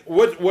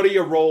are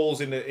your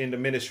roles in the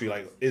ministry?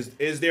 Like,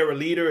 is there a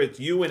leader?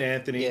 It's you and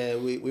Anthony. Yeah,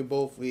 we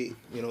both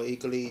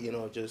equally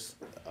just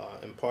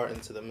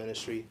important to the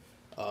ministry.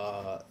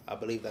 I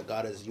believe that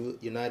God has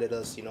united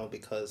us,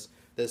 because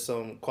there's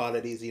some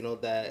qualities,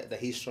 that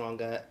He's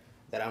strong at,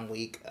 that I'm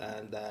weak,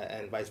 and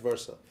vice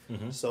versa.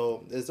 Mm-hmm.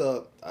 So there's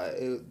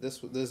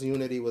this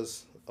unity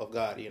was of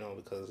God,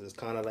 because it's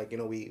kind of like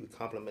we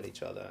complement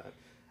each other,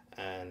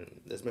 and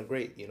it's been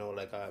great.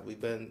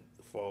 We've been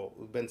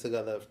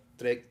together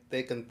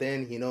thick and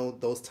thin.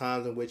 Those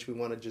times in which we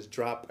want to just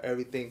drop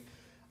everything.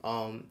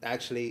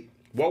 Actually.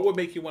 What would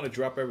make you want to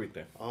drop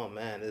everything? Oh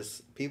man,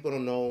 people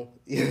don't know.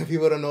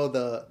 People don't know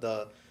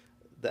the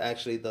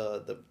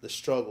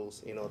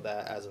struggles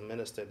that as a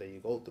minister that you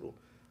go through.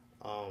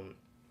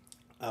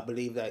 I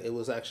believe that it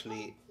was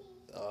actually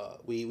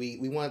we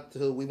went to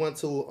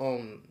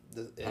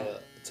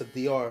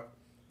DR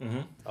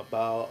mm-hmm.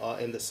 about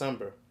in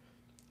December,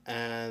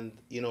 and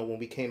when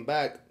we came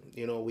back,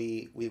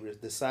 we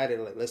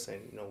decided like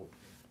listen,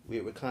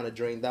 we were kind of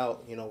drained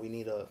out. We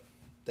need to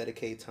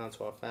dedicate time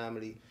to our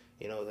family.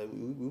 That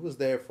we was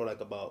there for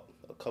about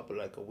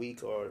a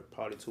week or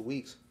probably 2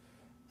 weeks,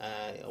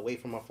 away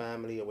from our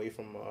family, away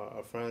from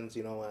our friends,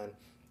 and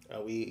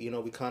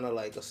we kind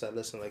of said,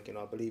 listen,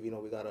 I believe, we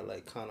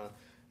gotta kind of,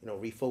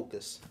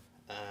 refocus,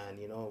 and,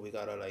 we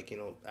gotta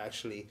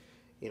actually,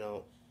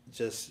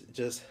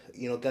 just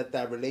get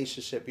that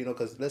relationship,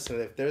 because listen,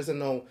 if there isn't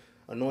no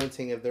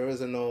anointing, if there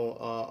isn't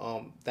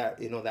no,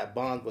 that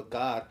bond with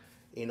God,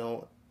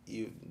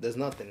 there's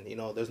nothing,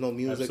 there's no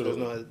music.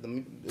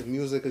 Absolutely. The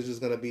music is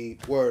just gonna be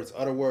words,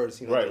 other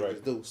words, right. that we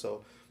do.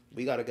 So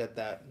we gotta get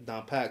that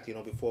down packed,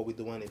 before we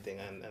do anything,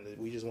 and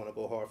we just want to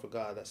go hard for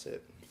God. That's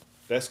it.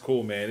 That's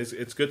cool, man.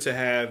 It's good to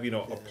have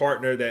a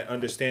partner that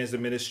understands the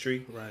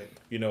ministry, right?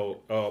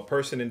 A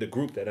person in the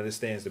group that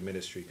understands the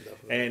ministry,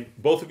 definitely. And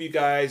both of you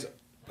guys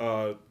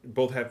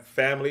both have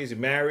families, you're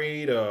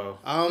married.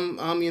 I'm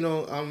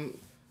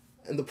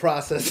in the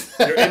process.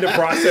 You're in the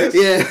process.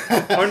 Yeah.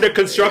 Under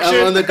construction.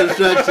 I'm under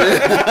construction.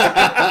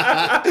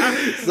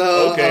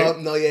 So okay.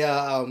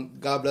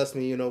 God bless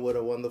me, with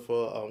a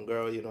wonderful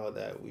girl,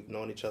 that we've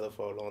known each other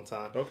for a long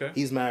time. Okay.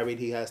 He's married.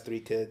 He has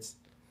 3 kids.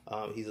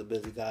 He's a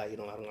busy guy. I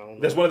don't know.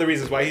 That's one of the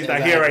reasons why he's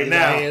not here right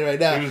now.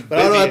 But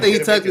I don't know. I think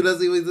he texted me.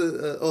 Let's see.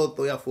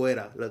 Estoy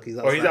afuera. Look, he's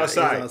outside. Oh, he's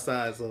outside. He's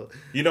outside. So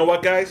you know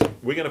what, guys?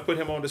 We're gonna put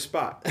him on the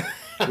spot.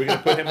 We're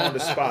gonna put him on the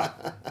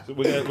spot. So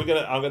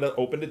I'm gonna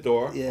open the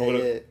door.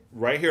 Yeah.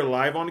 Right here,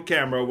 live on the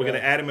camera. We're gonna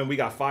add him, and we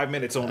got 5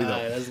 minutes only though. All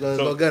right, let's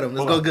go get him.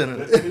 Let's go get him.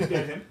 Let's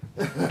get him.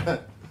 I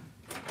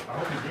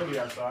hope he's really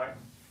outside.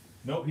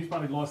 Nope, he's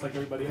probably lost like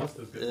everybody else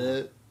does.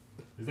 Is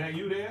that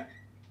you there?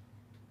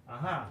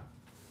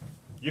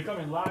 You're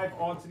coming live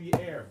onto the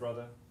air,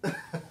 brother.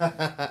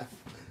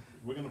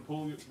 We're gonna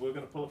pull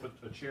up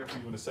a chair for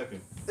you in a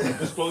second.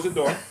 Just close the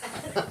door.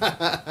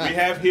 We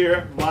have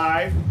here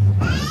live.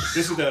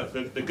 This is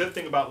the good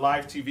thing about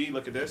live TV.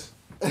 Look at this.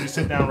 You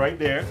sit down right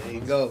there. There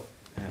you go.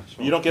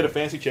 You don't get a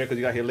fancy chair because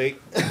you got here late.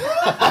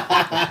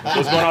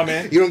 What's going on,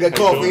 man? You don't get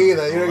coffee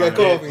either. You don't get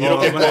coffee. You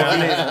don't get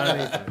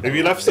coffee. If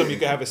you left some, you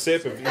can have a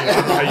sip. If you know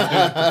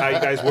how you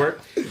guys work.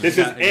 This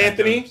is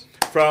Anthony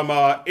from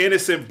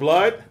Innocent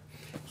Blood.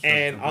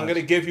 And I'm going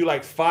to give you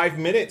like 5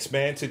 minutes,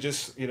 man, to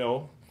just,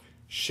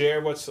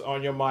 share what's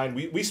on your mind.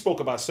 We spoke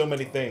about so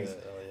many things.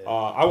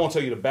 I won't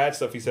tell you the bad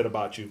stuff he said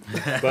about you,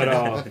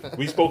 but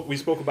we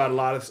spoke about a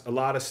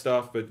lot of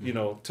stuff. But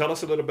tell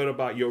us a little bit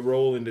about your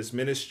role in this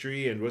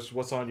ministry and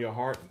what's on your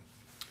heart.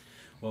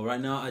 Well, right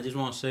now I just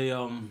want to say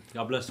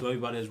God bless to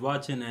everybody that's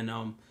watching, and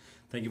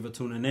thank you for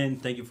tuning in.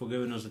 Thank you for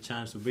giving us a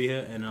chance to be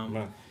here. And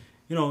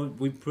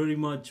we've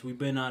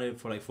been at it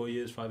for like 5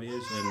 years,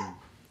 and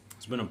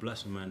it's been a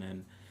blessing, man.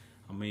 And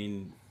I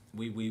mean,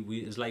 we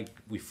it's like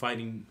we're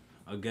fighting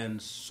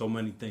against so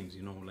many things,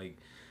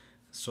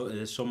 so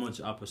there's so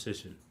much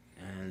opposition,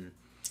 and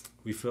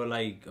we feel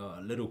like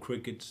little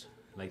crickets,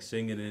 like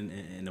singing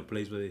in a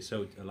place where they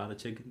sell a lot of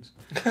chickens.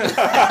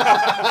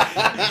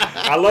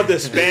 I love the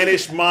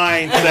Spanish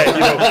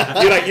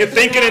mindset. You're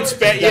thinking in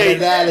Spanish.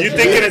 Yeah, you're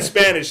thinking in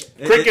Spanish.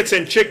 Crickets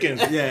and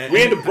chickens. Yeah.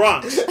 We in the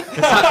Bronx.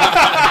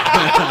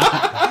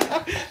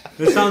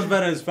 It sounds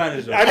better in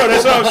Spanish, though. I know,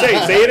 that's what I'm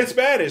saying. Say it in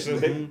Spanish.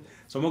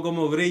 Somos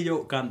como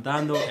grillos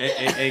cantando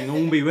en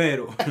un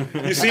vivero.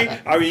 You see?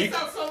 I mean,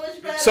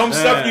 some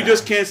stuff you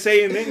just can't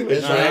say in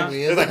English, right?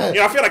 It's like,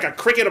 I feel like a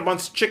cricket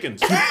amongst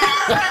chickens. You're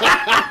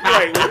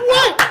like,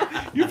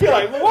 what? You feel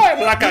like, what?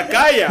 La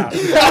cacaya.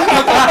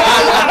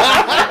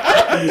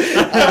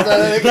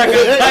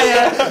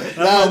 That's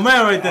my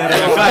man right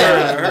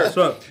there.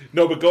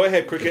 No, but go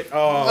ahead, cricket.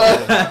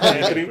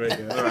 Anthony.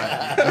 All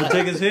right. No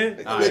chickens here?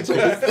 All right, cool.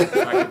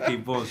 I can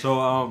keep on.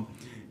 So,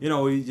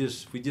 we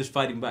just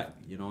fighting back,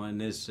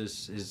 and it's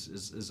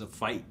a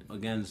fight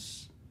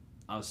against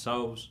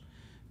ourselves,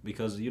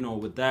 because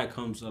with that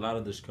comes a lot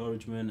of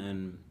discouragement,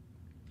 and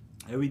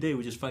every day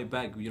we just fight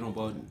back,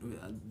 but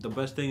the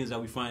best thing is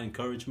that we find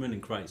encouragement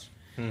in Christ,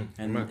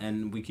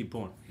 and we keep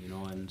on,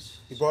 and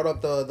you brought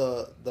up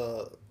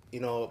the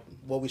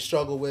what we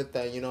struggle with,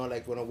 that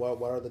like what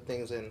are the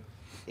things in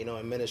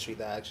in ministry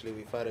that actually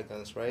we fight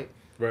against, right?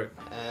 Right.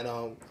 And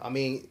I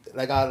mean,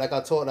 like I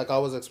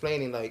was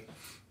explaining, I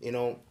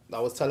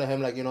was telling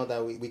him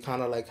that we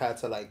kind of had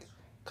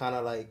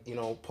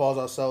to pause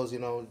ourselves,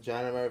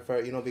 January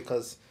 1st,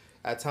 because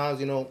at times,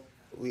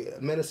 we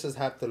ministers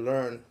have to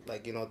learn,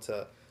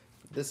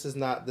 this is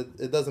not,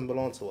 it doesn't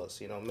belong to us,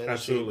 ministry.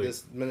 Absolutely.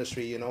 This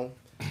ministry,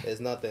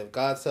 is nothing. If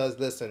God says,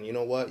 listen, you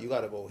know what, you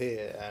got to go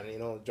here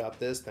and, drop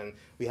this, then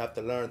we have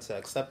to learn to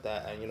accept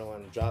that and,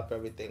 and drop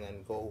everything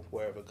and go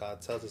wherever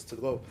God tells us to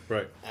go.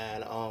 Right.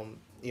 And,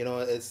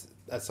 it's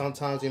that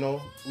sometimes,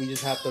 we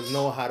just have to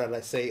know how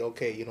to say,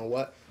 okay, you know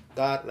what,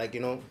 God,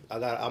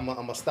 I'm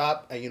gonna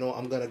stop, and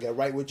I'm gonna get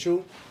right with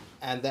you,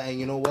 and then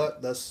you know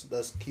what,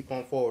 let's keep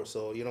on forward.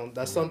 So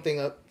that's something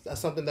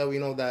that we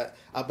know, that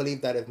I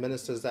believe that if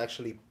ministers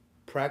actually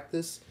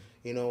practice,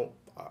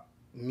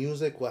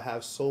 music will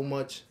have so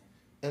much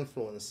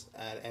influence,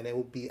 and it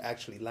will be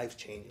actually life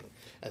changing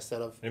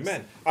instead of.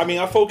 Amen. I mean,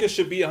 our focus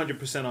should be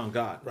 100% on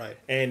God, right?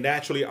 And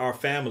naturally, our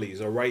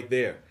families are right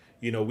there.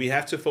 We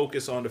have to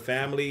focus on the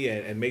family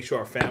and make sure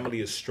our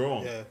family is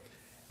strong. Yeah.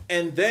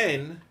 And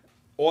then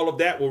all of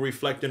that will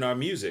reflect in our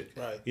music.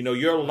 Right.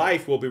 Your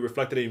life will be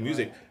reflected in your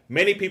music. Right.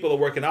 Many people are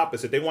working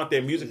opposite. They want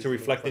their music to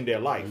reflect in their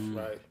life.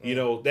 Right.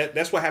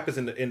 That's what happens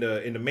in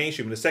the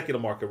mainstream, in the secular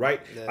market, right?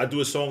 Yeah. I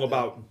do a song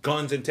about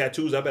guns and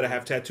tattoos. I better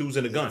have tattoos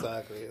and a gun.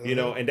 Exactly.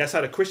 And that's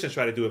how the Christians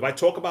try to do it. If I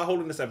talk about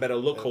holiness, I better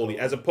look holy,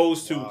 as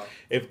opposed to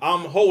if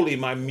I'm holy,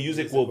 my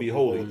music will be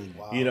holy.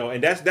 Wow.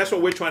 And that's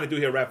what we're trying to do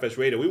here at Rap Fest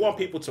Radio. We want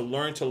people to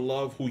learn to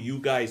love who you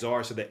guys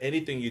are, so that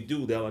anything you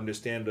do, they'll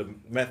understand the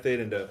method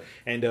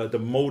and the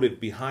motive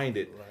behind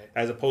it. Right.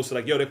 as opposed to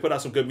like, yo, they put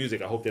out some good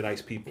music. I hope they're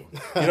nice people.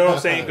 You know what I'm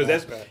saying?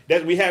 Because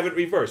that we have it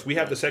reversed. We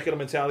have the secular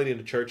mentality in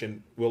the church,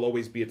 and we'll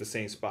always be at the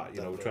same spot.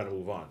 You know, we're trying to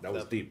move on. That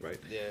was deep, right?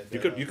 Yeah.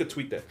 You could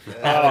tweet that.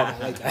 Now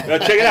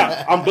check it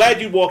out. I'm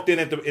glad you walked in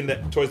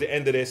towards the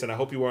end of this, and I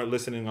hope you weren't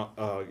listening, like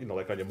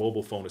on your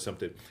mobile phone or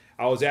something.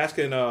 I was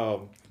asking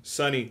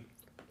Sonny,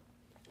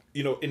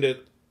 in the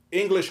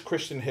English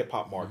Christian hip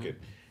hop market,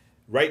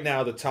 right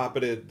now the top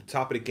of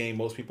the game,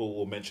 most people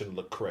will mention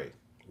Lecrae,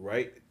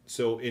 right?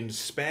 So in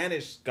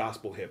Spanish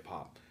gospel hip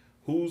hop,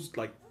 who's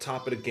like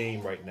top of the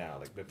game right now?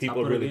 Like the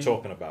people are really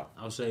talking about.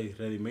 I'll say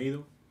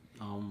Redimido,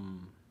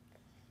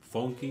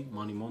 Funky,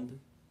 Money Monde.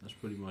 That's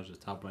pretty much the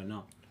top right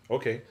now.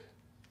 Okay.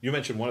 You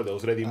mentioned one of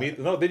those, Redimido.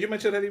 No, did you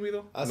mention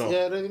Redimido? No.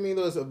 Yeah,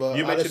 Redimido is about.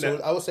 You mentioned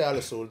that. I would say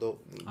Ale Zurdo.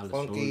 Ale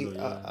Funky, Zurdo,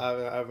 yeah.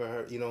 I haven't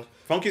heard.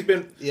 Funky's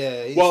been.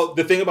 Yeah. Well,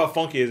 the thing about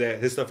Funky is that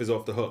his stuff is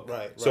off the hook.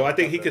 Right. So I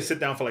think he could sit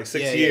down for like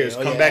 6 Yeah, years,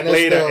 yeah. come back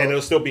later, and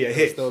it'll still be a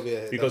hit. Still be a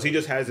hit, because he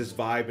just has this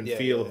vibe and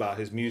feel about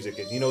his music,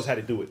 and he knows how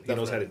to do it.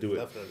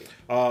 Definitely.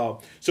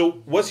 So,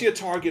 what's your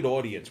target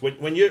audience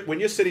when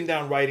you're sitting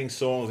down writing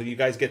songs and you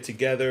guys get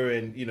together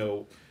and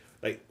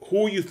like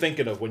who are you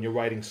thinking of when you're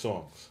writing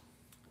songs?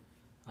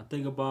 I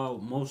think about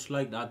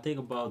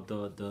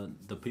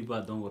the people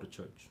that don't go to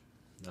church.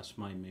 That's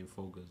my main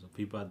focus. The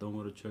people that don't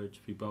go to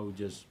church, people who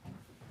just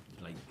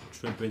like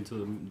trip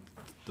into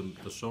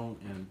the song,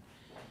 and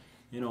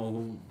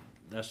who.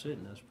 That's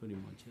it. That's pretty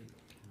much it.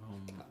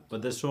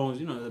 But there's songs,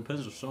 it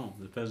depends on the song,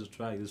 it depends on the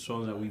track. There's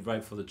songs that we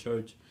write for the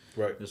church.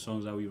 Right. There's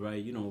songs that we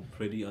write,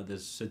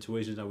 there's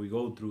situations that we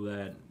go through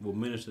that will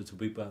minister to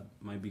people that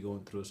might be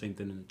going through the same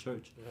thing in the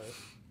church. Right.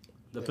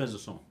 Depends on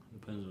the song.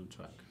 Depends on the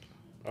track.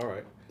 All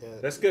right. Yeah.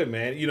 That's good,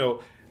 man.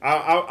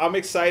 I'm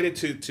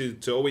excited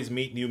to always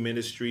meet new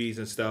ministries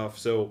and stuff.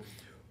 So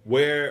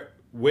where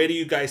do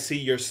you guys see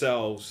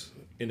yourselves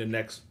in the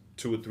next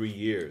 2 or 3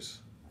 years?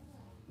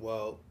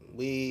 Well,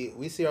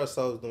 we see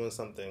ourselves doing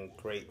something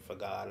great for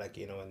God, like,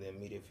 in the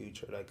immediate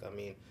future. Like, I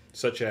mean,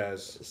 such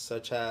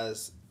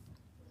as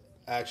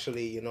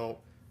actually,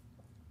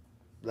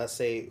 let's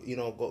say,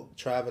 go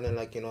traveling,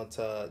 like,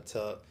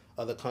 to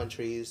other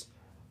countries.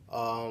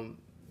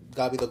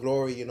 God be the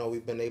glory,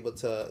 we've been able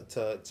to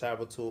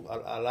travel to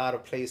a lot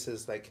of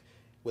places, like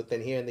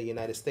within here in the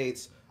United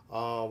States.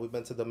 We've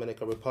been to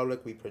Dominican Republic.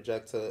 We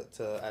project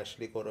to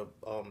actually go to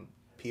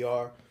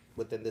PR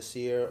within this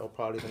year or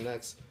probably the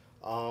next.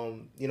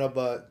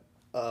 But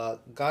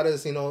God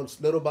is,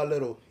 little by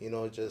little,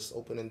 just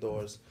opening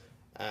doors.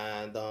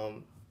 And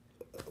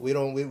we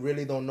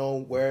really don't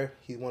know where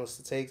He wants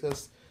to take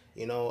us.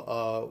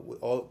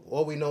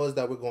 All we know is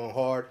that we're going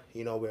hard.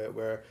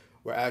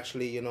 We're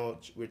actually,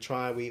 we're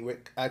trying. We're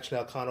actually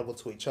accountable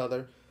to each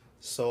other.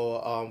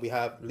 So we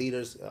have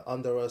leaders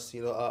under us,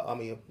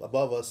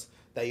 above us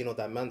that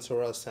that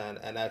mentor us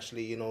and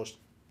actually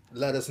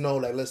let us know,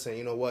 like, listen,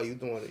 you know what you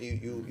doing?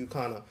 You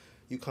kind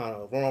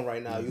of wrong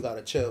right now. You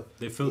gotta chill.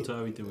 They filter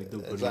everything we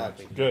do.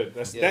 Exactly. Good.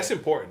 That's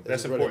important.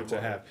 That's really important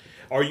to have.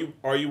 Are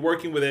you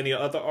working with any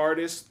other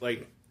artists?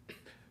 Like,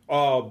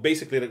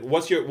 basically, like,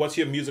 what's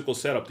your musical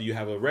setup? Do you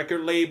have a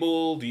record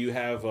label? Do you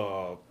have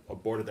a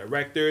board of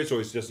directors,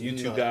 or it's just you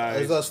two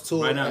guys? It's us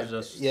two. Right now, it's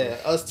us. Yeah,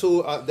 us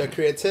two. The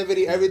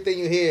creativity, everything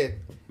you hear,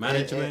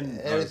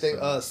 management, everything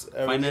us.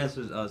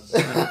 Finances, us.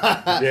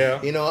 Yeah.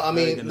 I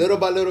mean, little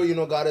by little,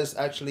 God is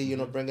actually,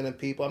 bringing in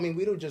people. I mean,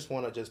 we don't just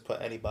want to just put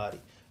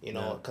anybody,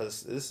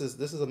 because this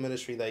is a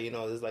ministry that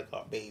is like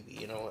our baby,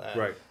 and,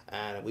 right.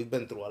 And we've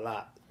been through a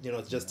lot,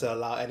 just to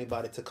allow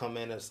anybody to come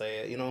in and say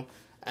it,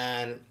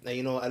 And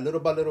little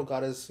by little,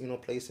 God is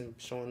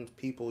showing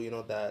people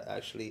that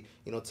actually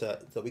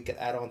that we can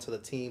add on to the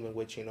team, in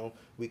which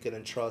we can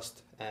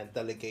entrust and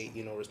delegate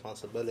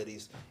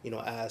responsibilities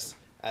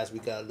as we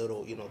got a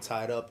little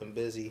tied up and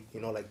busy.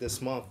 Like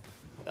this month,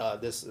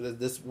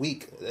 this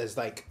week is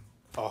like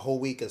our whole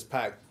week is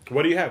packed.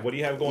 What do you have? What do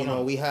you have going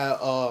on? We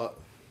have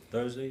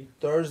Thursday.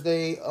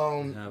 We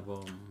have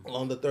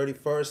on the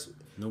 31st.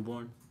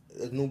 Newborn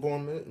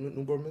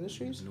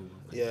Ministries.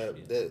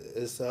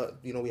 It's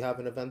we have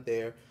an event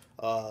there.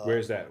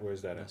 Where's that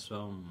at? That's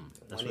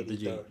what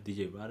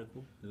DJ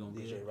Radical is on.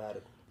 DJ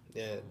Radical.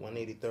 Yeah,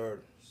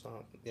 183rd.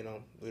 So we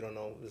don't know. We don't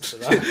know. You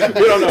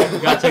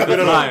gotta check the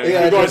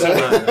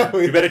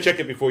flyer. You better check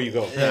it before you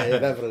go. Yeah,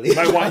 definitely.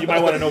 You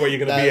might want to know where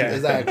you're gonna be at.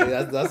 Exactly.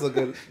 That's a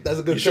good.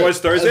 You sure it's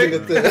Thursday? We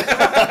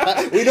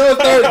know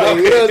it's Thursday.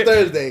 We know it's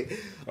Thursday.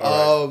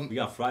 Right. We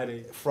got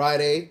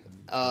Friday.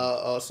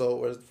 Also,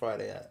 where's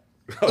Friday at?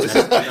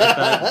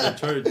 The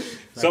church.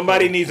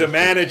 Somebody needs a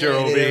manager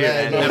over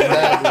here.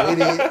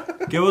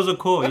 Give us a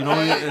call.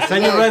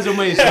 Send your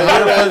resume.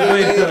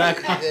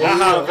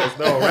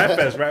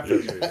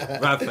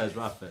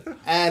 Rapfest.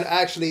 And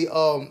actually,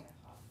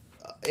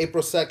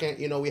 April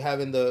 2nd, we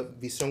having the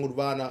Visión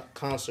Urbana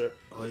concert.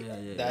 Oh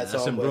yeah. That's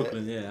in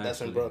Brooklyn. Yeah,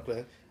 that's in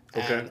Brooklyn.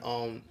 Okay.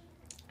 And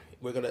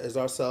we're gonna is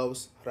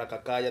ourselves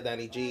Rakakaya,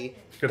 Danny G.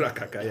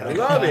 Rakakaya, I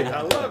love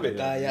it.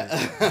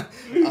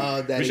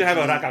 Rakakaya. We should have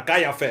a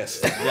Rakakaya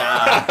fest.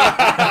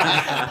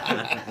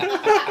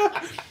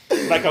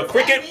 Like a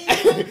cricket?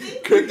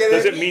 Cricket.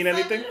 Does it mean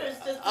anything?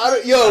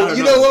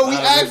 You know what? We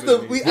asked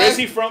him. Where's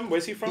he from?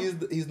 Where's he from?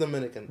 He's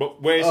Dominican.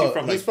 But where is he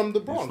from? He's from the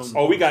Bronx.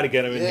 Oh, we got to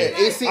get him in here.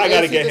 AC, I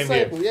got to AC get him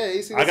disciple. here. Yeah,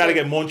 AC I got to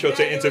get disciple. Moncho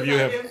to interview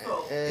him.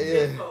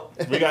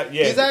 We got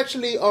He's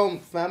actually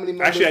family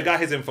member. Actually, I got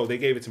his info. They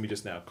gave it to me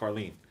just now.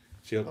 Carlene,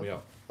 she hooked me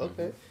up.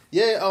 Okay.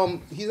 Yeah.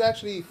 He's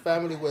actually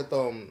family with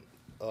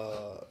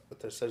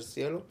Tercer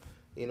Cielo.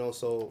 You know,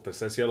 so.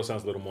 Tercer Cielo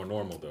sounds a little more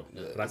normal though.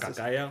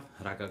 Racacaya.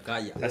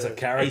 Racacaya. That's a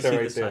character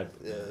right there.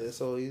 Yeah.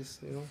 So he's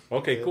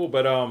Okay, cool.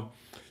 But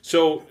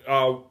so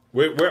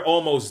we're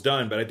almost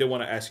done. But I did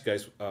want to ask you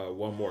guys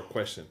one more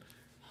question.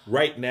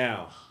 Right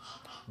now,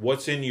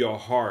 what's in your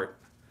heart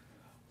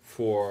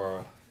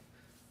for,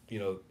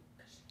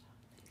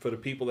 for the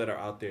people that are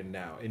out there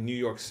now in New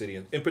York City,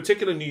 and in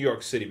particular New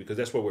York City, because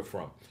that's where we're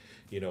from.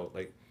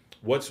 Like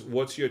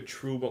what's your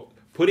true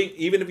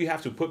even if you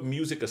have to put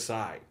music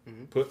aside,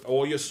 put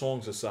all your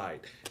songs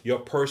aside, your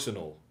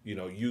personal,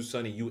 you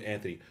Sonny, you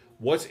Anthony,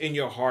 what's in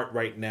your heart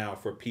right now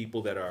for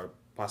people that are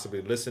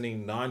possibly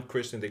listening,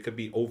 non-Christian, they could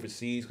be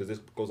overseas because this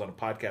goes on a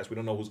podcast, we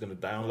don't know who's going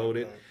to download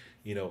it,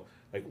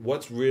 like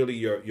what's really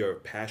your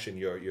passion,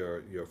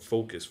 your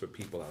focus for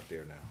people out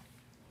there now?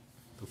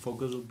 The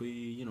focus will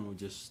be,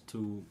 just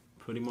to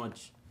pretty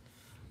much,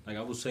 like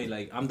I would say,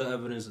 like I'm the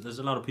evidence. There's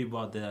a lot of people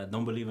out there that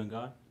don't believe in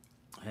God,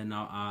 and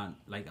I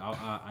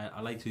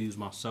like to use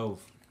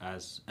myself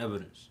as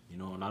evidence.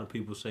 A lot of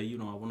people say,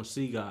 I want to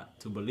see God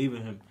to believe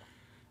in Him,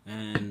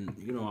 and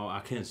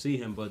I can't see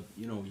Him, but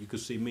you could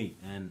see me.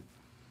 And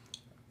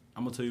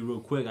I'm gonna tell you real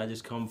quick. I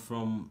just come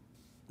from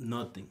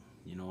nothing.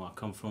 I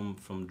come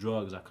from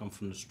drugs. I come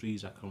from the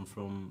streets. I come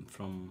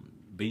from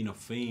being a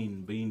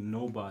fiend, being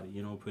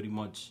nobody. Pretty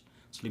much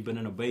sleeping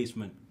in a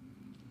basement.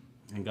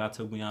 And God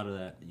took me out of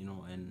that,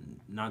 and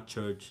not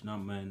church, not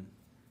men.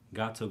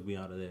 God took me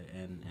out of there,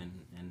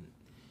 and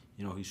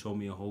He showed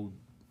me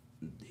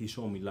He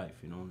showed me life,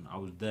 I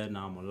was dead,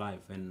 now I'm alive,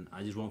 and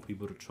I just want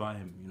people to try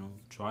Him,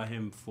 try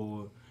Him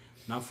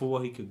not for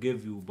what He could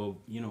give you, but,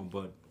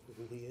 but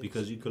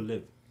because you could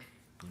live.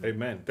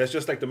 Amen. That's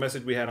just like the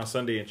message we had on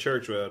Sunday in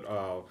church where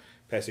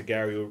Pastor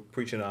Gary was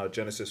preaching out of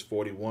Genesis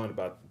 41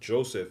 about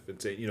Joseph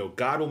and saying,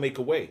 God will make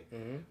a way.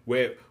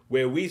 Where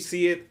we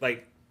see it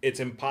like it's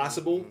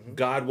impossible,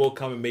 God will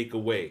come and make a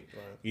way.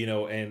 Right.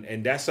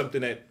 And that's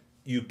something that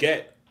you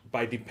get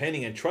by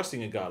depending and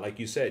trusting in God. Like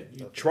you said,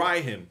 you try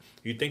Him.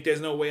 You think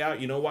there's no way out?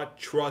 You know what?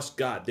 Trust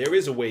God. There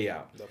is a way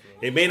out.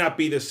 Definitely. It may not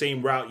be the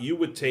same route you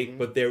would take,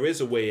 but there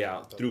is a way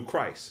out through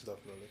Christ.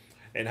 Definitely.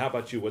 And how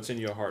about you? What's in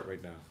your heart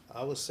right now?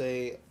 I would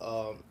say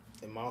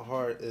in my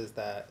heart is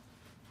that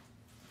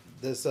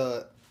this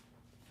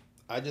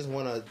I just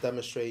want to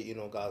demonstrate,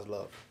 God's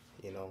love.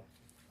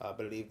 I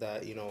believe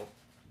that,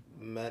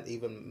 men,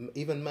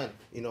 even men,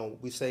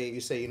 you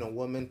say,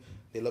 women,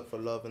 they look for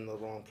love in the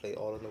wrong place,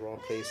 all in the wrong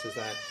places,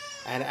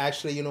 and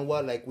actually,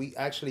 like we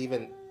actually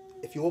even,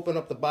 if you open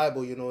up the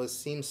Bible, it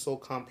seems so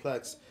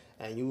complex,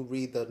 and you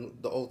read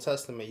the Old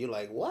Testament, you're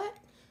like, what?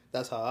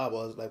 That's how I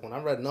was. Like when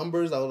I read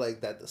Numbers, I was like,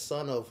 that the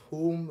son of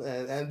whom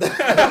and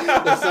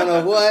the son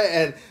of what,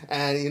 and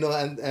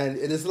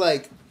it is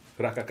like.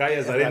 Rakakaya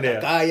is not in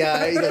there.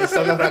 Rakakaya, the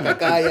son of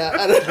Rakakaya.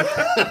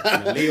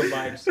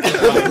 Leobites.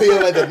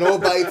 The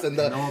Nobites and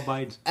the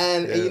Nobites.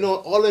 And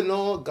all in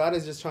all, God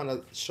is just trying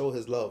to show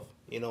His love.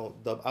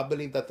 I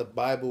believe that the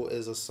Bible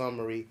is a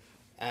summary,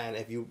 and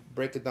if you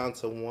break it down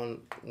to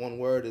one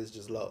word, is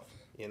just love.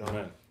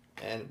 Amen.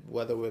 And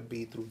whether it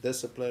be through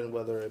discipline,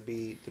 whether it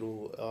be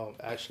through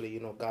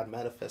God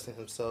manifesting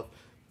Himself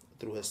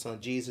through His Son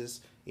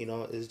Jesus,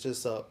 it's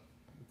just a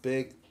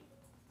big.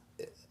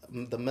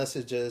 The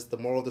message is, the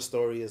moral of the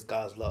story is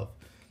God's love.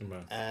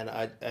 Amen. And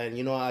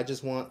I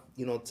just want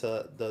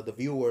to the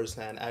viewers,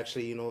 and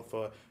actually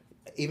for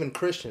even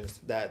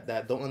Christians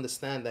that don't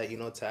understand that,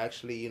 to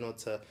actually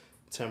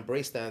to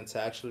embrace that, and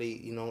to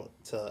actually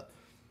to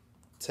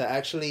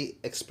actually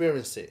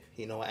experience it,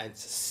 and to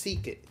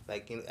seek it,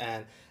 like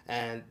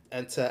and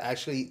to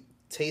actually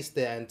taste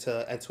it, and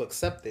to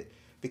accept it,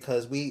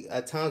 because we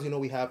at times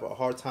we have a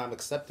hard time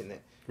accepting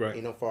it. Right.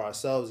 For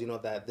ourselves,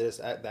 that there's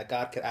that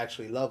God could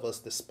actually love us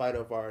despite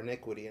of our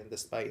iniquity and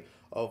despite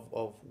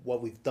of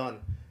what we've done,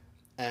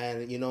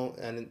 and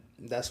and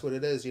that's what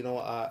it is.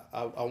 I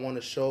want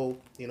to show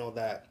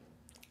that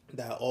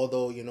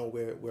although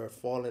we're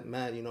fallen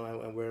man,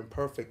 and we're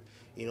imperfect,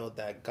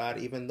 that God,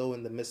 even though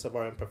in the midst of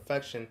our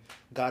imperfection,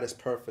 God is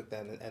perfect,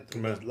 and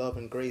through His love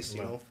and grace,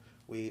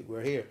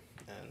 we're here.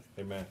 And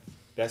Amen.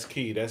 That's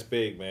key. That's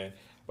big, man.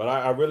 But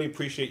I really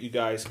appreciate you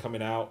guys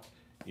coming out.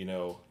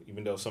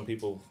 Even though some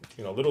people,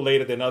 a little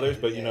later than others,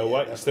 but you know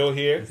what? You're still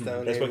here.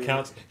 That's what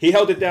counts. He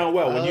held it down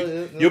well.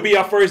 When you'll be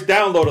our first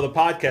download of the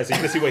podcast, so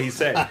you can see what he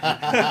said.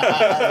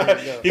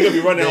 You're going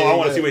to be running on, I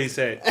want to see what he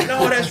said.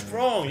 No, that's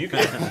wrong. If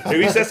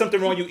he says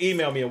something wrong, you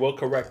email me and we'll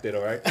correct it,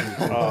 all right?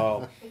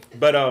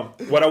 But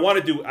what I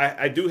want to do,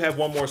 I do have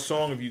one more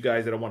song of you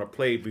guys that I want to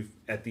play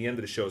at the end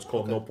of the show. It's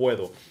called No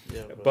Puedo.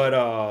 Yeah,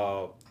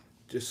 but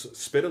just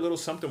spit a little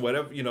something,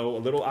 whatever, a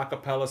little a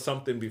cappella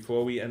something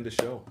before we end the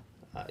show.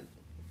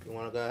 You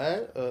want to go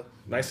ahead?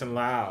 Nice and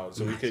loud,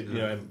 so we could,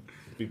 and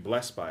be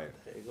blessed by it.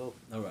 There you go.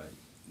 All right.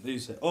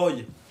 Dice,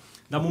 oye,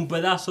 dame un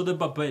pedazo de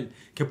papel,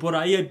 que por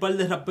ahí hay par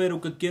de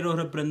raperos que quiero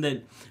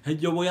reprender.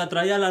 Yo voy a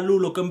traer a la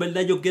luz lo que en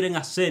verdad ellos quieren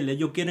hacerle.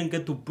 Ellos quieren que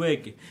tú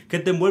peques, que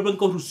te envuelva en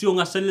corrupción,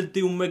 hacerle el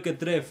tío un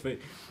mequetrefe.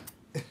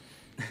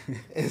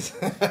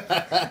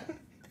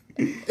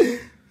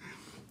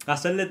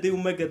 Hacerle el tío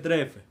un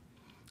mequetrefe.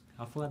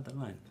 Afuera,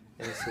 man.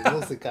 En su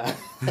música.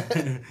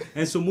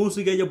 En su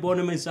música ellos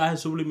ponen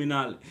mensajes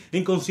subliminales.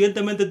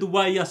 Inconscientemente tú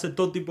vas y haces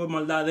todo tipo de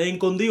maldades.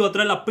 Escondido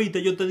atrás de la pista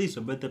ellos te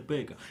dicen, vete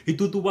peca. Y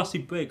tú vas y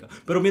pecas.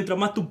 Pero mientras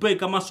más tú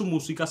pecas, más su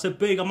música se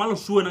pega, más lo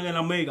suenan en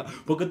la mega.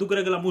 Porque tú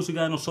crees que la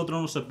música de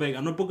nosotros no se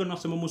pega. No es porque no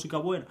hacemos música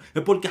buena.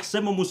 Es porque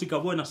hacemos música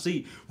buena,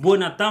 sí.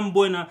 Buena, tan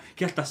buena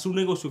que hasta su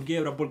negocio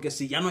quiebra. Porque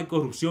si ya no hay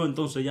corrupción,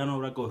 entonces ya no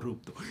habrá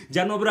corrupto.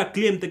 Ya no habrá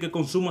cliente que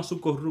consuma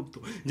su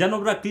corrupto. Ya no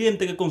habrá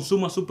cliente que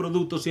consuma su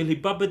producto. Si el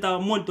hip hop estaba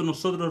muerto,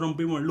 nosotros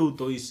rompimos el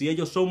luto. Y si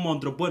ellos son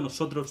monstruos, pues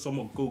nosotros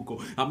somos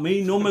cucos. A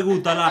mí no me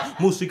gusta la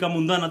música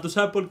mundana. ¿Tú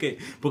sabes por qué?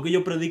 Porque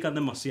ellos predican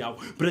demasiado.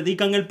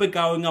 Predican el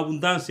pecado en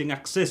abundancia, en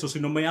acceso. Si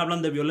no me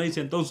hablan de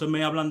violencia, entonces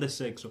me hablan de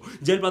sexo.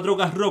 Hierba,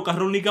 drogas, rocas,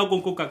 ron ligado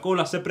con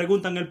Coca-Cola. Se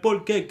preguntan el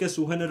por qué, que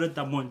su género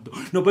está muerto.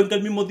 No ven que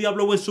el mismo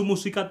diablo en su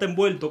música está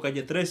envuelto.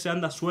 Calle 13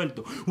 anda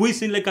suelto.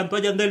 Wisin le cantó a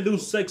Yandel de un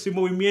sexy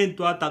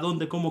movimiento. ¿Hasta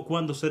dónde, cómo,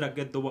 cuándo será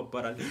que esto va a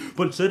parar?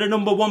 Por ser el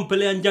number one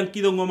pelean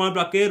Yankee, Don Omar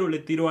Vaquero. Le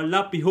tiró al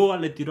lápiz, joa,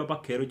 le tiró a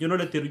Vaquero. Yo no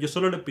le tiro, yo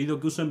solo le pido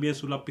que usen bien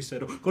su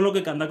lapicero. Con lo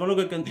que canta, con lo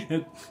que canta.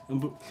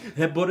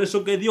 Es por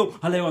eso que Dios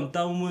ha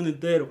levantado un mundo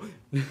entero.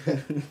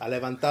 Ha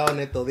levantado en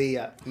estos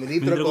días.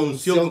 Ministro con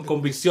unción,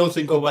 convicción,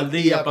 sin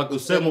cobardía, para que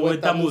usemos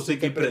esta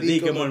música y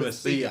prediquemos el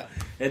Mesías.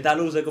 Esta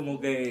luz es como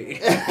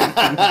que...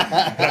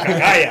 La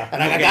cacaya.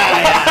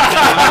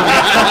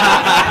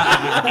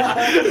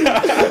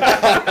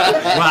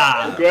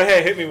 Wow. Go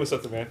ahead, hit me with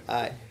something, man.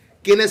 Ay.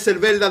 ¿Quién es el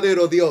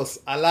verdadero Dios?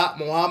 ¿Alá,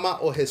 Mohammed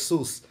o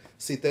Jesús?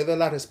 Si te doy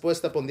la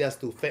respuesta, pondrías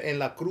tu fe en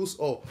la cruz.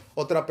 O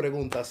otra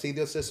pregunta, si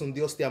Dios es un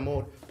Dios de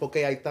amor, ¿por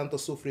qué hay tanto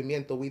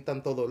sufrimiento y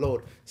tanto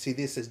dolor? Si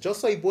dices, yo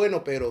soy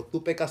bueno, pero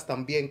tú pecas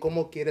también,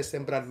 ¿cómo quieres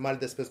sembrar mal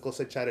después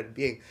cosechar el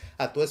bien?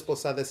 A tu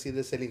esposa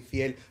decides ser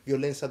infiel,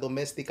 violencia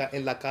doméstica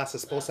en la casa,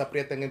 esposa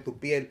aprietan en tu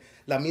piel.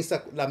 La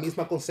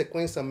misma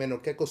consecuencia,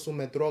 menor que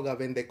consume droga,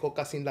 vende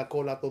coca sin la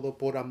cola, todo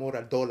por amor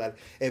al dólar.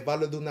 El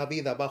valor de una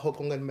vida bajo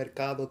con el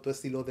mercado, tu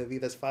estilo de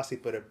vida es fácil,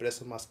 pero el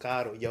precio es más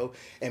caro. Yo,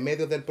 en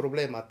medio del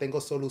problema,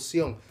 tengo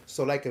solución.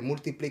 Solo hay que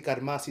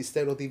multiplicar más y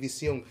cero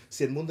división.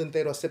 Si el mundo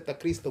entero acepta a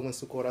Cristo en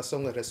su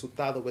corazón, el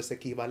resultado es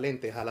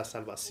equivalente a la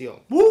salvación.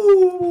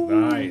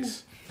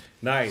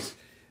 Nice.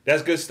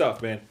 That's good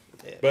stuff, man.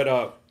 Yeah. But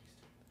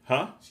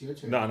huh?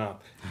 No.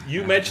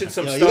 You mentioned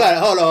some Yo, stuff. you gotta,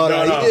 hold on.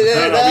 No,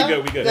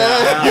 we good.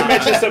 You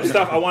mentioned some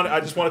stuff. I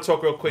just want to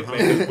talk real quick,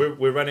 man, because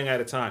we're running out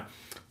of time.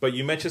 But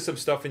you mentioned some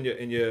stuff in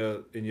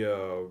your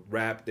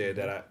rap there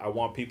that I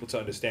want people to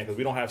understand, because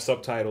we don't have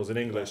subtitles in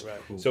English.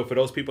 Right, cool. So for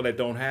those people that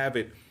don't have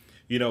it,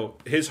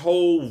 his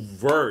whole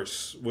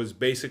verse was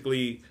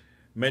basically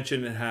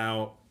mentioning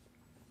how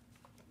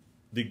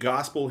the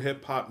gospel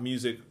hip hop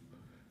music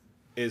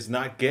is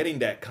not getting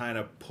that kind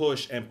of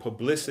push and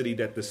publicity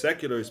that the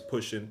secular is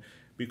pushing,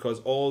 because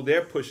all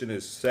they're pushing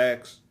is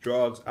sex,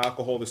 drugs,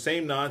 alcohol, the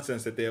same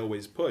nonsense that they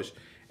always push.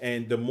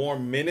 And the more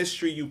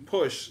ministry you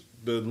push,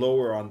 the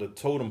lower on the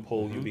totem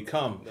pole you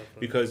become. Definitely.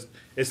 Because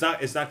it's not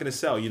going to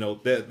sell.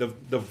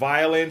 The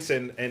violence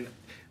and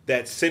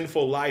that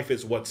sinful life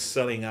is what's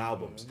selling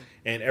albums.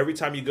 And every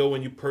time you go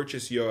and you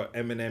purchase your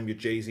Eminem, your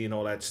Jay-Z and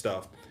all that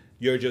stuff,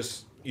 you're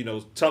just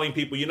telling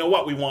people, you know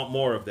what, we want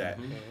more of that.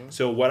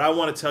 So what I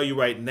want to tell you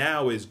right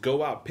now is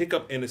go out, pick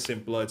up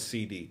Innocent Blood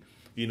CD.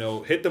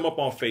 Hit them up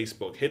on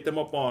Facebook, hit them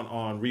up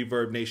on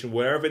Reverb Nation,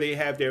 wherever they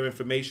have their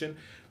information.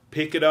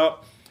 Pick it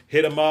up,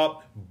 hit them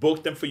up,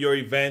 book them for your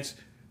events.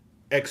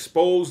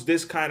 Expose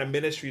this kind of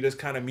ministry, this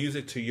kind of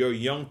music to your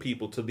young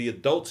people, to the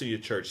adults in your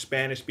church,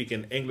 Spanish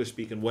speaking, English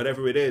speaking,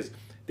 whatever it is.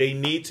 They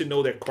need to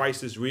know that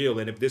Christ is real.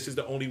 And if this is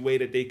the only way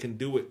that they can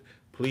do it,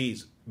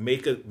 please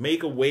make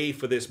a way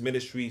for this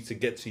ministry to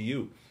get to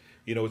you.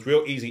 It's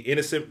real easy.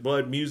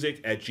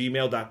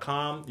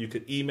 innocentbloodmusic@gmail.com. You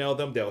could email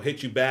them. They'll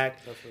hit you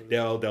back.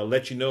 They'll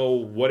let you know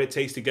what it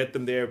takes to get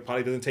them there.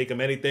 Probably doesn't take them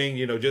anything.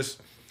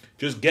 Just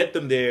get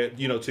them there,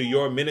 to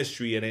your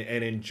ministry and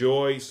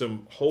enjoy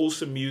some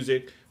wholesome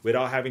music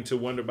without having to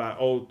wonder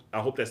about, I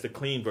hope that's the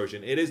clean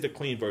version. It is the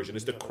clean version.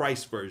 It's the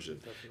Christ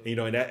version.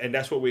 And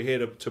that's what we're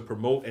here to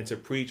promote and to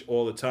preach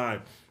all the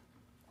time.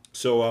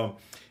 So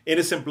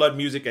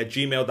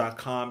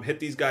innocentbloodmusic@gmail.com. Hit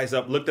these guys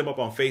up. Look them up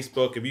on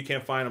Facebook. If you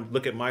can't find them,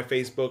 look at my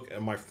Facebook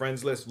and my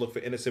friends list. Look for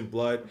Innocent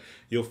Blood.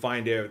 You'll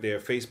find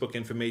their Facebook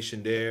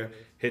information there.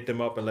 Hit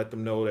them up and let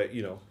them know that,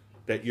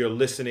 that you're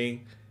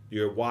listening,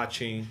 you're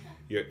watching,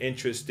 you're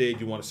interested,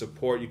 you want to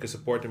support, you can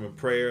support them in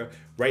prayer.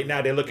 Right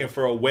now, they're looking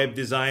for a web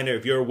designer.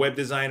 If you're a web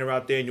designer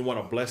out there and you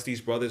want to bless these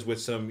brothers with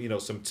some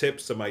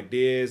tips, some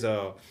ideas,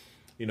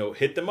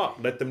 hit them up.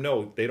 Let them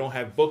know. They don't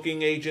have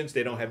booking agents.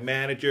 They don't have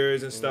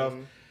managers and stuff.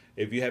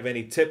 If you have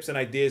any tips and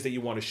ideas that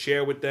you want to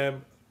share with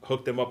them,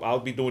 hook them up. I'll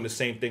be doing the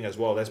same thing as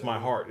well. That's my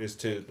heart, is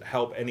to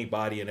help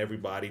anybody and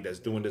everybody that's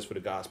doing this for the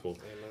gospel.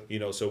 Amen. You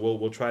know, so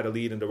we'll try to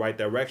lead in the right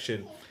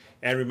direction.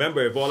 And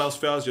remember, if all else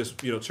fails,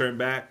 just, you know, turn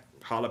back,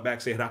 holler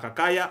back, say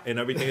Rakakaya, and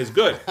everything is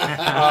good.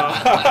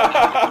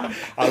 I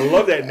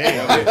love that name.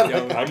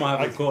 I'm gonna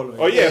have to call her.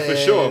 Oh yeah, for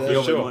sure.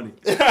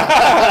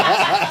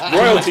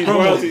 Royalties.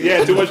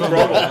 Yeah, too much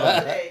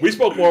promo. We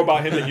spoke more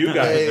about him than you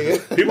guys.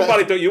 People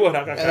probably thought you were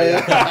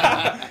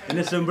Rakakaya.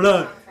 Innocent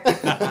blood.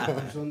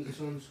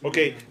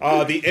 Okay,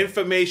 the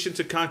information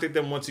to contact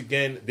them, once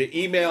again, the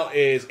email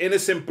is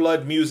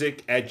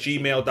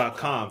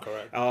innocentbloodmusic@gmail.com.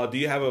 Correct. Do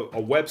you have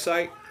a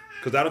website?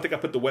 Because I don't think I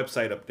put the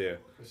website up there.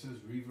 This is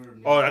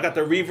Reverb. Oh, I got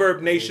the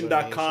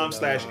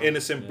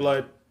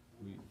reverbnation.com/innocentblood.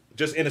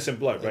 Just Innocent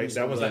Blood, right?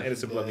 That one's not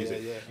Innocent Blood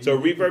Music. Yeah. So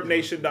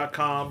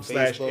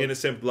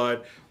reverbnation.com/Innocent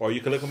Blood, or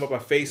you can look them up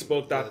at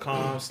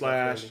facebook.com/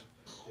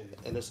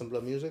 Innocent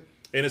Blood Music.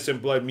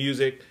 Innocent Blood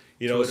Music.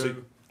 You know,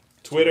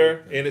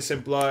 Twitter,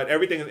 Innocent Blood.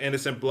 Everything is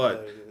Innocent Blood.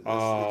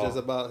 It's just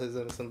about his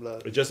innocent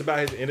blood. It's just about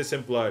his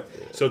innocent blood.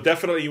 Yeah. So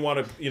definitely you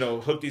want to, you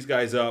know, hook these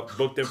guys up,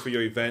 book them for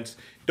your events.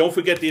 Don't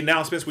forget the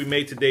announcements we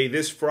made today.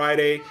 This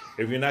Friday,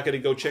 if you're not going to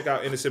go check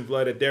out Innocent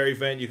Blood at their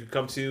event, you can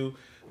come to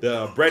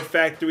the Bread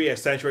Factory at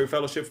Sanctuary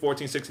Fellowship,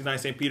 1469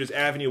 St. Peter's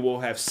Avenue.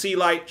 We'll have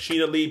C-Light,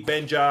 Sheena Lee,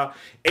 Benja.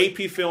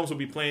 AP Films will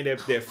be playing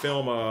their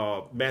film,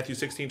 Matthew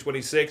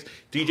 16:26.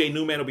 DJ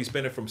Newman will be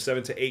spinning from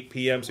 7 to 8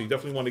 p.m., so you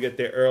definitely want to get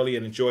there early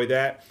and enjoy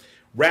that.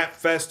 Rap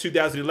Fest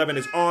 2011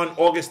 is on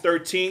August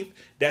 13th.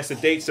 That's the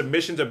date.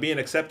 Submissions are being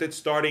accepted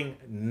starting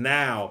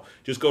now.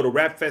 Just go to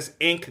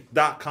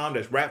rapfestinc.com.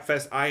 That's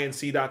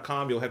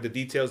rapfestinc.com. You'll have the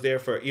details there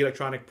for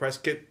electronic press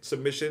kit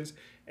submissions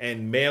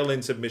and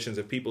mail-in submissions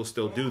if people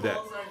still do that.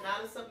 Phone calls are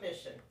not a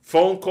submission.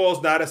 Phone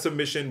calls not a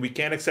submission. We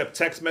can't accept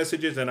text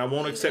messages, and I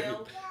won't accept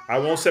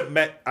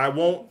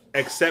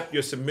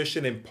your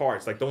submission in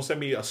parts. Like, don't send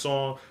me a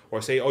song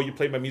or say, "Oh, you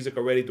played my music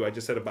already." Do I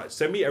just said about it?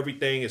 Send me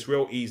everything. It's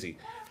real easy.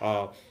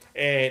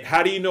 And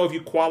how do you know if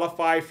you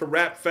qualify for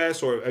Rap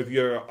Fest, or if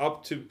you're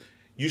up to?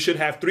 You should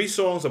have 3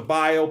 songs, a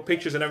bio,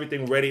 pictures, and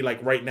everything ready,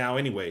 like right now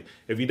anyway.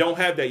 If you don't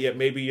have that yet,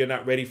 maybe you're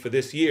not ready for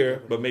this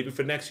year, but maybe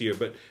for next year.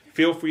 But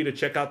feel free to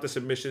check out the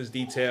submissions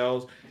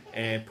details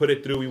and put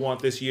it through. We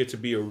want this year to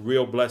be a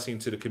real blessing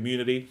to the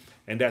community,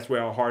 and that's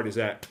where our heart is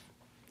at.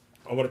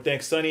 I want to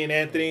thank Sonny and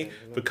Anthony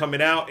for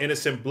coming out.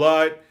 Innocent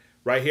Blood,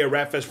 right here,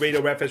 Rapfest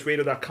Radio,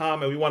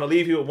 rapfestradio.com. And we want to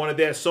leave you with one of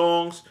their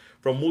songs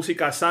from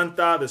Música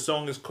Santa. The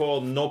song is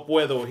called No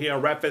Puedo. Here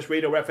on Rapfest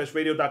Radio,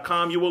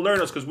 rapfestradio.com. You will learn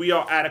us because we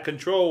are out of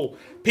control.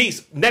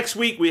 Peace. Next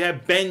week, we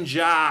have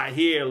Benja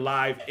here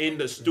live in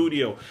the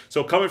studio.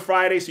 So coming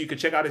Friday so you can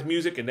check out his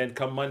music, and then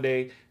come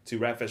Monday to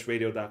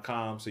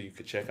rapfestradio.com so you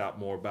can check out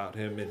more about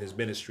him and his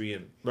ministry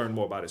and learn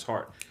more about his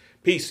heart.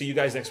 Peace. See you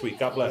guys next week.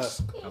 God bless.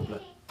 God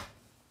bless.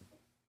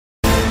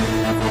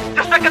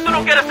 Yo sé que tú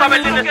no quieres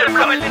saber ni de ese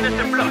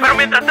blog, pero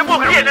mientras te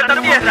mueves en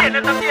esta tierra,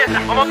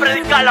 vamos a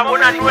predicar la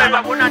buena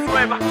nueva.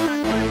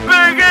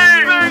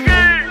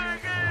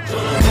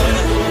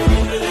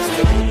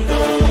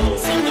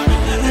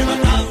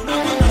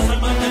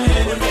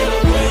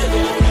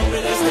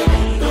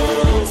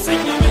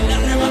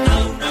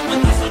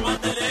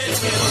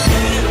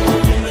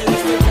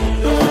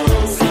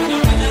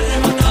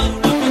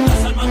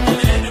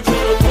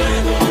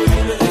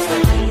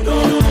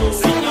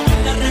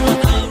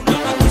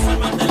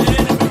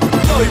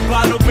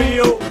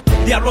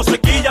 Diablo se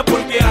quilla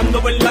porque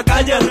ando en la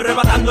calle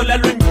arrebatándole a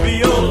lo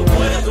impío. No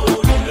puedo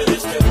vivir de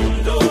este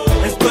mundo.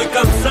 Estoy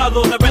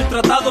cansado de ver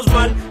tratados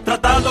mal,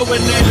 tratado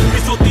en el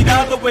piso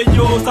tirado.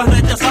 Ellos han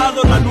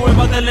rechazado la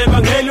nueva del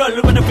evangelio.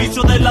 Al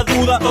beneficio de la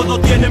duda,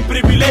 todos tienen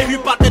privilegio. Y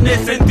para tener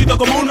sentido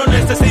común no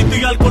necesito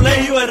ir al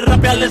colegio. El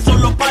rapearle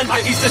solo parte.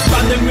 Aquí se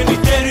expande el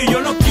ministerio y yo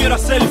no quiero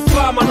hacer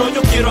fama. No,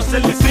 yo quiero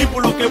hacer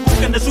discípulos que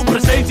busquen de su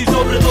presencia y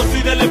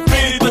sobredosis del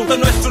espíritu. Esto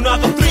no es una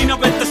doctrina,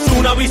 esto es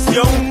una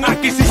visión.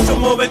 Aquí si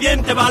somos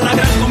obedientes va la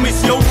gran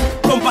comisión.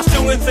 Con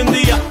pasión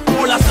encendida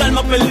por las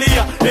almas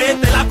perdidas.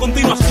 Esta es la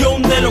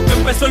continuación de lo que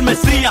empezó el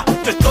Mesías.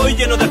 Yo estoy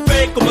lleno de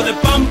fe como de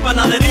pan,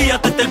 panadería.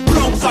 Desde el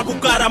Bronx a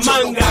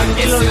Bucaramanga.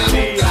 ¿Quién lo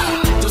decía?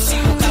 Yo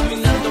sigo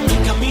caminando mi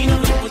camino,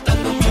 no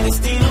importando mi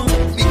destino.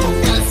 Mi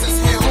confianza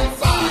es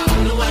Jehová.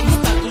 No hay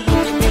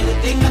obstáculo que me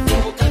detenga,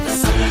 tengo que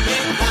alcanzar la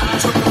meta.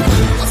 Yo no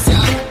vuelvo hacia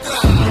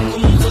atrás.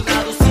 Como un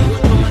soldado sigo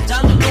yo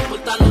marchando, no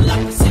importando la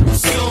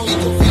persecución. Mi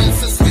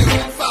confianza es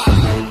Jehová.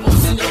 Oh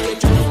Señor, que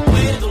yo no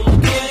puedo, no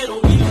quiero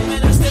irme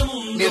de este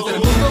mundo. Mientras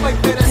el mundo va a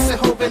intereses,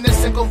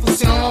 jóvenes en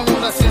confusión.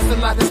 La ciencia es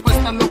la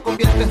respuesta, lo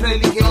convierte en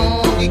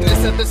religión.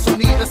 Iglesias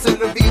desunidas, se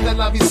le olvida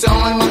la visión.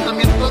 El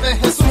mandamiento de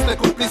Jesús de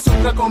cumplir su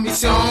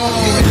comisión.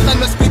 Mi meta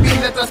no es escribir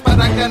letras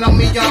para ganar 1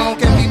 millón.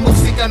 Que mi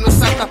música no es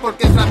santa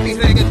porque es rap y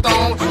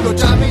reggaetón. Lo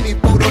llamen y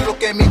puro, lo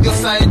que mi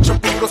Dios ha hecho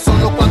puro.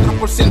 Solo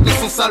 4%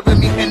 es un salve en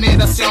mi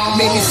generación.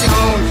 Mi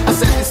misión,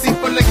 hacer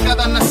discípulos en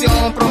cada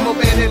nación.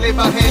 Promover el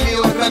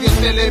evangelio en radio y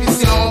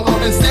televisión.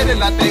 Convencer el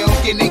el ateo,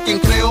 quien en quien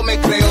creo me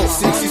creo.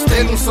 Si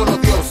existe un solo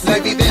Dios, la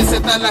evidencia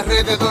está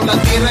alrededor, la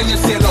tierra y el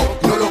cielo.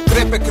 No lo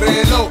crees,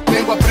 créelo.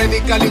 Vengo a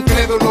predicar al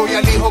incrédulo y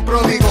al hijo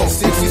pródigo.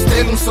 Si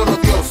existe un solo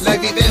Dios, la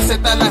evidencia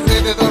está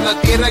alrededor, la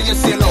tierra y el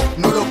cielo.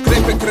 No lo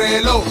crees,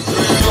 créelo.